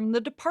decision from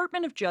the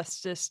Department of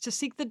Justice to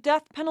seek the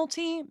death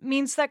penalty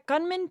means that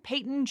gunman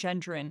Peyton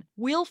Gendron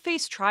will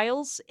face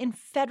trials in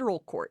federal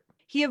court.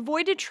 He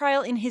avoided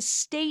trial in his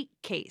state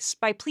case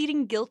by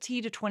pleading guilty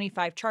to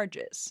 25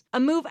 charges, a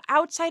move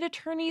outside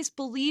attorneys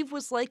believe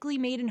was likely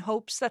made in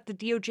hopes that the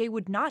DOJ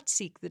would not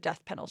seek the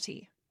death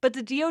penalty. But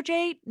the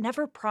DOJ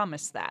never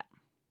promised that.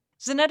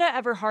 Zanetta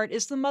Everhart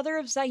is the mother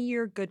of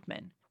Zaire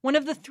Goodman, one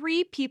of the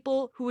 3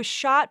 people who was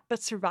shot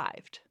but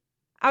survived.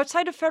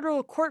 Outside of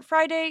federal court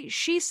Friday,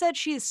 she said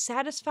she is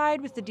satisfied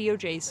with the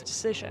DOJ's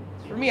decision.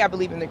 For me, I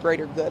believe in the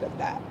greater good of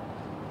that,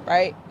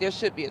 right? There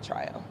should be a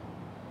trial.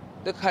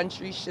 The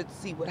country should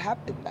see what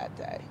happened that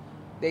day.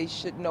 They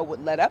should know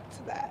what led up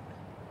to that,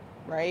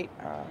 right?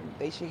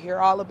 They should hear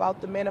all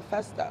about the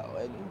manifesto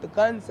and the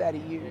guns that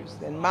he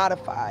used and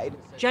modified.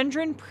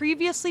 Gendron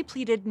previously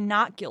pleaded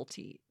not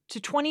guilty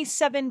to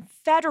 27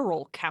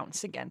 federal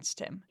counts against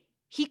him.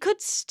 He could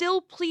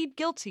still plead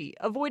guilty,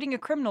 avoiding a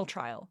criminal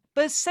trial,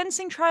 but a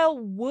sentencing trial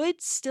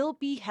would still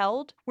be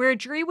held where a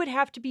jury would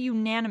have to be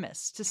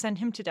unanimous to send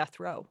him to death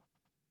row.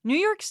 New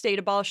York State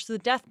abolished the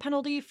death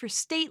penalty for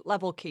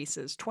state-level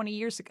cases 20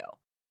 years ago,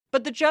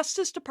 but the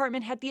Justice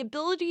Department had the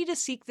ability to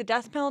seek the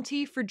death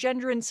penalty for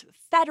Gendron's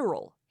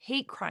federal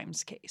hate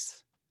crimes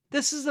case.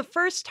 This is the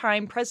first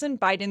time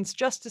President Biden's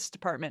Justice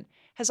Department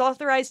has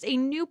authorized a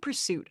new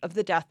pursuit of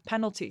the death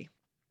penalty.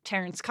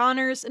 Terrence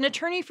Connors, an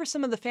attorney for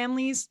some of the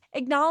families,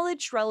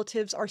 acknowledged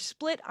relatives are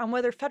split on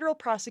whether federal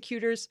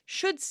prosecutors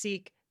should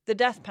seek the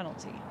death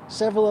penalty.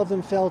 Several of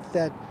them felt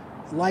that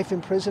life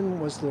in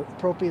prison was the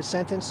appropriate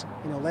sentence,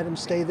 let him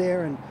stay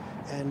there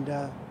and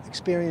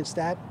experience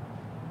that.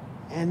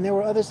 And there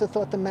were others that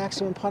thought the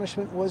maximum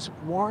punishment was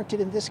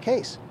warranted in this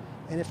case.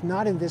 And if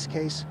not in this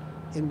case,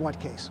 in what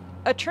case?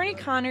 Attorney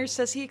Connors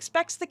says he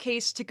expects the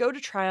case to go to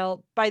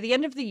trial by the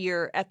end of the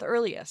year at the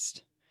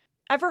earliest.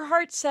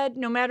 Everhart said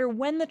no matter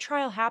when the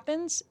trial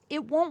happens,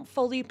 it won't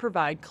fully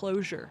provide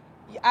closure.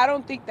 I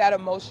don't think that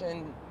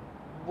emotion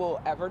will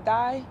ever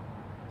die.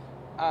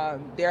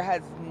 There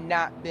has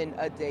not been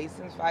a day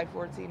since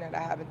 5/14 that I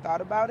haven't thought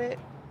about it.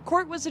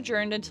 Court was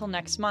adjourned until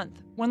next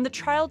month, when the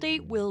trial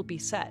date will be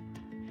set.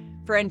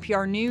 For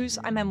NPR News,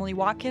 I'm Emily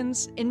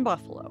Watkins in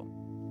Buffalo.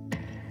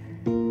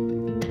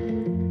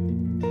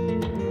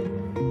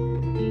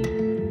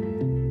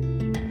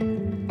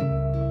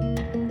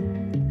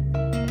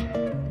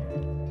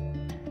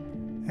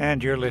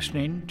 And you're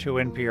listening to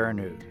NPR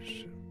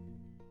News.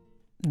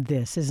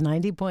 This is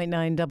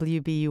 90.9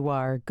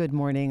 WBUR. Good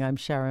morning, I'm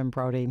Sharon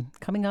Brody.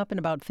 Coming up in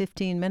about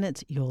 15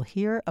 minutes, you'll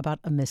hear about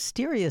a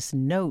mysterious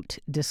note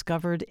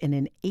discovered in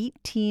an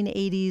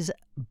 1880s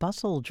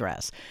bustle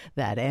dress.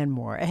 That and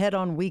more ahead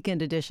on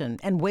Weekend Edition.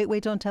 And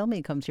Wait, Don't Tell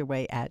Me comes your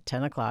way at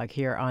 10 o'clock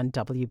here on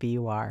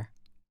WBUR.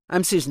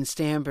 I'm Susan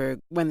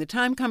Stamberg. When the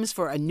time comes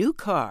for a new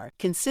car,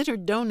 consider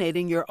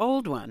donating your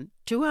old one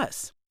to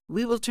us.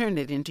 We will turn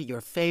it into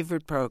your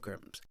favorite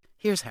programs.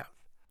 Here's how.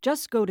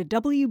 Just go to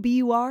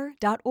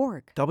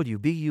WBUR.org.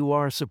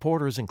 WBUR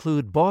supporters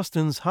include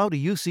Boston's How Do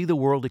You See the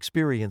World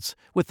experience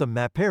with the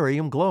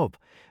Maparium Globe.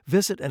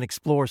 Visit and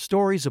explore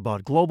stories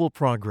about global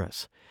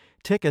progress.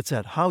 Tickets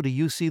at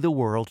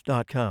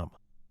howdoyouseetheworld.com.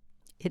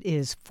 It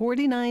is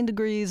 49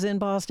 degrees in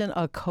Boston.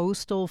 A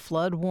coastal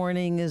flood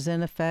warning is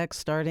in effect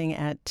starting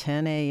at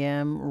 10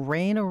 a.m.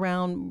 Rain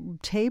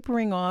around,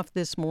 tapering off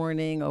this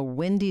morning, a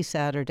windy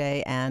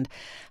Saturday, and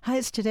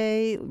highs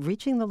today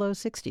reaching the low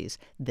 60s.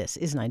 This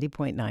is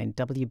 90.9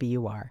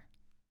 WBUR.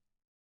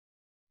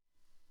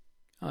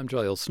 I'm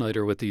Giles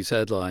Snyder with these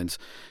headlines.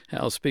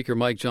 House Speaker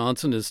Mike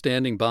Johnson is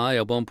standing by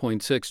a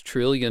 $1.6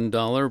 trillion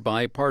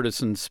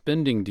bipartisan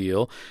spending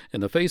deal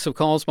in the face of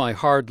calls by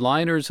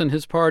hardliners in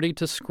his party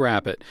to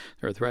scrap it.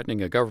 They're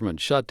threatening a government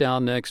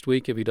shutdown next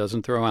week if he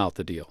doesn't throw out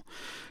the deal.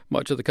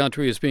 Much of the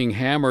country is being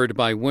hammered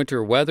by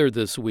winter weather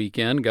this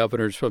weekend.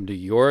 Governors from New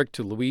York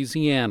to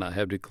Louisiana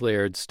have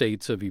declared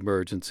states of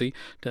emergency.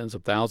 Tens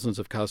of thousands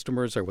of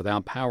customers are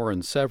without power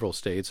in several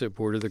states that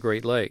border the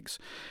Great Lakes.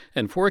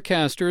 And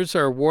forecasters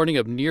are warning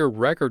of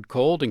near-record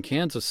cold in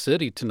Kansas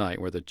City tonight,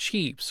 where the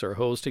Chiefs are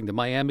hosting the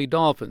Miami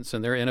Dolphins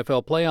in their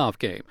NFL playoff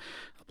game.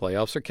 The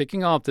playoffs are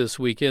kicking off this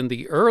weekend.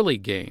 The early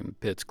game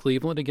pits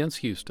Cleveland against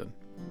Houston.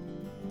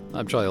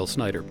 I'm Giles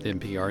Snyder,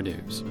 NPR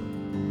News.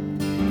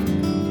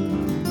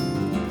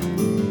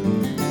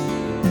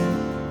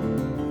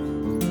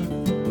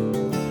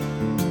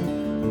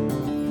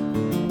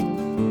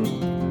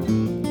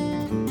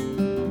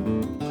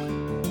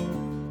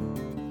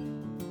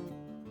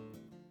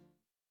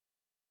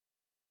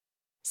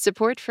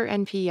 Support for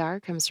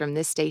NPR comes from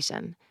this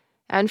station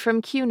and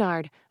from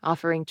Cunard,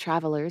 offering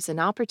travelers an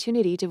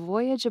opportunity to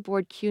voyage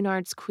aboard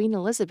Cunard's Queen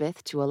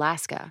Elizabeth to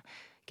Alaska.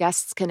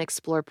 Guests can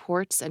explore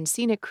ports and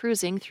scenic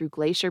cruising through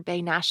Glacier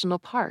Bay National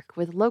Park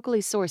with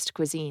locally sourced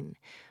cuisine.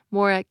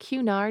 More at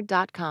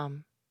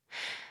cunard.com.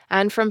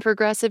 And from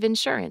Progressive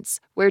Insurance,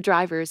 where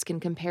drivers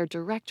can compare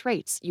direct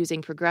rates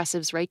using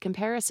Progressive's rate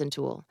comparison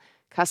tool.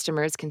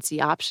 Customers can see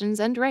options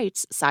and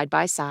rates side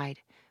by side.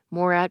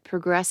 More at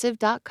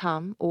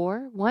progressive.com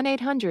or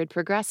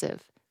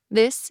 1-800-PROGRESSIVE.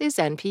 This is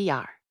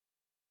NPR.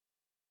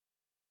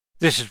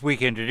 This is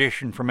Weekend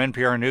Edition from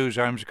NPR News.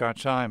 I'm Scott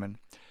Simon.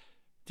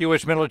 The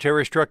U.S.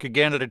 military struck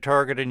again at a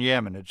target in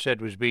Yemen it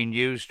said was being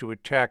used to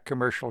attack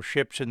commercial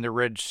ships in the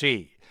Red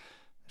Sea.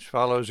 This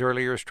follows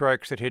earlier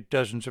strikes that hit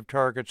dozens of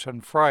targets on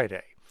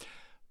Friday.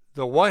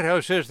 The White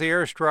House says the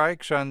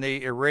airstrikes on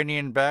the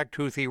Iranian-backed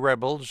Houthi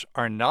rebels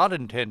are not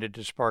intended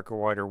to spark a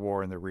wider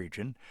war in the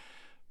region.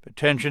 But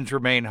tensions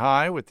remain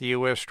high, with the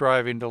U.S.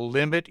 striving to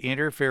limit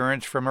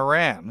interference from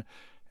Iran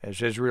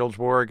as Israel's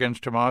war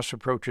against Hamas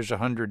approaches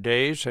 100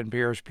 days.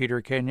 NPR's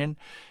Peter Kenyon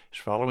is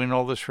following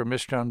all this from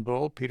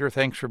Istanbul. Peter,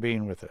 thanks for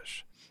being with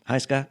us. Hi,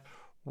 Scott.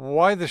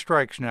 Why the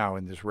strikes now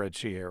in this Red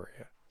Sea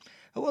area?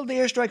 Well, the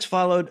airstrikes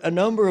followed a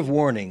number of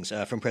warnings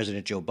from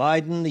President Joe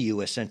Biden, the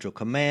U.S. Central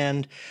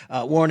Command,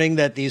 warning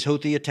that these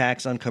Houthi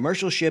attacks on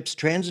commercial ships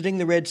transiting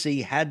the Red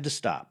Sea had to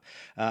stop.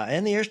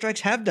 And the airstrikes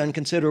have done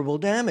considerable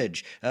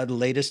damage. The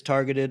latest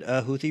targeted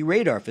a Houthi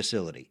radar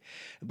facility.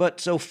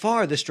 But so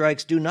far, the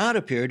strikes do not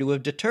appear to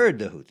have deterred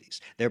the Houthis.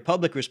 Their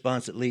public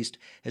response, at least,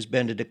 has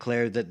been to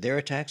declare that their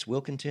attacks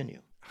will continue.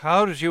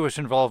 How does U.S.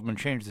 involvement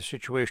change the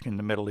situation in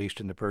the Middle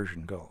East and the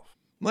Persian Gulf?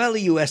 Well,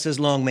 the U.S. has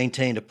long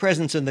maintained a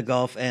presence in the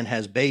Gulf and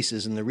has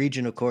bases in the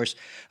region, of course.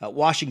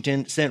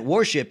 Washington sent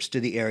warships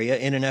to the area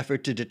in an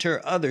effort to deter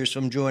others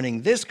from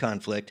joining this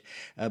conflict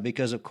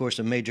because, of course,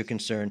 a major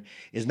concern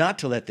is not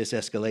to let this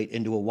escalate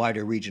into a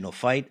wider regional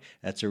fight.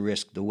 That's a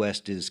risk the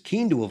West is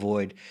keen to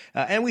avoid.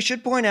 And we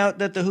should point out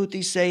that the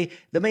Houthis say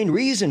the main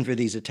reason for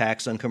these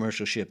attacks on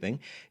commercial shipping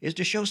is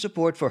to show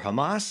support for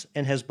Hamas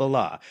and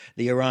Hezbollah,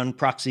 the Iran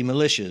proxy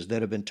militias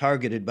that have been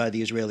targeted by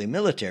the Israeli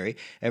military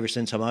ever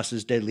since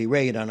Hamas's deadly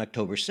raid on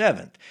October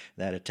 7th.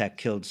 That attack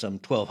killed some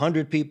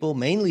 1,200 people,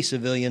 mainly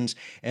civilians,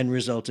 and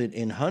resulted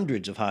in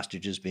hundreds of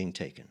hostages being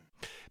taken.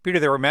 Peter,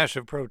 there were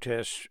massive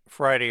protests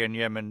Friday in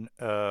Yemen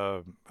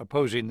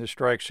opposing the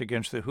strikes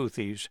against the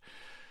Houthis.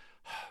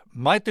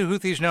 Might the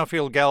Houthis now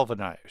feel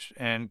galvanized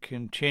and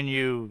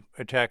continue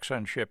attacks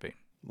on shipping?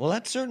 Well,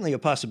 that's certainly a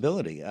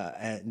possibility.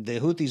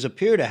 The Houthis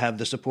appear to have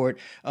the support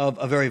of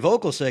a very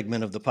vocal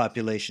segment of the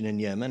population in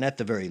Yemen, at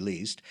the very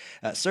least.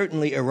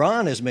 Certainly,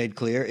 Iran has made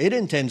clear it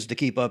intends to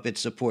keep up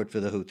its support for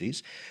the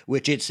Houthis,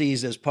 which it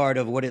sees as part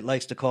of what it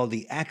likes to call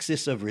the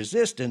axis of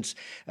resistance.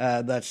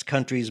 That's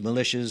countries,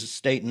 militias,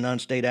 state and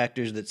non-state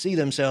actors that see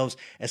themselves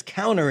as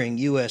countering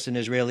U.S. and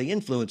Israeli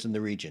influence in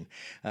the region.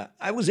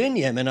 I was in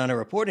Yemen on a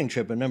reporting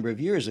trip a number of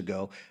years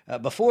ago,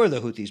 before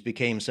the Houthis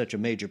became such a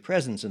major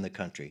presence in the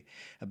country.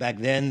 Back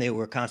then, they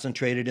were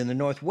concentrated in the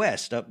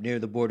northwest, up near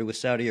the border with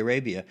Saudi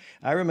Arabia.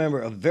 I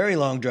remember a very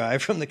long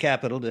drive from the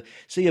capital to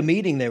see a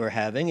meeting they were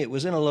having. It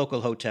was in a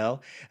local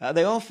hotel.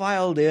 They all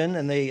filed in,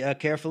 and they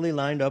carefully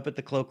lined up at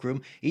the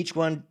cloakroom. Each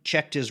one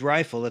checked his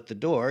rifle at the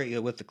door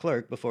with the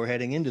clerk before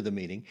heading into the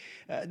meeting.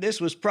 This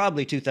was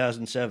probably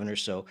 2007 or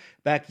so.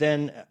 Back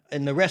then,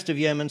 in the rest of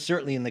Yemen,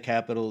 certainly in the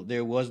capital,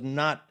 there was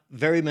not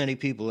very many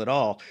people at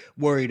all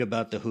worried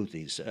about the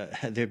Houthis.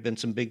 There have been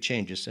some big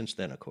changes since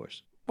then, of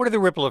course. What are the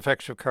ripple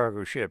effects of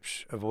cargo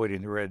ships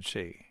avoiding the Red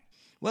Sea?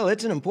 Well,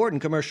 it's an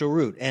important commercial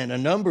route, and a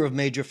number of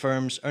major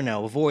firms are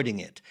now avoiding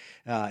it.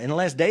 In the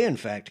last day, in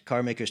fact,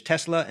 car makers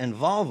Tesla and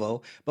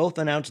Volvo both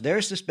announced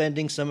they're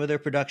suspending some of their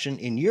production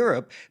in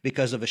Europe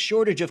because of a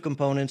shortage of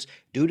components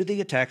due to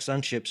the attacks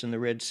on ships in the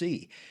Red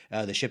Sea.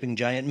 The shipping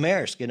giant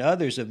Maersk and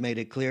others have made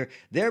it clear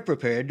they're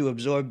prepared to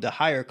absorb the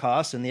higher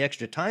costs and the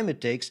extra time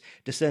it takes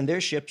to send their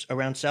ships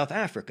around South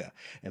Africa.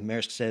 And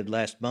Maersk said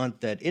last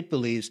month that it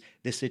believes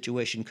this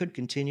situation could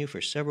continue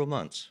for several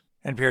months.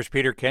 NPR's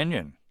Peter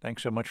Kenyon,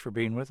 thanks so much for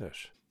being with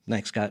us.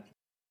 Thanks, Scott.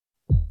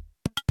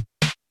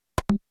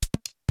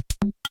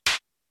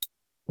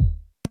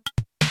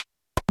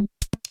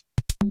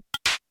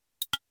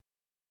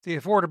 The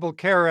Affordable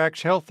Care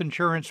Act's health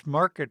insurance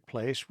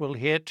marketplace will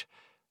hit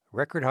a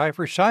record high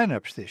for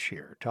signups this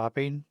year,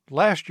 topping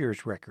last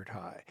year's record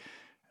high.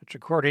 That's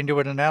according to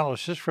an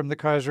analysis from the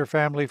Kaiser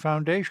Family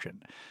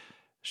Foundation.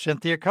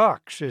 Cynthia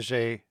Cox is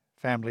a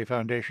Family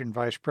Foundation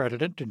Vice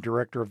President and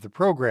Director of the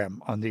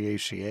program on the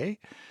ACA.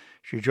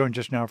 She joins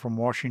us now from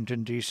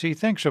Washington, D.C.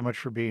 Thanks so much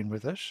for being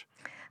with us.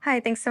 Hi,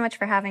 thanks so much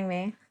for having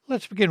me.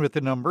 Let's begin with the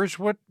numbers.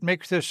 What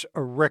makes this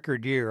a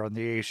record year on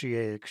the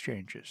ACA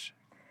exchanges?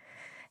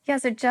 Yeah,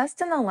 so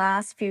just in the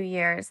last few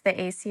years, the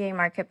ACA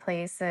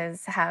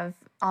marketplaces have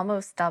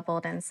almost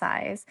doubled in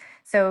size.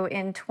 So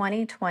in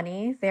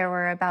 2020, there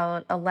were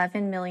about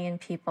 11 million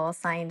people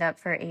signed up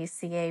for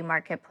ACA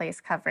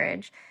marketplace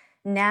coverage.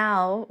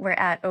 Now we're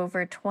at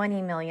over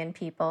 20 million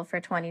people for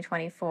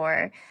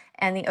 2024,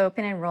 and the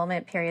open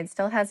enrollment period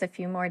still has a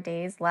few more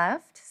days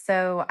left.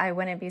 So I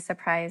wouldn't be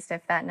surprised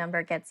if that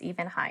number gets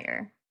even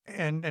higher.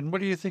 And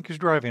what do you think is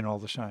driving all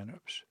the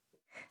signups?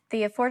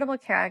 The Affordable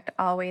Care Act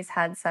always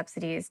had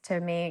subsidies to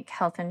make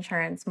health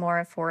insurance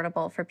more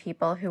affordable for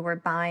people who were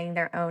buying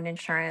their own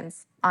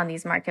insurance on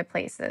these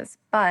marketplaces.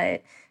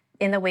 But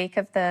in the wake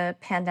of the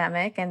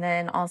pandemic, and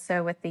then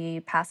also with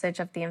the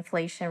passage of the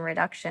Inflation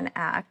Reduction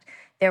Act,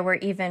 there were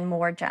even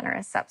more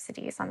generous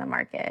subsidies on the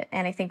market.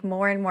 And I think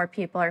more and more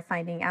people are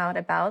finding out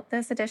about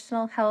this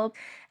additional help.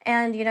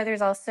 And,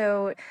 there's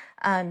also,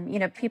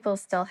 people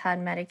still had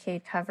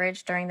Medicaid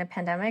coverage during the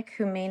pandemic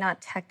who may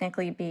not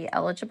technically be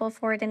eligible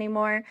for it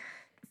anymore.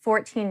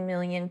 14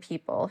 million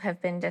people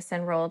have been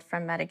disenrolled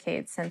from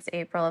Medicaid since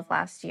April of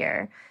last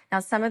year.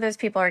 Now, some of those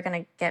people are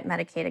going to get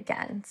Medicaid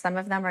again. Some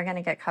of them are going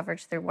to get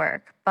coverage through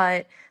work.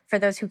 But for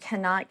those who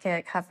cannot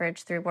get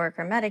coverage through work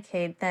or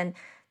Medicaid, then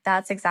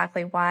that's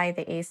exactly why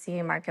the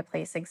ACA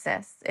marketplace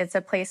exists. It's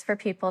a place for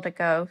people to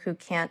go who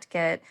can't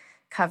get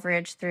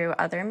coverage through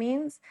other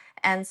means.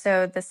 And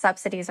so the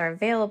subsidies are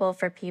available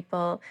for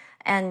people.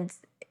 And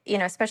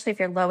especially if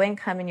you're low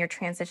income and you're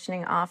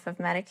transitioning off of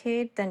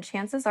Medicaid, then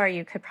chances are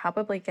you could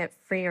probably get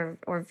free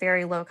or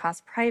very low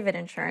cost private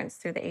insurance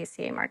through the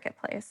ACA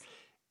marketplace.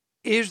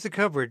 Is the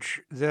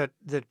coverage that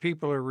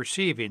people are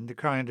receiving the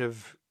kind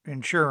of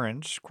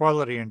insurance,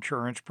 quality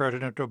insurance,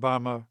 President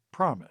Obama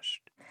promised?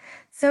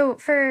 So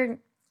for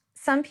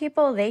some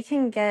people, they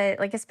can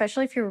get,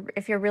 especially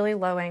if you're really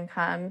low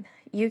income,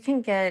 you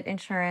can get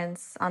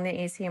insurance on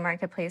the ACA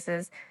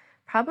marketplaces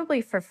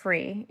probably for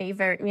free,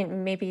 either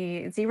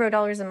maybe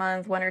 $0 a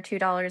month, $1 or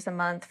 $2 a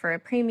month for a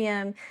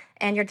premium,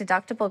 and your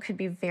deductible could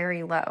be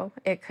very low.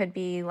 It could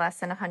be less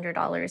than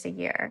 $100 a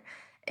year.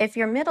 If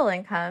you're middle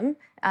income,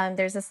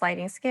 there's a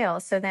sliding scale.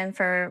 So then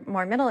for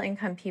more middle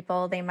income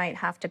people, they might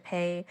have to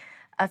pay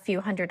a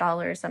few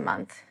 $100s a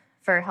month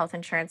for health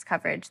insurance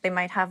coverage. They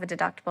might have a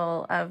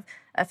deductible of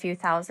a few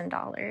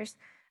 $1,000s.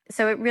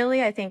 So it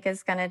really, I think,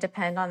 is going to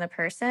depend on the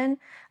person.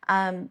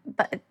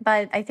 But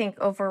I think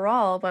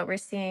overall, what we're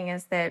seeing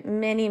is that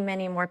many,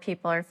 many more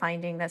people are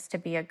finding this to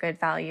be a good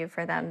value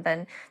for them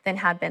than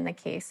had been the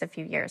case a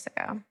few years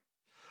ago.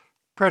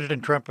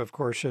 President Trump, of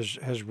course,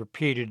 has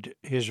repeated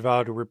his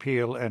vow to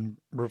repeal and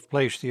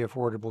replace the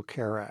Affordable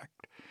Care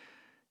Act.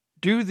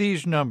 Do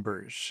these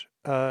numbers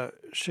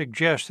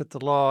suggest that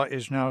the law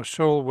is now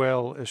so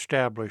well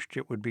established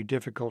it would be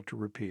difficult to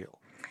repeal?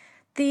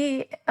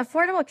 The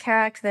Affordable Care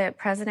Act that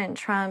President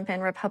Trump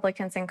and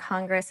Republicans in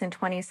Congress in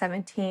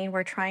 2017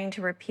 were trying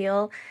to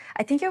repeal,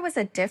 I think it was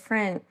a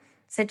different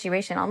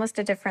situation, almost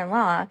a different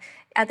law.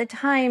 At the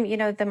time,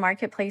 the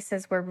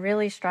marketplaces were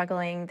really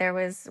struggling. There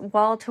was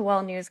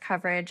wall-to-wall news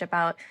coverage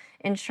about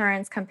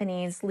insurance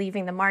companies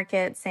leaving the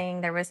market, saying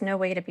there was no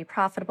way to be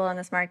profitable in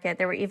this market.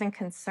 There were even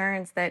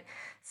concerns that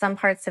some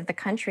parts of the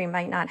country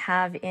might not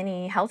have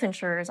any health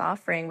insurers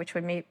offering, which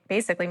would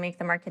basically make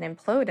the market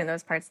implode in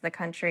those parts of the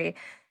country.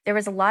 There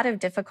was a lot of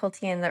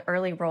difficulty in the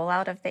early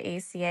rollout of the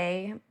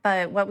ACA,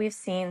 but what we've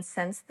seen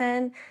since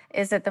then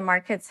is that the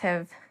markets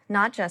have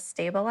not just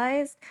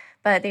stabilized,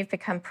 but they've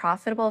become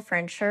profitable for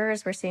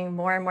insurers. We're seeing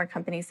more and more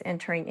companies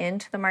entering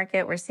into the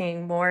market. We're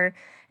seeing more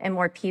and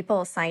more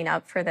people sign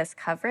up for this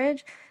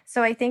coverage.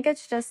 So I think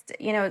it's just,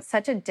 it's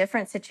such a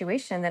different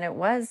situation than it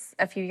was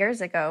a few years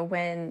ago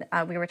when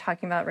we were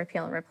talking about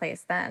repeal and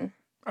replace then.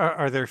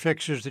 Are there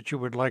fixes that you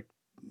would like,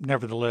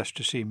 nevertheless,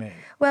 to see made?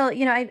 Well,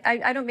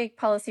 I don't make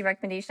policy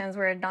recommendations.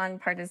 We're a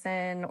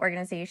nonpartisan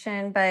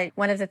organization, but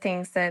one of the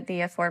things that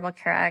the Affordable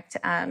Care Act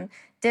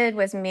did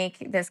was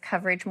make this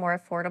coverage more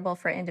affordable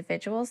for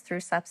individuals through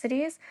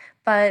subsidies,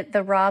 but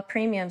the raw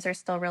premiums are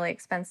still really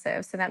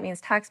expensive. So that means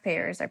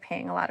taxpayers are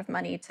paying a lot of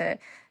money to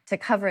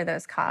cover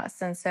those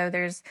costs. And so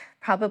there's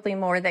probably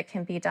more that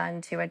can be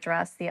done to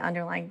address the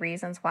underlying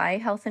reasons why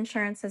health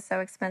insurance is so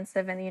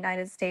expensive in the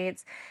United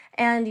States.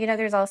 And,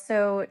 there's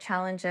also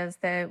challenges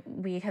that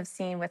we have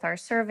seen with our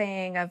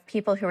surveying of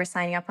people who are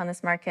signing up on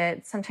this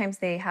market. Sometimes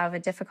they have a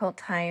difficult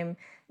time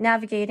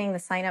navigating the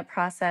sign-up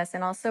process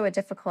and also a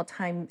difficult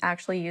time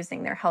actually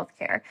using their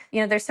healthcare.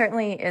 There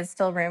certainly is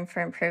still room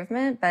for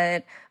improvement,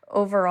 but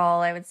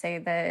overall, I would say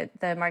that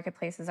the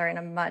marketplaces are in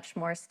a much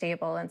more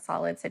stable and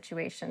solid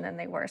situation than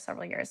they were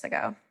several years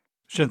ago.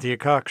 Cynthia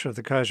Cox of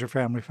the Kaiser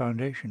Family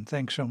Foundation,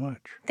 thanks so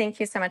much. Thank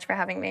you so much for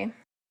having me.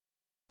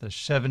 The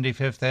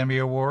 75th Emmy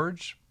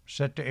Awards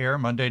set to air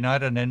Monday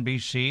night on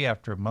NBC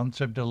after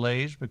months of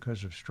delays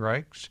because of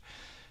strikes.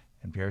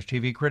 NPR's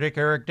TV critic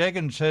Eric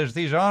Deggans says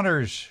these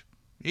honors,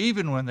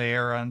 even when they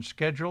air on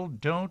schedule,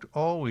 don't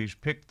always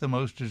pick the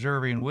most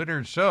deserving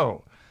winners.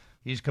 So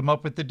he's come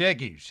up with the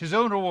Deggies, his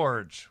own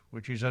awards,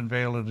 which he's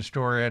unveiled in a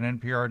story on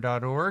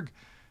NPR.org,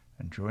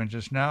 and joins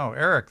us now.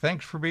 Eric,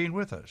 thanks for being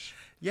with us.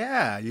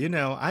 Yeah,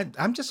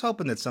 I'm just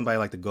hoping that somebody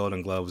like the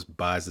Golden Globes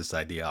buys this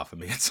idea off of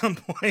me at some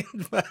point.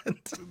 But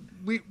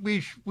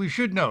we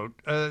should note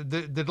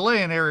the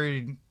delay in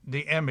airing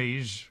the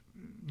Emmys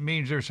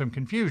means there's some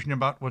confusion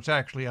about what's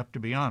actually up to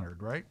be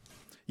honored, right?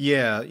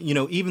 yeah,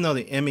 even though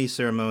the Emmy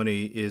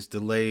ceremony is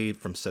delayed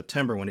from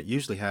September when it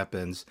usually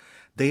happens,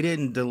 they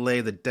didn't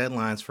delay the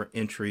deadlines for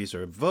entries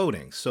or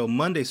voting. So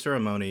Monday's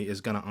ceremony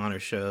is going to honor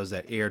shows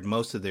that aired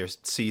most of their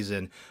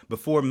season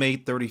before May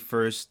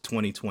 31st,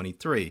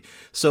 2023.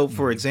 So,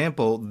 for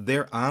example,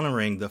 they're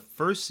honoring the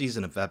first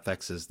season of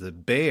FX's The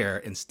Bear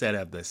instead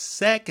of the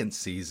second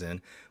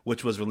season,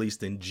 which was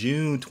released in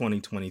June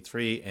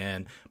 2023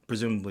 and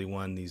presumably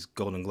won these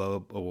Golden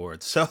Globe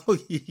Awards. So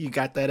you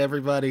got that,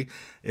 everybody?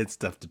 It's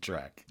tough to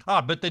track.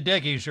 But the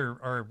Deggies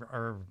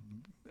are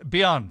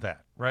beyond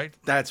that, right?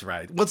 That's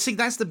right. Well, see,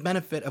 that's the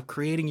benefit of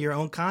creating your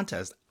own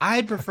contest.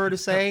 I'd prefer to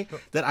say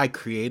that I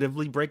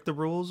creatively break the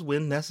rules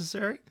when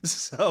necessary.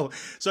 So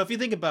if you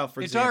think about,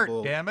 for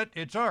example... It's art, damn it.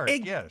 It's art,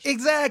 yes.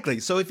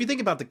 Exactly. So if you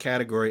think about the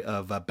category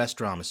of Best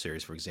Drama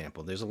Series, for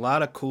example, there's a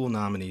lot of cool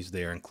nominees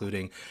there,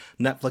 including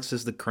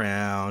Netflix's The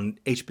Crown,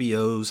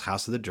 HBO's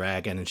House of the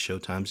Dragon, and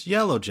Showtime's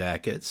Yellow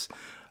Jackets.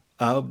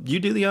 You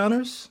do the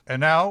honors? And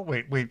now,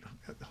 wait,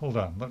 hold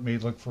on. Let me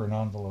look for an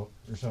envelope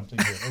or something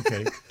here.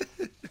 Okay.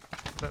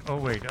 Oh,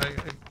 wait.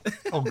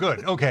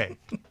 Good. Okay.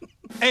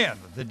 And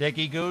the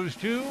Deggie goes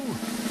to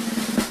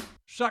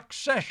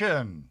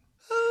Succession.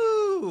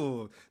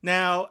 Ooh.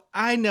 Now,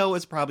 I know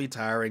it's probably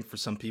tiring for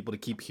some people to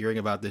keep hearing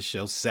about this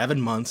show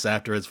 7 months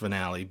after its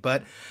finale,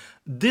 but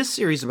this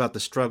series about the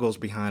struggles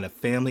behind a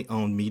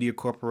family-owned media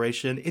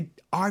corporation,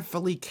 it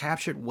artfully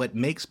captured what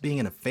makes being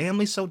in a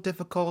family so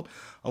difficult,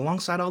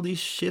 alongside all these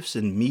shifts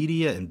in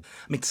media. And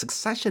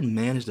Succession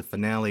managed the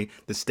finale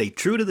to stay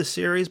true to the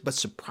series, but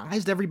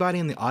surprised everybody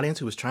in the audience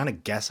who was trying to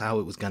guess how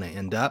it was going to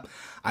end up.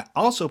 I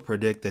also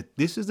predict that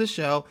this is the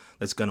show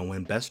that's going to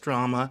win Best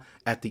Drama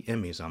at the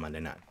Emmys on Monday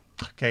night.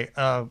 Okay,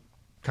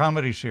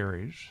 comedy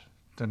series.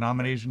 The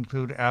nominees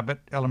include Abbott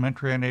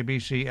Elementary on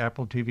ABC,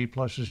 Apple TV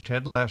Plus's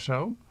Ted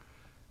Lasso,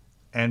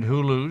 and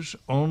Hulu's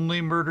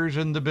Only Murders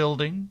in the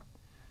Building.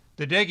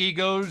 The Deggie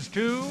goes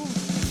to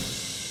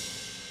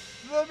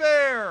The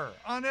Bear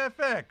on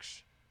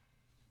FX.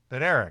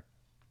 But Eric,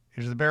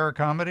 is The Bear a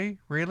comedy,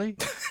 really?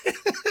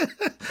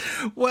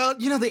 Well,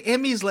 the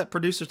Emmys let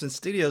producers and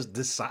studios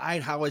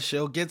decide how a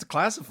show gets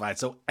classified.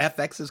 So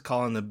FX is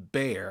calling The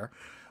Bear,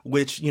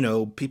 which,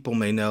 people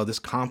may know, this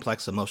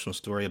complex emotional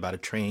story about a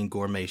trained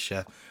gourmet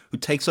chef who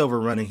takes over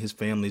running his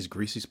family's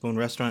Greasy Spoon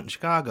restaurant in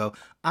Chicago.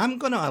 I'm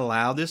going to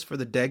allow this for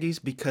the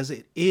Deggies because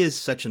it is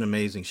such an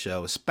amazing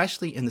show,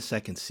 especially in the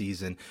second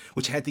season,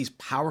 which had these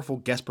powerful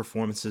guest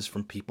performances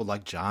from people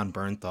like John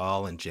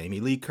Bernthal and Jamie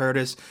Lee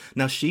Curtis.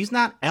 Now, she's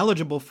not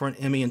eligible for an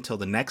Emmy until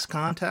the next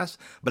contest,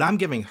 but I'm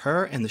giving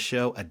her and the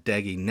show a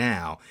Deggie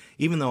now,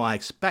 even though I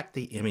expect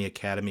the Emmy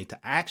Academy to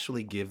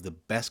actually give the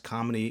Best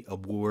Comedy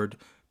Award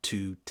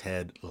to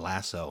Ted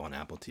Lasso on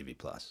Apple TV+.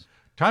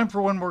 Time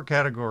for one more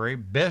category,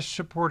 Best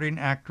Supporting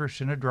Actress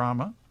in a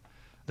Drama.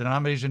 The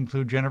nominees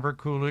include Jennifer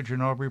Coolidge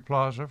and Aubrey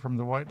Plaza from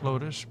The White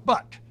Lotus,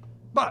 but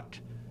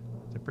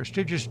the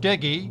prestigious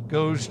Deggie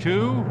goes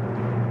to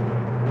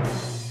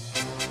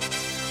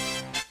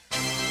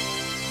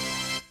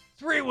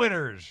three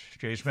winners: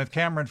 J. Smith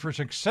Cameron for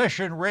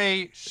Succession,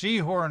 Ray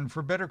Seahorn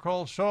for Better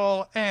Call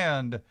Saul,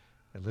 and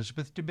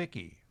Elizabeth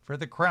Debicki for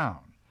The Crown.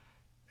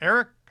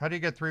 Eric, how do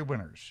you get three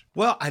winners?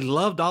 Well, I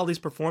loved all these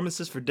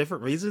performances for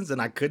different reasons, and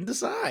I couldn't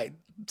decide.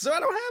 So I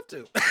don't have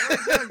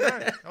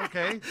to.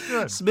 Okay,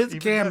 good. Smith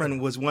Cameron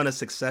was one of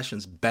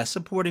Succession's best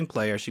supporting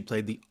players. She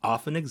played the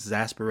often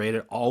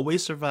exasperated,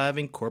 always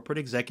surviving corporate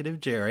executive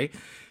Jerry.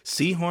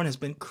 Seahorn has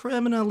been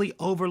criminally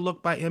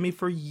overlooked by Emmy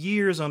for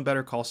years on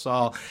Better Call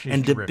Saul.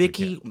 And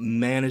Debicki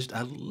managed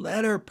a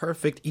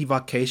letter-perfect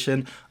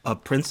evocation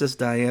of Princess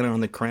Diana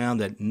on The Crown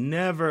that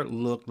never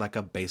looked like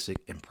a basic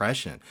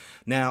impression.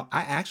 Now,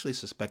 I actually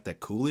suspect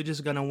that Coolidge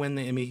is going to win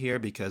the Emmy here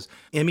because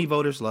Emmy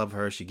voters love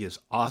her. She gives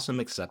awesome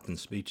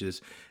acceptance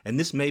speeches, and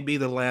this may be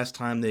the last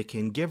time they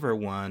can give her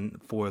one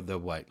for The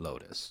White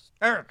Lotus.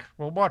 Eric,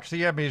 we'll watch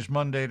the Emmys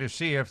Monday to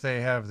see if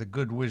they have the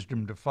good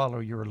wisdom to follow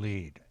your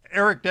lead.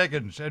 Eric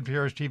Deggans,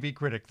 NPR's TV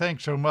critic,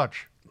 thanks so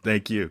much.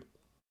 Thank you.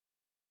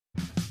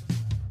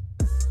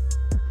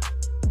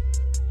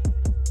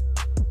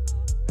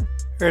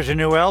 There's a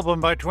new album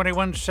by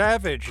 21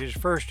 Savage, his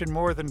first in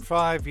more than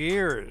 5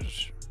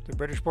 years. The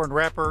British-born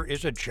rapper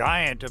is a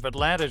giant of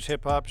Atlanta's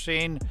hip-hop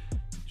scene.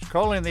 He's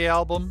calling the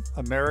album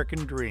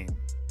American Dream.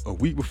 A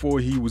week before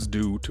he was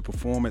due to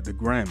perform at the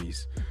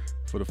Grammys,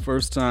 for the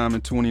first time in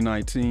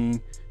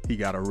 2019, he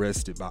got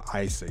arrested by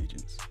ICE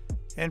agents.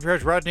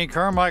 NPR's Rodney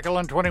Carmichael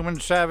on 21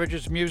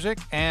 Savage's music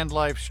and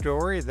life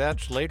story.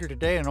 That's later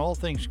today on All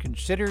Things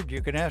Considered.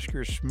 You can ask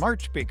your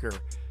smart speaker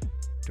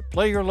to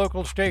play your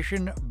local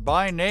station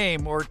by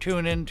name or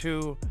tune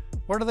into,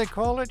 what do they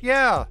call it?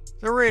 Yeah,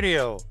 the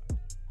radio.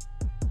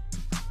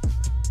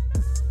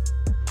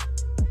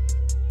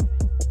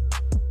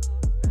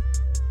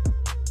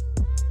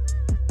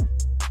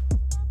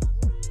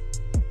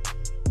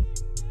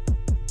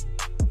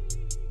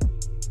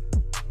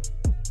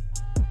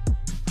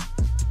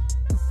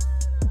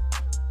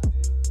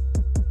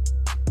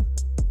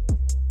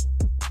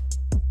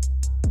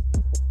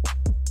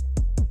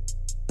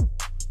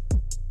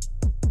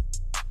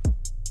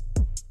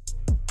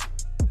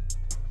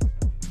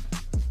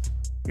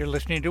 You're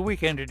listening to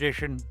Weekend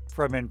Edition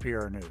from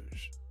NPR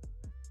News.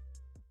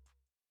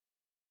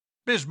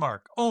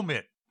 Bismarck,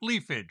 omit,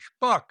 leafage,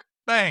 buck,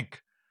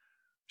 bank.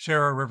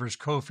 Sarah Rivers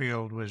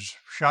Cofield was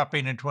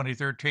shopping in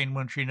 2013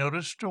 when she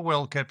noticed a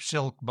well-kept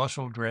silk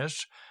bustle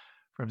dress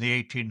from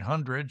the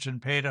 1800s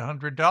and paid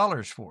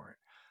 $100 for it.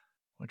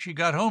 When she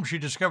got home, she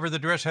discovered the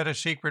dress had a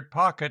secret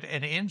pocket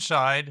and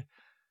inside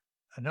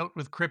a note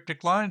with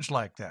cryptic lines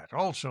like that.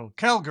 Also,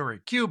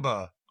 Calgary,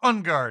 Cuba,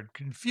 Ungard,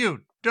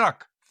 Confute,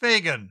 Duck,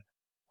 Fagin.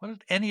 What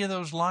did any of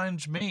those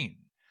lines mean?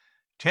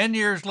 10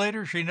 years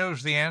later, she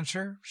knows the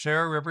answer.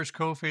 Sarah Rivers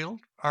Cofield,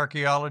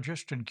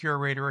 archaeologist and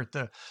curator at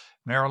the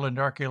Maryland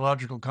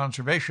Archaeological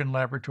Conservation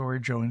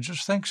Laboratory, joins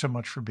us. Thanks so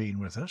much for being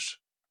with us.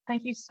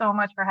 Thank you so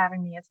much for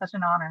having me. It's such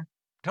an honor.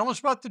 Tell us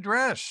about the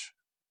dress.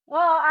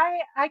 Well,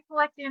 I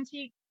collect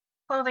antique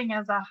clothing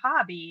as a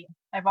hobby.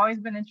 I've always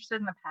been interested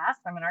in the past.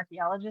 I'm an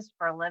archaeologist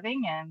for a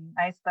living, and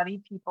I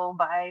study people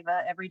by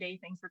the everyday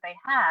things that they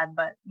had.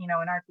 But, in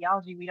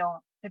archaeology, we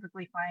don't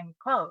typically find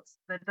clothes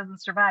that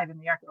doesn't survive in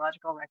the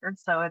archaeological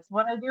records. So it's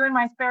what I do in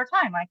my spare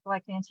time. I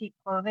collect antique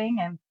clothing,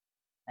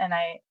 and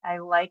I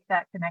like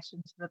that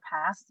connection to the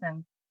past.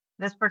 And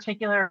this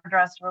particular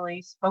dress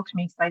really spoke to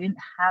me because I didn't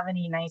have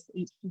any nice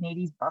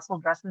 1880s bustle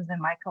dresses in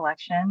my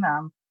collection.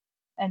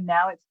 And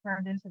now it's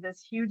turned into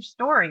this huge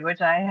story,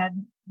 which I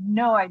had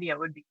no idea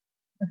would be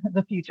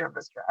the future of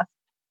this dress.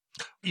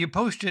 You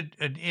posted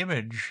an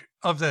image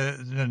of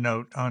the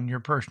note on your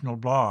personal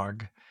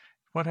blog.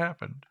 What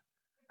happened?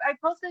 I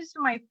posted it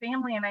to my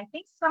family, and I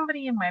think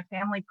somebody in my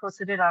family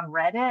posted it on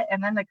Reddit,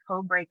 and then the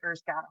code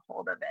breakers got a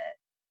hold of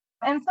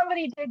it. And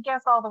somebody did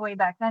guess all the way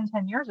back then,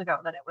 10 years ago,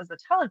 that it was a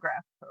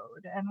telegraph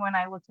code. And when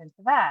I looked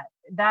into that,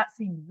 that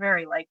seemed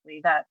very likely.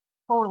 That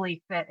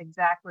totally fit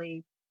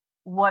exactly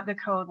what the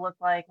code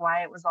looked like,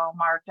 why it was all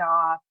marked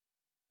off.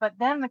 But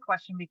then the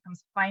question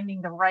becomes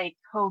finding the right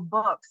code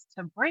books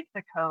to break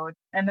the code.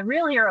 And the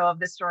real hero of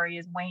this story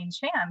is Wayne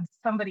Chan,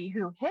 somebody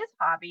who his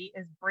hobby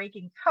is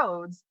breaking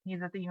codes.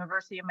 He's at the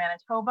University of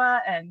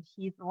Manitoba, and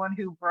he's the one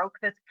who broke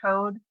this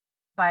code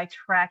by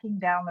tracking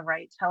down the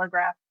right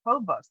telegraph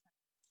code books.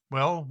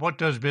 Well, what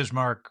does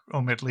Bismarck,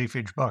 omit,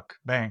 leafage, buck,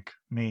 bank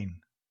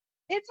mean?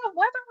 It's a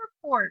weather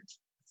report.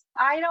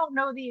 I don't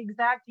know the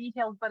exact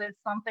details, but it's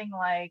something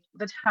like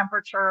the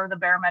temperature, the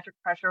barometric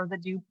pressure, the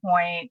dew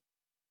point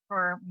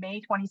for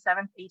May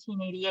 27th,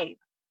 1888.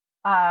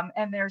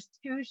 And there's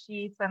 2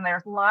 sheets, and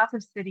there's lots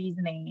of cities'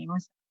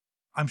 names.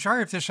 I'm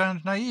sorry if this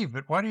sounds naive,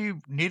 but why do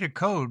you need a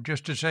code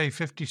just to say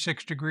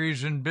 56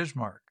 degrees in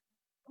Bismarck?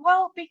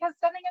 Well, because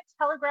sending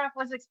a telegraph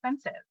was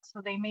expensive.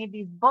 So they made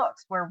these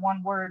books where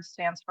one word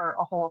stands for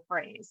a whole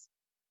phrase.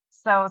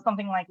 So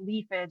something like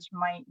leafage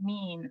might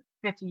mean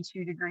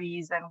 52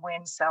 degrees and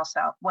wind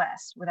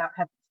south-southwest without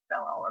having to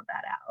spell all of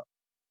that out.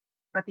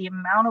 But the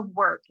amount of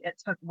work it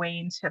took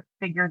Wayne to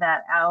figure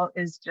that out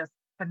is just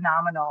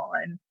phenomenal.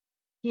 And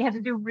he had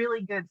to do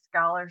really good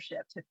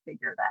scholarship to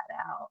figure that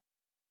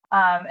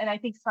out. And I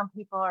think some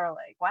people are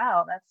like,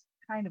 wow, that's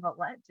kind of a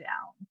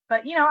letdown.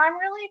 But, I'm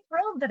really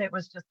thrilled that it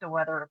was just a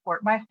weather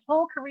report. My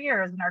whole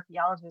career as an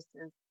archaeologist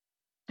is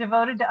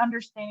devoted to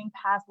understanding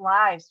past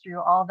lives through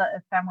all the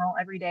ephemeral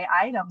everyday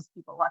items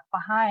people left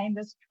behind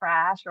as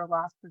trash or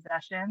lost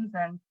possessions.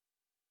 And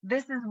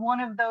this is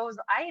one of those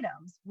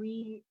items.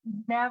 We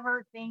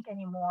never think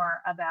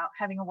anymore about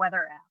having a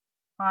weather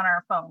app on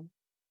our phone.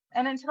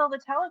 And until the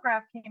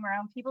telegraph came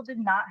around, people did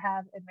not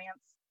have advance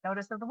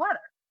notice of the weather.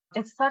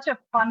 It's such a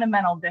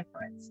fundamental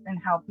difference in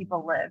how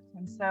people lived.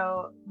 And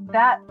so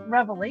that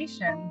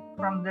revelation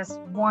from this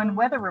one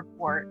weather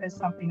report is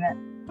something that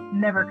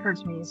never occurred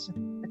to me. It's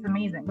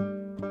amazing.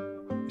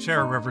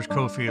 Sarah Rivers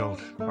Cofield,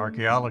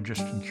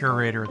 archaeologist and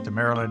curator at the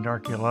Maryland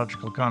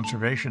Archaeological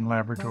Conservation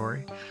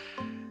Laboratory.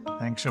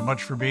 Thanks so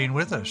much for being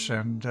with us,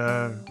 and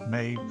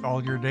may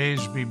all your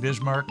days be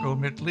Bismarck,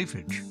 omit,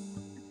 leafage.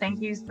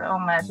 Thank you so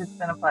much. It's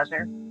been a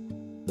pleasure.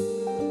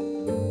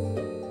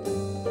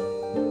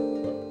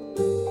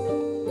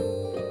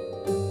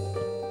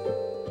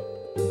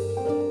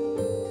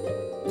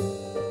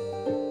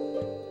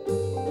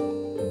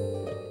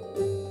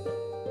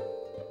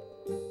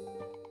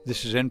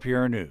 This is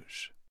NPR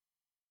News.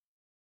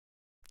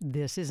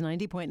 This is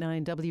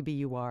 90.9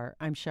 WBUR.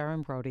 I'm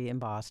Sharon Brody in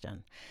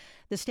Boston.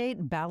 The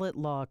State Ballot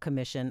Law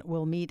Commission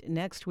will meet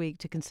next week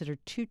to consider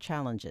two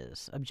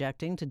challenges: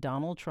 objecting to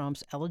Donald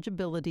Trump's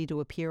eligibility to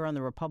appear on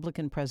the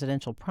Republican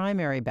presidential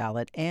primary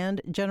ballot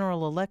and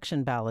general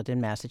election ballot in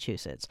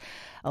Massachusetts.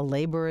 A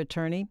labor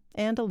attorney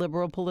and a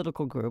liberal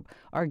political group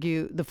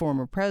argue the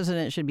former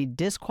president should be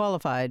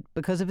disqualified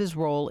because of his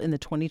role in the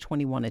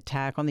 2021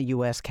 attack on the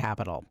U.S.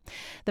 Capitol.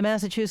 The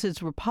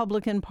Massachusetts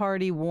Republican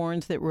Party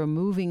warns that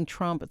removing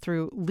Trump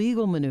through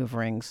legal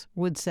maneuverings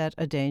would set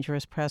a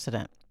dangerous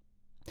precedent.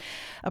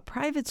 A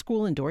private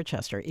school in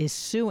Dorchester is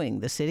suing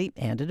the city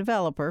and a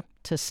developer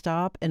to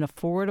stop an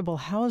affordable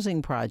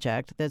housing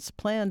project that's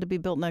planned to be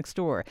built next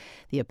door.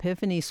 The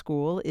Epiphany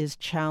School is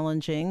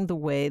challenging the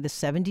way the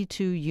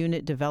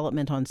 72-unit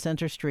development on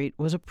Center Street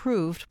was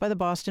approved by the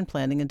Boston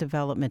Planning and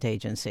Development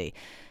Agency.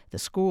 The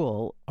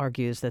school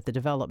argues that the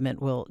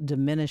development will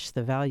diminish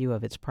the value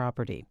of its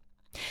property.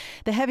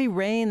 The heavy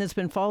rain that's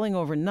been falling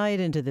overnight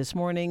into this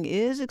morning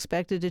is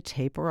expected to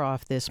taper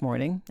off this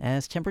morning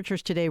as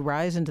temperatures today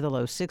rise into the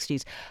low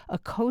 60s. A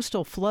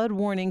coastal flood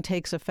warning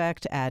takes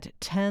effect at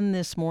 10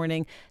 this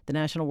morning. The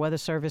National Weather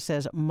Service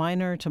says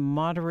minor to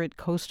moderate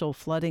coastal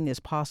flooding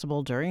is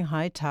possible during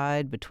high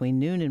tide between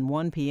noon and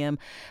 1 p.m.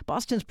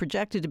 Boston's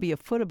projected to be a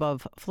foot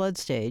above flood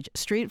stage.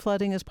 Street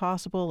flooding is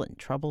possible in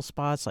trouble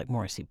spots like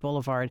Morrissey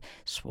Boulevard.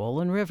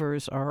 Swollen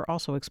rivers are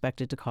also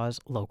expected to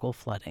cause local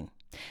flooding.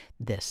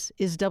 This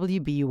is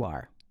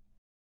WBUR.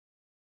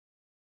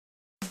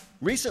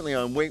 Recently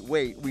on Wait,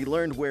 we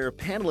learned where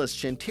panelist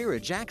Shantira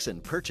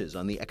Jackson perches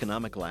on the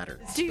economic ladder.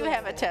 Do you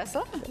have a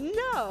Tesla?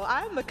 No,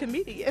 I'm a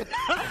comedian.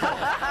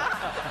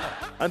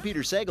 I'm Peter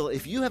Sagal.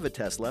 If you have a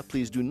Tesla,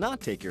 please do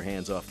not take your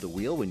hands off the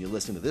wheel when you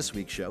listen to this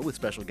week's show with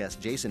special guest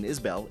Jason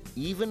Isbell,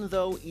 even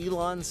though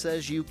Elon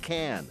says you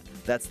can.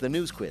 That's the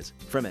news quiz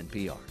from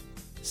NPR.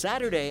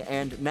 Saturday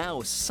and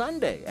now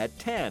Sunday at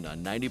 10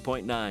 on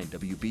 90.9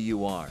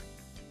 WBUR.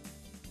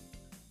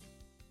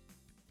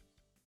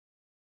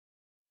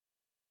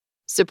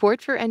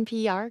 Support for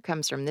NPR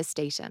comes from this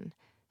station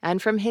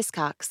and from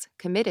Hiscox,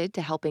 committed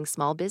to helping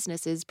small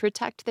businesses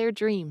protect their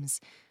dreams.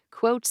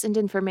 Quotes and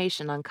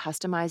information on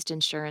customized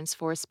insurance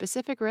for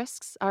specific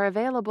risks are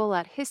available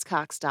at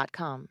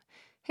hiscox.com.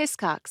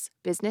 Hiscox,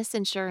 business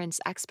insurance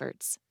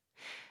experts.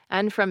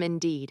 And from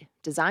Indeed,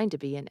 designed to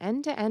be an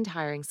end-to-end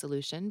hiring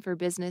solution for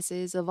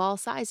businesses of all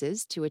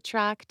sizes to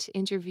attract,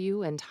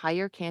 interview, and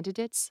hire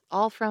candidates,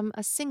 all from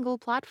a single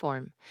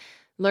platform.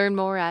 Learn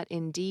more at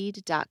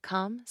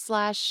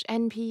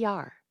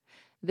Indeed.com/NPR.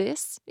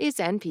 This is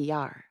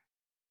NPR.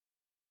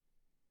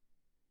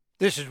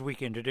 This is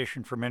Weekend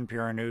Edition from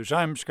NPR News.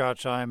 I'm Scott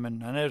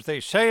Simon, and as they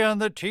say on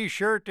the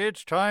T-shirt,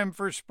 it's time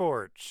for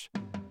sports.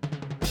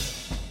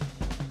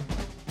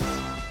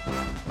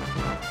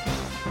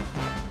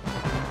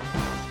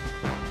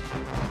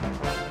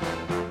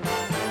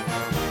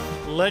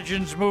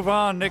 Legends move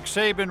on. Nick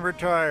Saban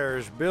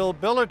retires. Bill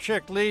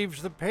Belichick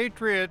leaves the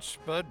Patriots,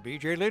 but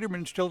B.J.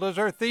 Lederman still does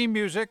our theme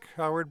music.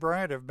 Howard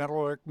Bryant of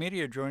Metalwork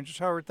Media joins us.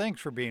 Howard, thanks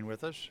for being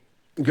with us.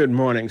 Good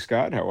morning,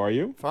 Scott. How are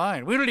you?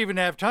 Fine. We don't even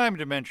have time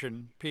to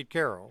mention Pete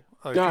Carroll,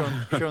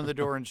 shown the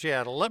door in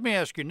Seattle. Let me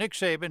ask you, Nick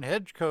Saban,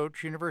 head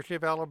coach, University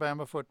of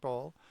Alabama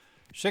football,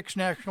 6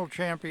 national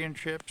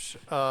championships.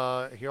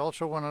 He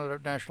also won a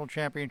national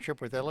championship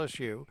with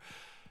LSU.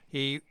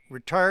 He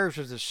retires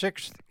as the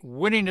 6th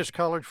winningest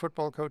college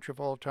football coach of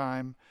all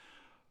time.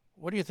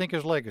 What do you think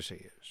his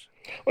legacy is?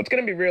 Well, it's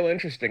going to be real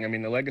interesting. I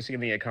mean, the legacy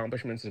and the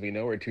accomplishments, as we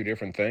know, are two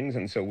different things.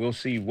 And so we'll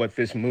see what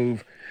this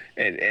move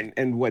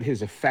and what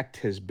his effect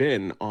has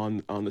been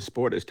on the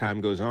sport as time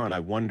goes on.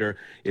 I wonder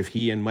if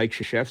he and Mike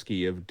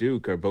Krzyzewski of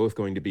Duke are both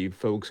going to be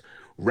folks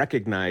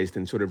recognized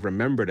and sort of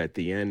remembered at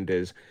the end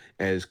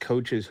as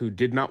coaches who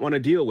did not want to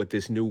deal with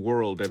this new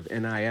world of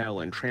NIL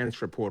and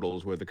transfer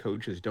portals where the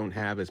coaches don't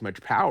have as much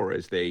power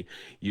as they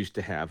used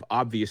to have.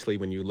 Obviously,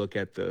 when you look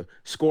at the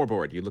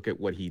scoreboard, you look at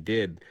what he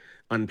did,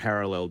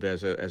 unparalleled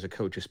as a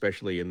coach,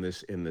 especially in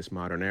this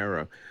modern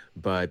era.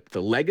 But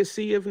the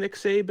legacy of Nick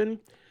Saban,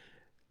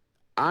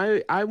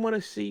 I want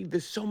to see.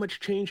 There's so much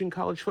change in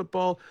college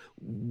football.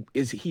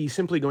 Is he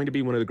simply going to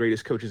be one of the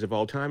greatest coaches of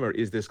all time, or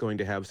is this going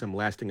to have some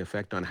lasting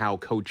effect on how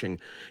coaching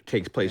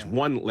takes place? Yeah.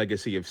 One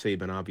legacy of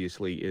Saban,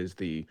 obviously, is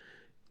the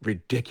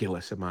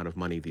ridiculous amount of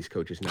money these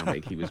coaches now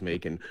make. He was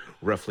making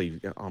roughly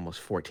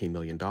almost $14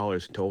 million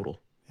total.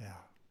 Yeah.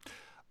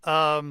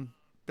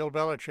 Bill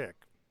Belichick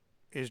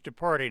is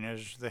departing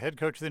as the head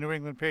coach of the New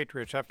England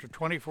Patriots after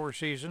 24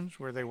 seasons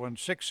where they won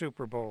 6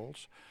 Super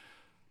Bowls.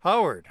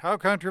 Howard, how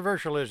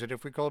controversial is it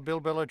if we call Bill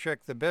Belichick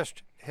the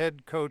best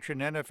head coach in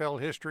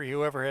NFL history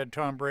who ever had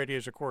Tom Brady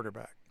as a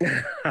quarterback?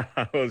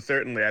 Well,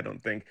 certainly I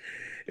don't think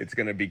it's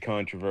going to be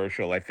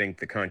controversial. I think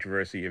the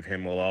controversy of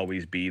him will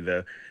always be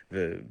the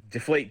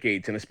deflate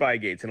gates and the spy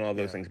gates and all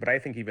those things. But I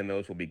think even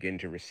those will begin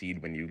to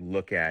recede when you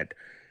look at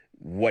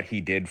what he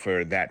did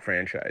for that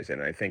franchise.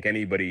 And I think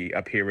anybody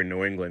up here in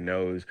New England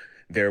knows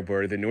there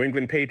were the New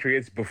England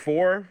Patriots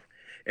before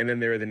And then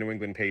there are the New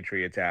England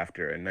Patriots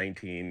after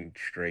 19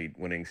 straight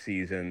winning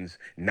seasons,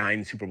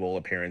 9 Super Bowl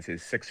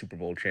appearances, 6 Super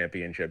Bowl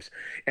championships.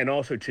 And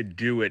also to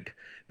do it,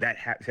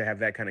 to have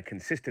that kind of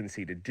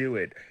consistency to do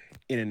it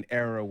in an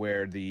era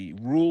where the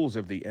rules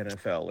of the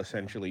NFL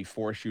essentially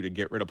force you to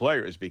get rid of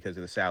players because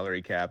of the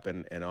salary cap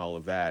and all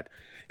of that,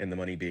 and the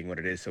money being what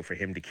it is. So for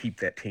him to keep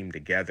that team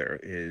together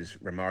is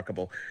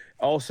remarkable.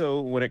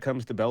 Also, when it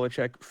comes to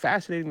Belichick,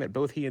 fascinating that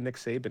both he and Nick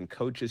Saban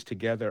coaches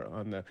together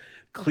on the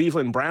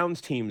Cleveland Browns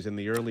teams in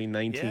the early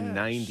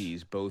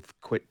 1990s, both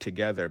quit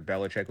together.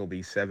 Belichick will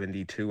be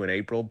 72 in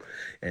April,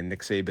 and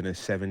Nick Saban is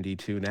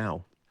 72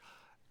 now.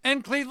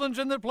 And Cleveland's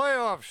in the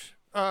playoffs.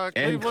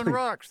 Cleveland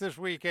rocks this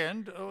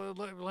weekend.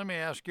 Let me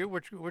ask you,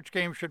 which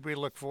game should we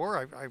look for?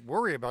 I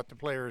worry about the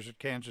players at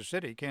Kansas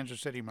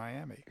City,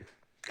 Miami.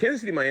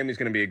 Kansas City, Miami is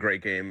going to be a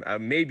great game.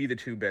 Maybe the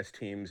two best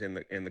teams in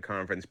the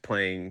conference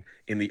playing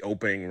in the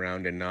opening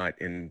round and not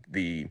in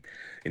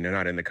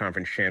the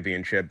conference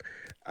championship.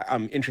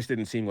 I'm interested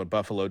in seeing what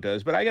Buffalo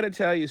does, but I got to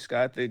tell you,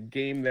 Scott, the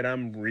game that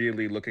I'm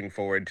really looking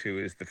forward to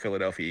is the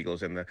Philadelphia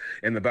Eagles and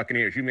the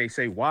Buccaneers. You may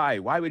say, why?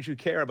 Why would you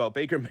care about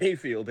Baker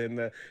Mayfield and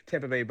the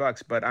Tampa Bay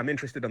Bucks? But I'm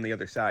interested on the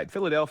other side.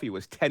 Philadelphia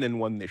was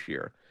 10-1 this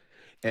year.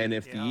 And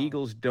if the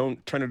Eagles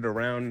don't turn it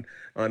around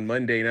on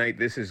Monday night,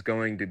 this is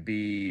going to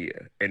be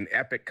an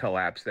epic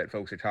collapse that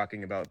folks are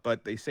talking about.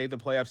 But they say the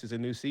playoffs is a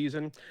new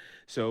season,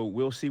 so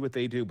we'll see what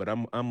they do. But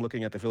I'm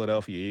looking at the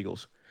Philadelphia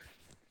Eagles.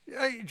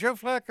 Joe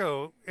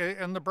Flacco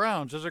and the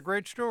Browns is a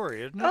great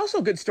story, isn't it? Also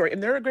a good story,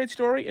 and they're a great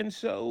story, and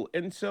so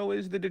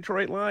is the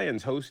Detroit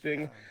Lions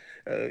hosting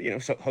a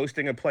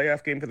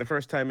playoff game for the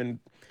first time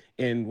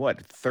in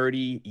what,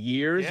 30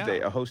 years? Yeah.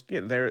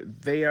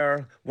 They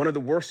are one of the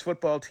worst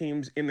football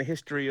teams in the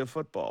history of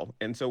football.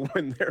 And so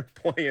when they're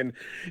playing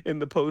in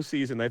the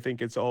postseason, I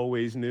think it's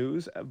always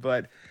news.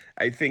 But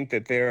I think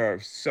that there are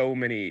so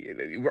many,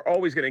 we're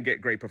always going to get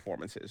great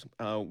performances.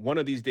 One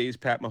of these days,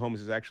 Pat Mahomes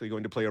is actually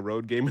going to play a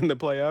road game in the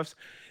playoffs.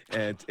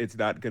 And it's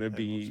not going to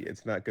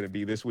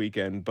be this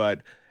weekend.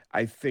 But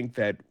I think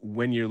that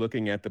when you're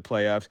looking at the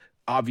playoffs,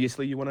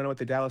 obviously, you want to know what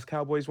the Dallas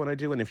Cowboys want to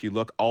do. And if you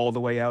look all the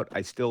way out,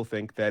 I still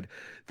think that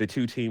the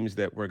two teams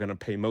that we're going to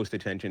pay most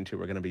attention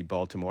to are going to be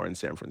Baltimore and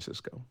San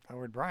Francisco.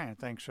 Howard Bryant,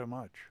 thanks so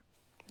much.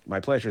 My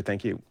pleasure.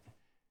 Thank you.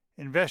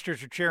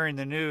 Investors are cheering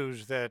the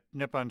news that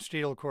Nippon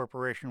Steel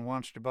Corporation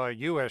wants to buy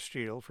U.S.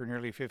 Steel for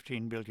nearly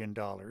 $15 billion.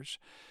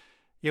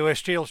 U.S.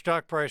 Steel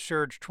stock price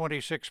surged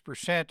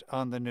 26%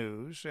 on the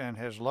news and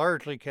has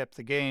largely kept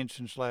the gains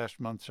since last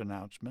month's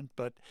announcement.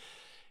 But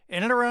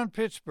in and around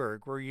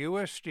Pittsburgh, where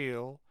U.S.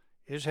 Steel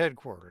is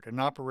headquartered and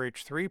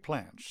operates 3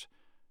 plants,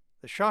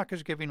 the shock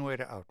is giving way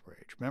to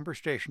outrage. Member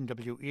station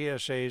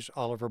WESA's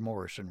Oliver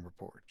Morrison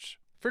reports.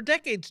 For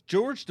decades,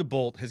 George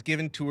DeBolt has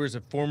given tours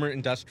of former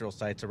industrial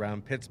sites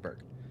around Pittsburgh.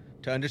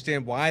 To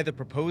understand why the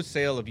proposed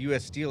sale of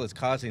U.S. Steel is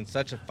causing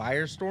such a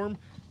firestorm,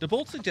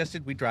 DeBolt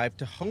suggested we drive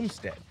to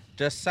Homestead,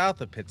 just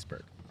south of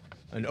Pittsburgh.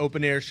 An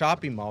open-air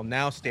shopping mall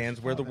now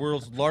stands where the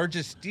world's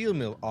largest steel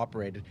mill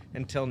operated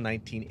until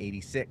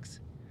 1986.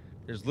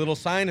 There's little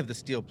sign of the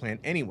steel plant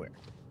anywhere,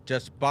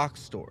 just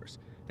box stores,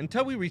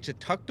 until we reach a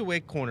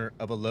tucked-away corner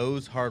of a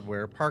Lowe's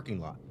Hardware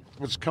parking lot.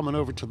 What's coming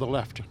over to the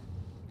left?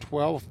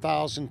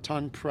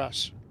 12,000-ton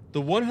press.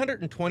 The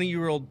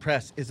 120-year-old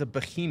press is a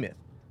behemoth,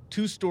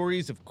 2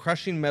 stories of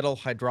crushing metal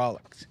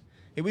hydraulics.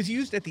 It was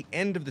used at the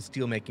end of the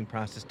steelmaking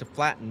process to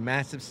flatten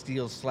massive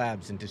steel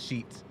slabs into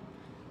sheets.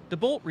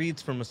 DeBolt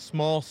reads from a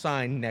small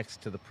sign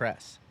next to the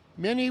press.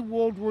 Many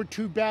World War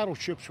II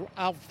battleships were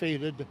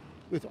outfitted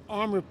with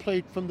armor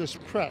plate from this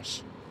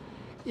press,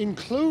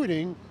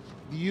 including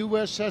the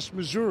USS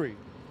Missouri,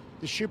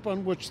 the ship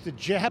on which the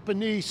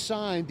Japanese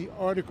signed the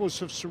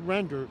Articles of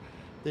Surrender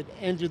that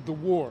ended the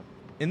war.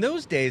 In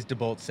those days,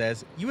 DeBolt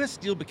says, U.S.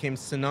 Steel became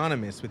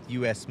synonymous with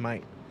U.S.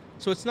 might.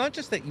 So it's not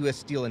just that U.S.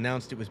 Steel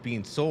announced it was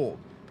being sold,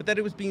 but that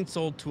it was being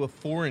sold to a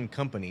foreign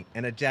company,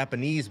 and a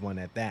Japanese one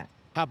at that.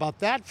 How about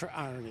that for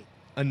irony?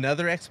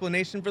 Another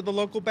explanation for the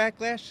local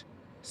backlash?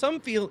 Some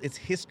feel it's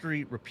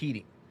history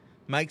repeating.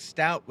 Mike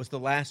Stout was the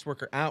last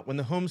worker out when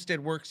the Homestead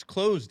Works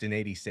closed in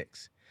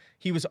 '86.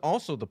 He was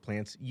also the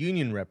plant's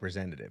union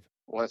representative.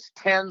 Was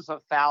tens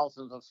of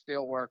thousands of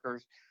steel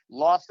workers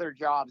lost their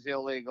jobs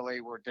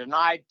illegally, were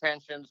denied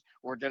pensions,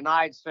 were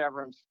denied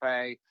severance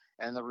pay,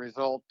 and the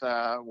result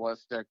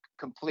was the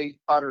complete,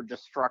 utter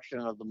destruction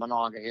of the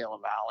Monongahela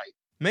Valley.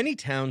 Many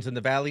towns in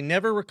the valley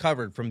never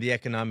recovered from the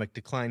economic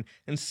decline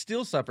and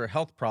still suffer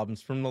health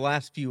problems from the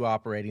last few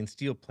operating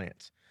steel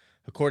plants.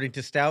 According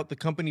to Stout, the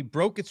company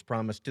broke its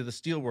promise to the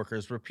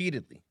steelworkers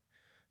repeatedly.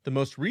 The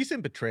most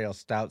recent betrayal,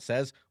 Stout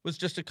says, was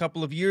just a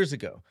couple of years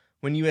ago,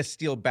 when U.S.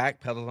 Steel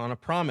backpedaled on a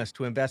promise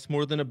to invest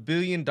more than $1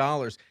 billion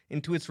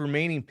into its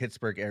remaining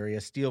Pittsburgh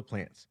area steel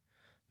plants.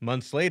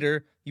 Months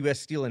later, U.S.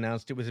 Steel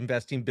announced it was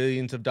investing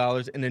billions of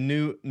dollars in a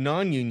new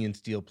non-union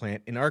steel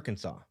plant in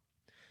Arkansas.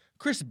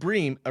 Chris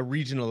Bream, a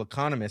regional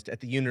economist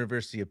at the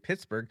University of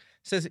Pittsburgh,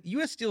 says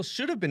U.S. Steel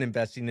should have been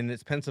investing in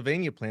its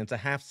Pennsylvania plants a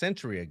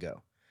half-century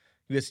ago.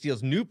 U.S.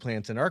 Steel's new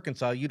plants in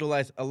Arkansas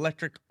utilize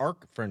electric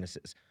arc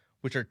furnaces,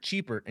 which are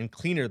cheaper and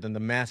cleaner than the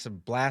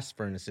massive blast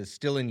furnaces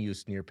still in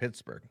use near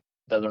Pittsburgh.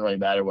 Doesn't really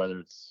matter whether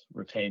it's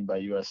retained by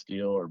U.S.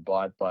 Steel or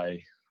bought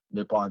by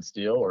Nippon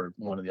Steel or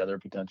one of the other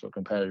potential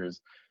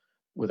competitors.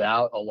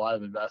 Without a lot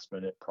of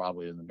investment, it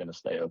probably isn't going to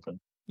stay open.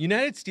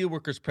 United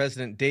Steelworkers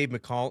President Dave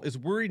McCall is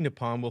worried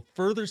Nippon will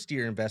further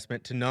steer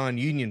investment to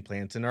non-union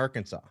plants in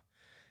Arkansas.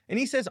 And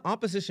he says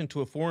opposition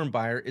to a foreign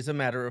buyer is a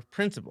matter of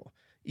principle,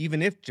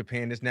 even if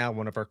Japan is now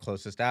one of our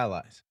closest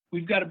allies.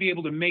 We've got to be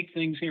able to make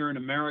things here in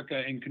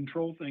America and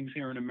control things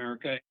here in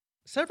America.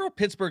 Several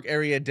Pittsburgh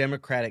area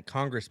Democratic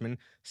congressmen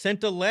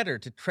sent a letter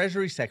to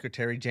Treasury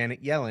Secretary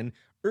Janet Yellen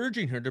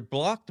urging her to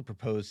block the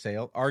proposed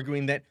sale,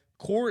 arguing that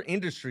core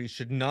industries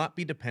should not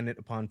be dependent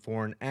upon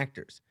foreign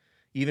actors.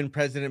 Even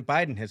President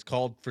Biden has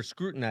called for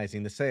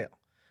scrutinizing the sale.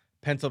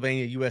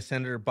 Pennsylvania U.S.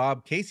 Senator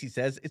Bob Casey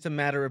says it's a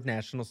matter of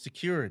national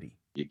security.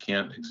 You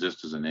can't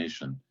exist as a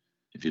nation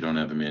if you don't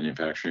have a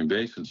manufacturing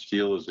base, and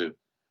steel is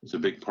a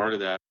big part of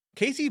that.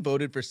 Casey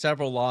voted for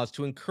several laws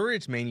to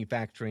encourage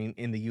manufacturing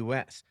in the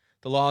U.S.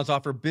 The laws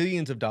offer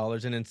billions of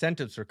dollars in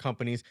incentives for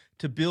companies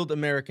to build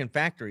American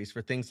factories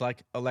for things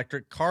like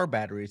electric car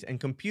batteries and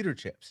computer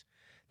chips.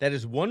 That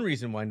is one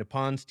reason why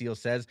Nippon Steel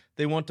says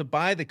they want to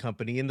buy the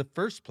company in the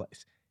first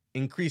place: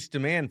 increased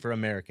demand for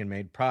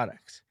American-made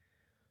products.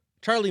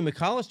 Charlie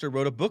McCollister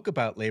wrote a book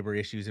about labor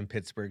issues in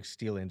Pittsburgh's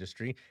steel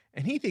industry,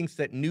 and he thinks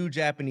that new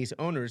Japanese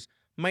owners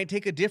might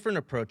take a different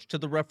approach to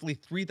the roughly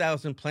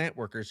 3,000 plant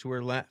workers who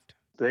are left.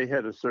 They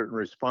had a certain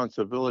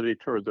responsibility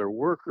toward their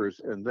workers,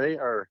 and they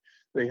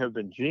have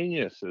been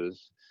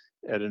geniuses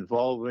at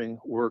involving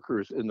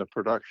workers in the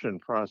production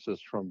process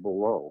from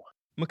below.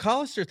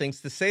 McCollister thinks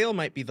the sale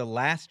might be the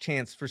last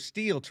chance for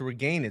steel to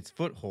regain its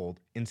foothold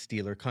in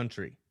Steeler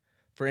country.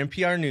 For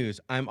NPR News,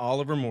 I'm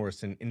Oliver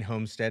Morrison in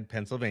Homestead,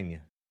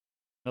 Pennsylvania.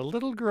 A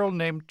little girl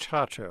named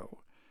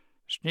Tato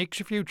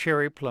sneaks a few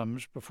cherry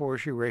plums before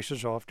she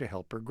races off to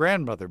help her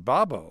grandmother,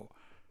 Babo,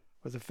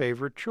 with a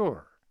favorite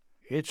chore.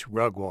 It's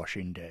rug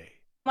washing day.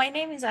 My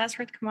name is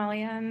Astrid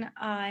Kamalian.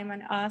 I'm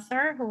an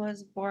author who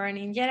was born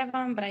in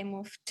Yerevan, but I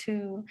moved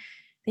to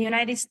the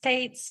United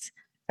States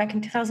back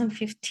in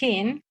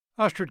 2015.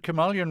 Astrid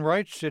Kamalian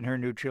writes in her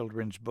new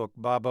children's book,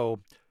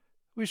 Babo,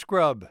 we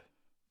scrub,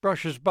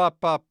 brushes bop,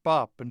 bop,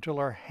 bop, until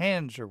our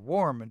hands are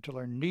warm, until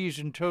our knees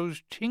and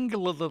toes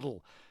tingle a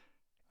little,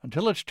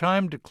 until it's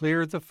time to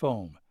clear the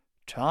foam,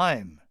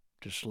 time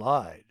to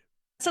slide.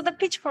 So the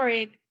pitch for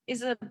it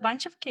is a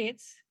bunch of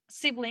kids,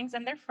 siblings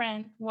and their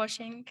friend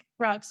washing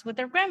rugs with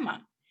their grandma,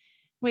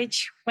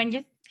 which when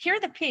you hear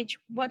the pitch,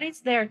 what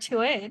is there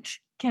to it,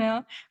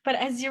 But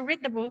as you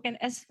read the book, and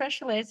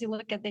especially as you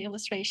look at the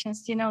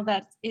illustrations, you know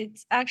that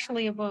it's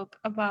actually a book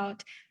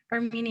about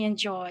Armenian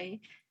joy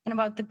and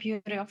about the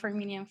beauty of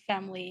Armenian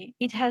family.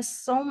 It has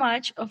so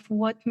much of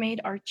what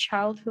made our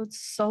childhood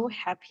so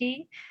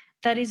happy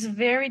that is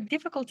very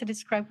difficult to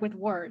describe with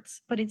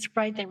words, but it's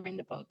right there in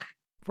the book.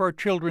 For our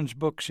children's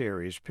book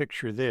series,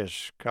 Picture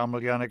This,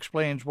 Kamalian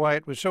explains why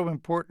it was so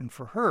important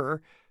for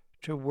her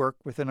to work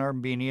with an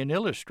Armenian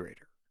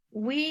illustrator.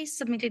 We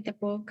submitted the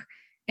book,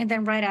 and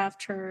then right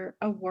after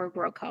a war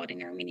broke out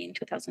in Armenia in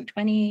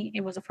 2020,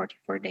 it was a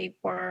 44-day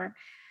war,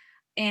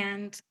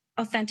 and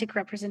authentic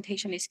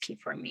representation is key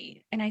for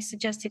me. And I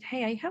suggested,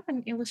 hey, I have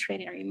an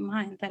illustrator in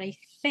mind that I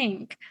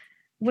think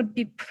would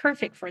be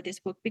perfect for this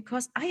book,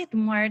 because I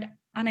admired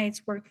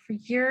Anait's work for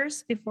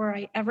years before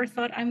I ever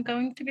thought I'm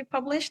going to be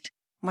published.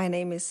 My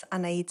name is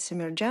Anait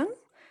Simirjan,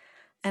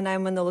 and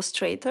I'm an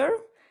illustrator.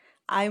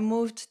 I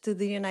moved to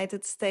the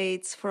United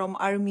States from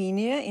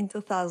Armenia in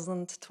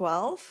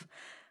 2012,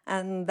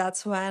 and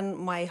that's when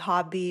my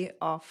hobby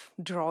of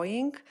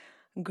drawing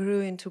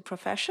grew into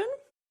profession.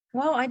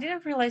 Wow, I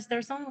didn't realize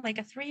there's only like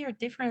a 3-year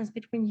difference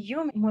between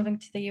you moving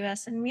to the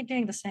US and me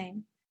doing the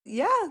same.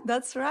 Yeah,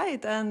 that's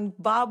right. And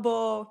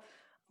Babo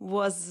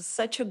was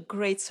such a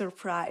great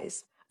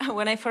surprise.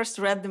 When I first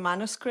read the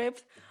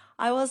manuscript,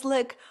 I was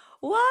like,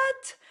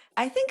 what?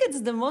 I think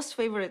it's the most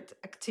favorite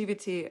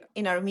activity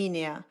in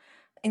Armenia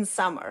in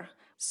summer.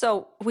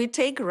 So we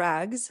take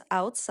rags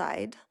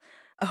outside,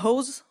 a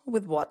hose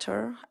with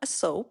water, a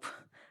soap,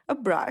 a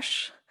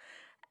brush,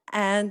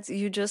 and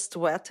you just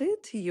wet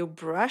it, you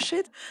brush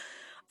it,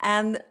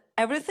 and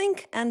everything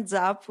ends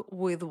up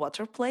with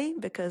water play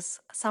because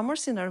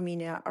summers in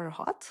Armenia are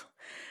hot.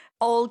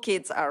 All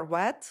kids are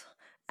wet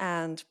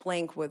and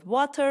playing with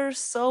water,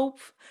 soap,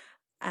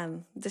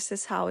 and this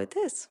is how it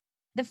is.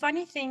 The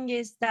funny thing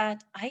is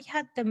that I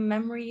had the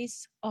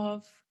memories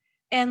of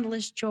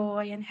endless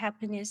joy and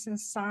happiness and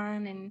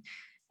sun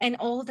and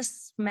all the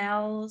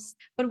smells.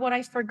 But what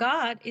I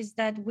forgot is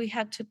that we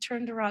had to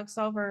turn the rugs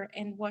over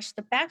and wash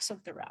the backs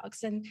of the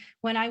rugs. And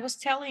when I was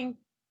telling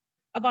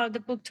about the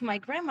book to my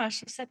grandma,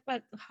 she said,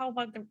 but how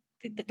about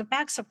the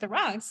backs of the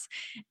rugs?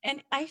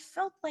 And I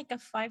felt like a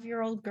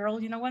 5-year-old girl,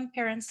 when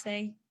parents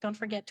say, don't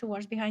forget to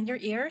wash behind your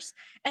ears.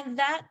 And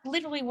that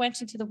literally went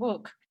into the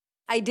book.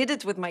 I did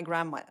it with my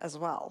grandma as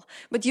well.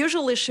 But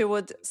usually she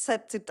would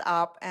set it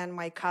up and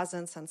my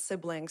cousins and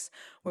siblings,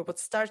 we would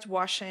start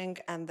washing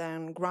and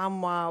then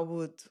grandma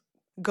would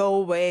go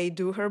away,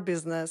 do her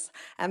business,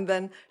 and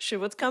then she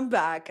would come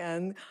back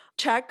and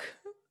check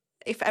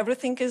if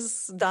everything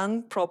is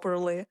done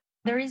properly.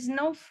 There is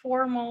no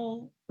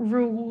formal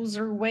rules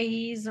or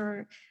ways,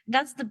 or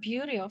that's the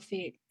beauty of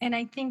it. And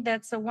I think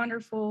that's a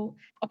wonderful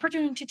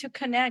opportunity to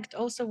connect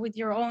also with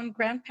your own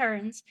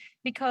grandparents,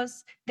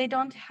 because they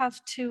don't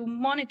have to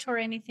monitor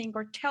anything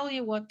or tell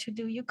you what to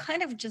do. You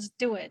kind of just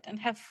do it and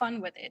have fun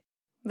with it.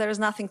 There's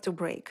nothing to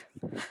break.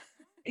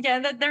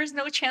 Yeah, there's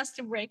no chance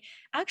to break.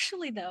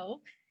 Actually,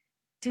 though,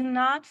 do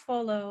not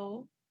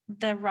follow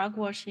the rug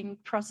washing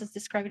process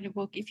described in the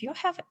book. If you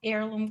have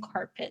heirloom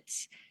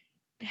carpets,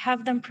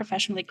 have them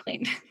professionally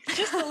cleaned.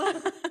 Just a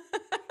little.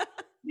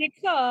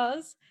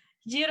 Because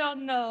you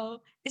don't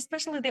know,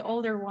 especially the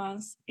older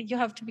ones, you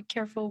have to be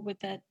careful with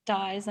the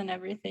dyes and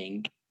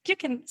everything. You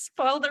can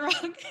spoil the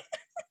rug.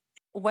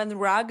 When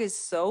rug is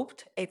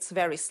soaped, it's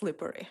very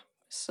slippery.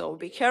 So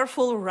be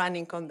careful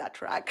running on that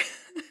rug.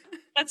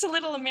 That's a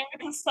little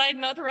American side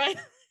note, right?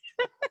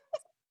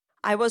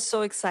 I was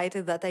so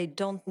excited that I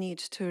don't need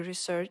to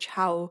research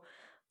how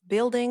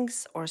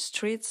buildings or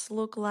streets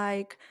look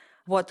like,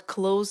 what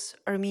clothes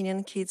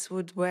Armenian kids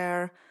would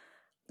wear.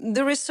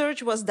 The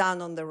research was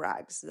done on the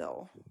rugs,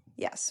 though.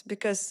 Yes,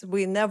 because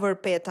we never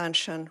pay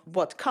attention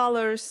what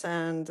colors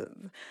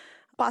and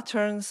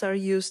patterns are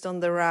used on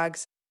the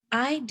rugs.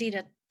 I did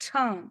a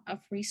ton of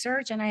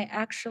research, and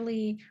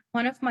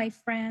one of my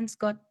friends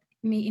got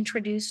me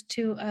introduced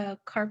to a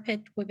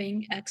carpet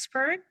weaving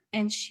expert,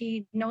 and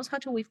she knows how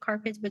to weave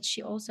carpets, but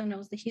she also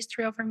knows the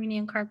history of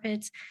Armenian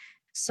carpets.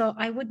 So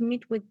I would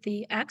meet with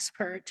the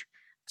expert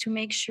to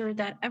make sure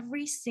that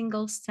every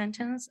single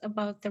sentence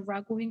about the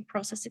rug weaving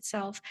process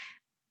itself,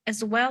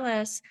 as well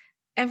as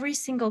every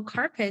single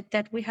carpet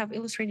that we have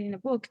illustrated in the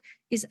book,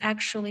 is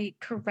actually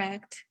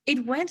correct.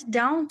 It went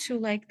down to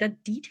like the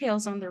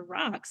details on the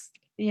rugs,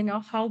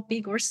 how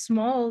big or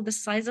small the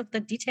size of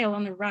the detail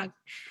on the rug.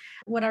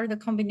 What are the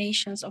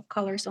combinations of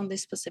colors on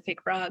this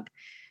specific rug?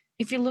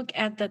 If you look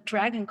at the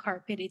dragon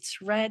carpet,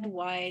 it's red,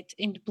 white,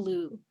 and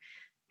blue.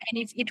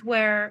 And if it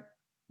were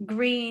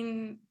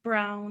green,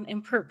 brown,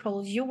 and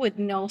purple, you would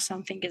know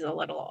something is a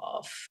little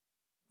off.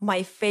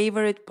 My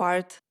favorite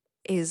part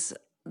is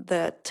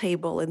the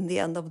table in the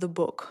end of the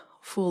book,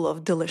 full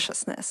of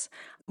deliciousness.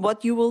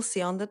 What you will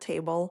see on the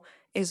table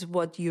is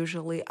what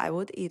usually I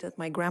would eat at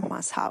my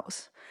grandma's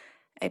house.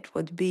 It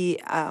would be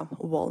a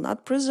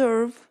walnut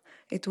preserve.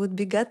 It would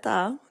be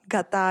gata.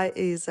 Gata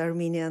is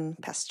Armenian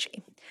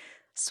pastry,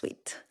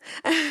 sweet.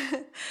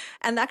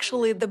 And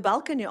actually, the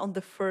balcony on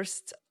the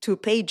first 2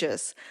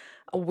 pages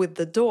with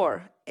the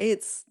door,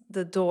 it's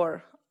the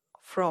door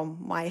from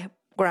my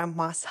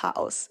grandma's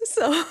house.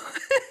 So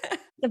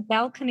the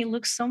balcony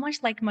looks so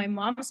much like my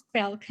mom's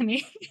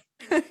balcony.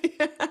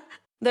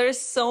 There's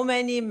so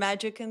many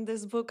magic in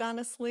this book,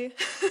 honestly.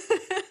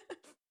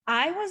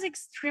 I was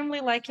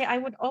extremely lucky. I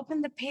would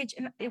open the page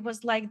and it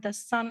was like the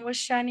sun was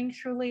shining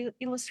through the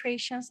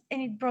illustrations,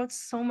 and it brought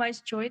so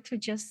much joy to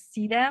just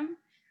see them.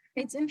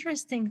 It's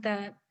interesting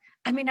that,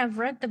 I've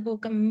read the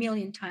book a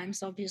million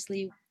times,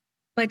 obviously,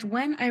 but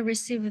when I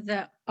received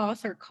the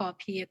author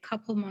copy a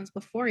couple months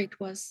before it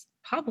was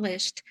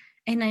published,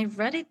 and I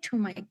read it to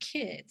my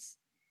kids,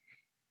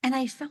 and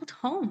I felt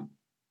home.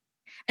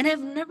 And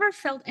I've never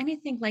felt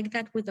anything like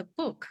that with a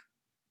book.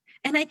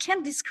 And I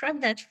can't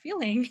describe that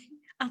feeling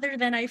other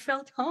than I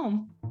felt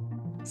home.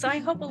 So I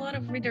hope a lot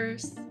of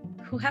readers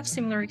who have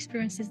similar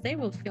experiences, they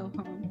will feel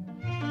home.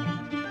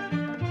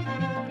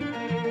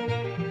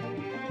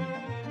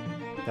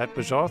 That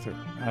was author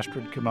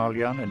Astrid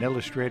Kemalyan and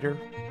illustrator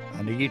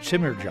Anayit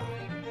Simirjan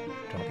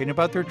talking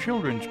about their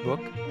children's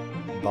book,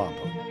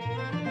 Babo.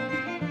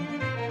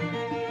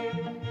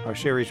 Our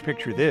series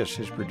Picture This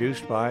is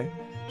produced by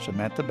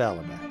Samantha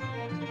Balaban.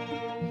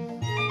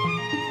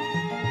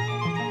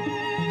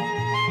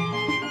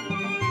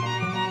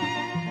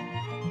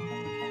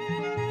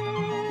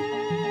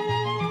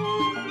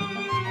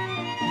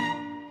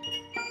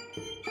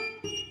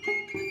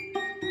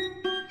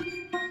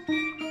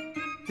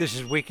 This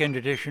is Weekend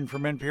Edition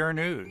from NPR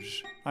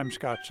News. I'm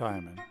Scott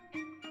Simon.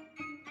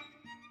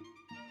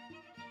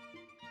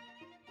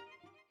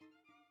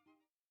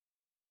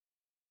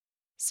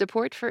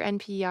 Support for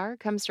NPR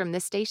comes from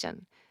this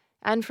station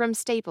and from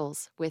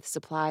Staples, with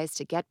supplies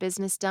to get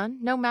business done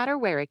no matter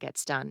where it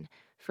gets done,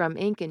 from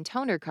ink and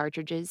toner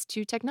cartridges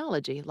to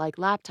technology like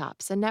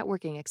laptops and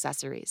networking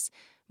accessories.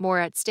 More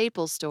at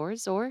Staples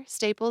stores or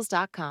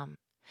staples.com.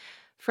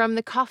 From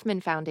the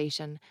Kauffman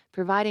Foundation,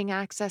 providing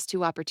access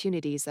to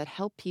opportunities that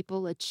help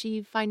people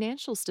achieve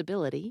financial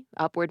stability,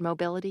 upward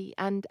mobility,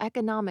 and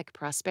economic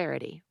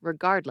prosperity,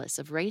 regardless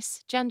of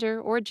race,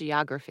 gender, or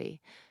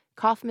geography.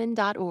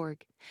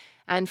 Kauffman.org.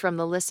 And from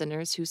the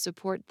listeners who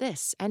support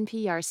this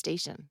NPR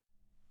station.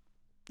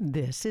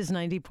 This is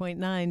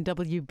 90.9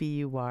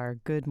 WBUR.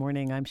 Good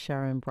morning. I'm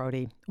Sharon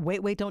Brody.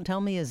 Wait, Don't Tell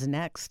Me is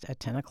next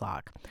at 10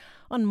 o'clock.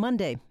 On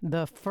Monday,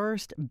 the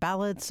first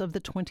ballots of the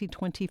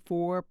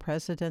 2024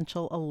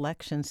 presidential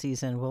election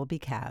season will be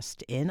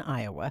cast in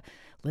Iowa.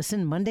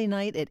 Listen Monday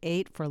night at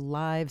 8 for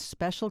live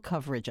special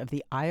coverage of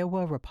the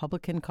Iowa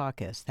Republican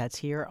Caucus. That's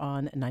here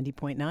on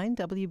 90.9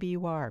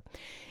 WBUR.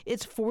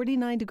 It's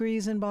 49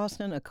 degrees in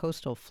Boston. A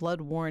coastal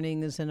flood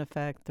warning is in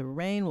effect. The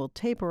rain will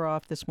taper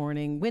off this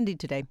morning. Windy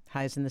today,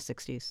 highs in the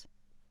 60s.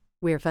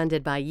 We're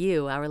funded by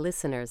you, our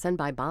listeners, and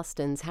by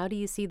Boston's How Do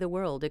You See the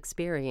World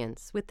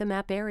experience with the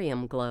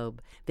Maparium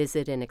Globe.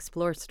 Visit and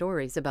explore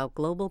stories about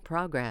global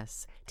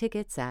progress.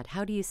 Tickets at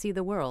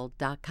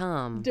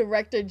howdoyouseetheworld.com.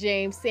 Director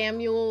James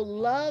Samuel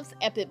loves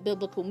epic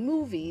biblical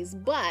movies,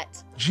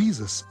 but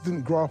Jesus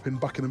didn't grow up in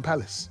Buckingham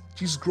Palace.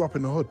 Jesus grew up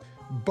in the hood.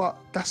 But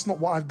that's not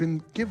what I've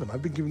been given.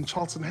 I've been given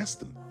Charlton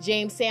Heston.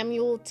 James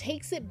Samuel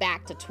takes it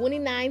back to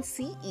 29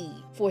 CE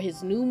for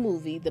his new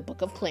movie, The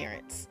Book of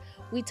Clarence.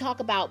 We talk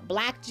about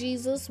Black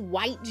Jesus,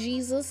 White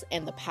Jesus,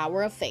 and the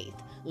power of faith.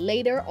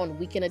 Later on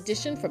Weekend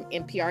Edition from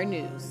NPR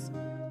News.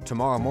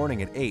 Tomorrow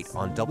morning at 8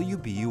 on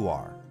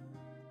WBUR.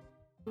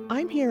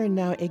 I'm here and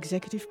now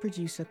executive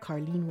producer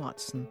Carlene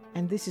Watson,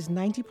 and this is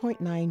 90.9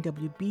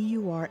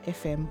 WBUR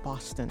FM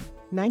Boston,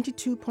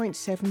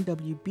 92.7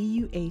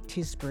 WBUA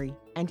Tisbury,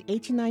 and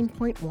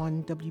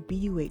 89.1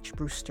 WBUH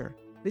Brewster.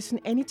 Listen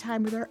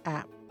anytime with our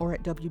app or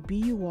at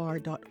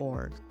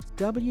WBUR.org.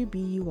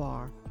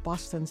 WBUR,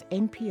 Boston's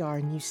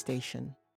NPR news station.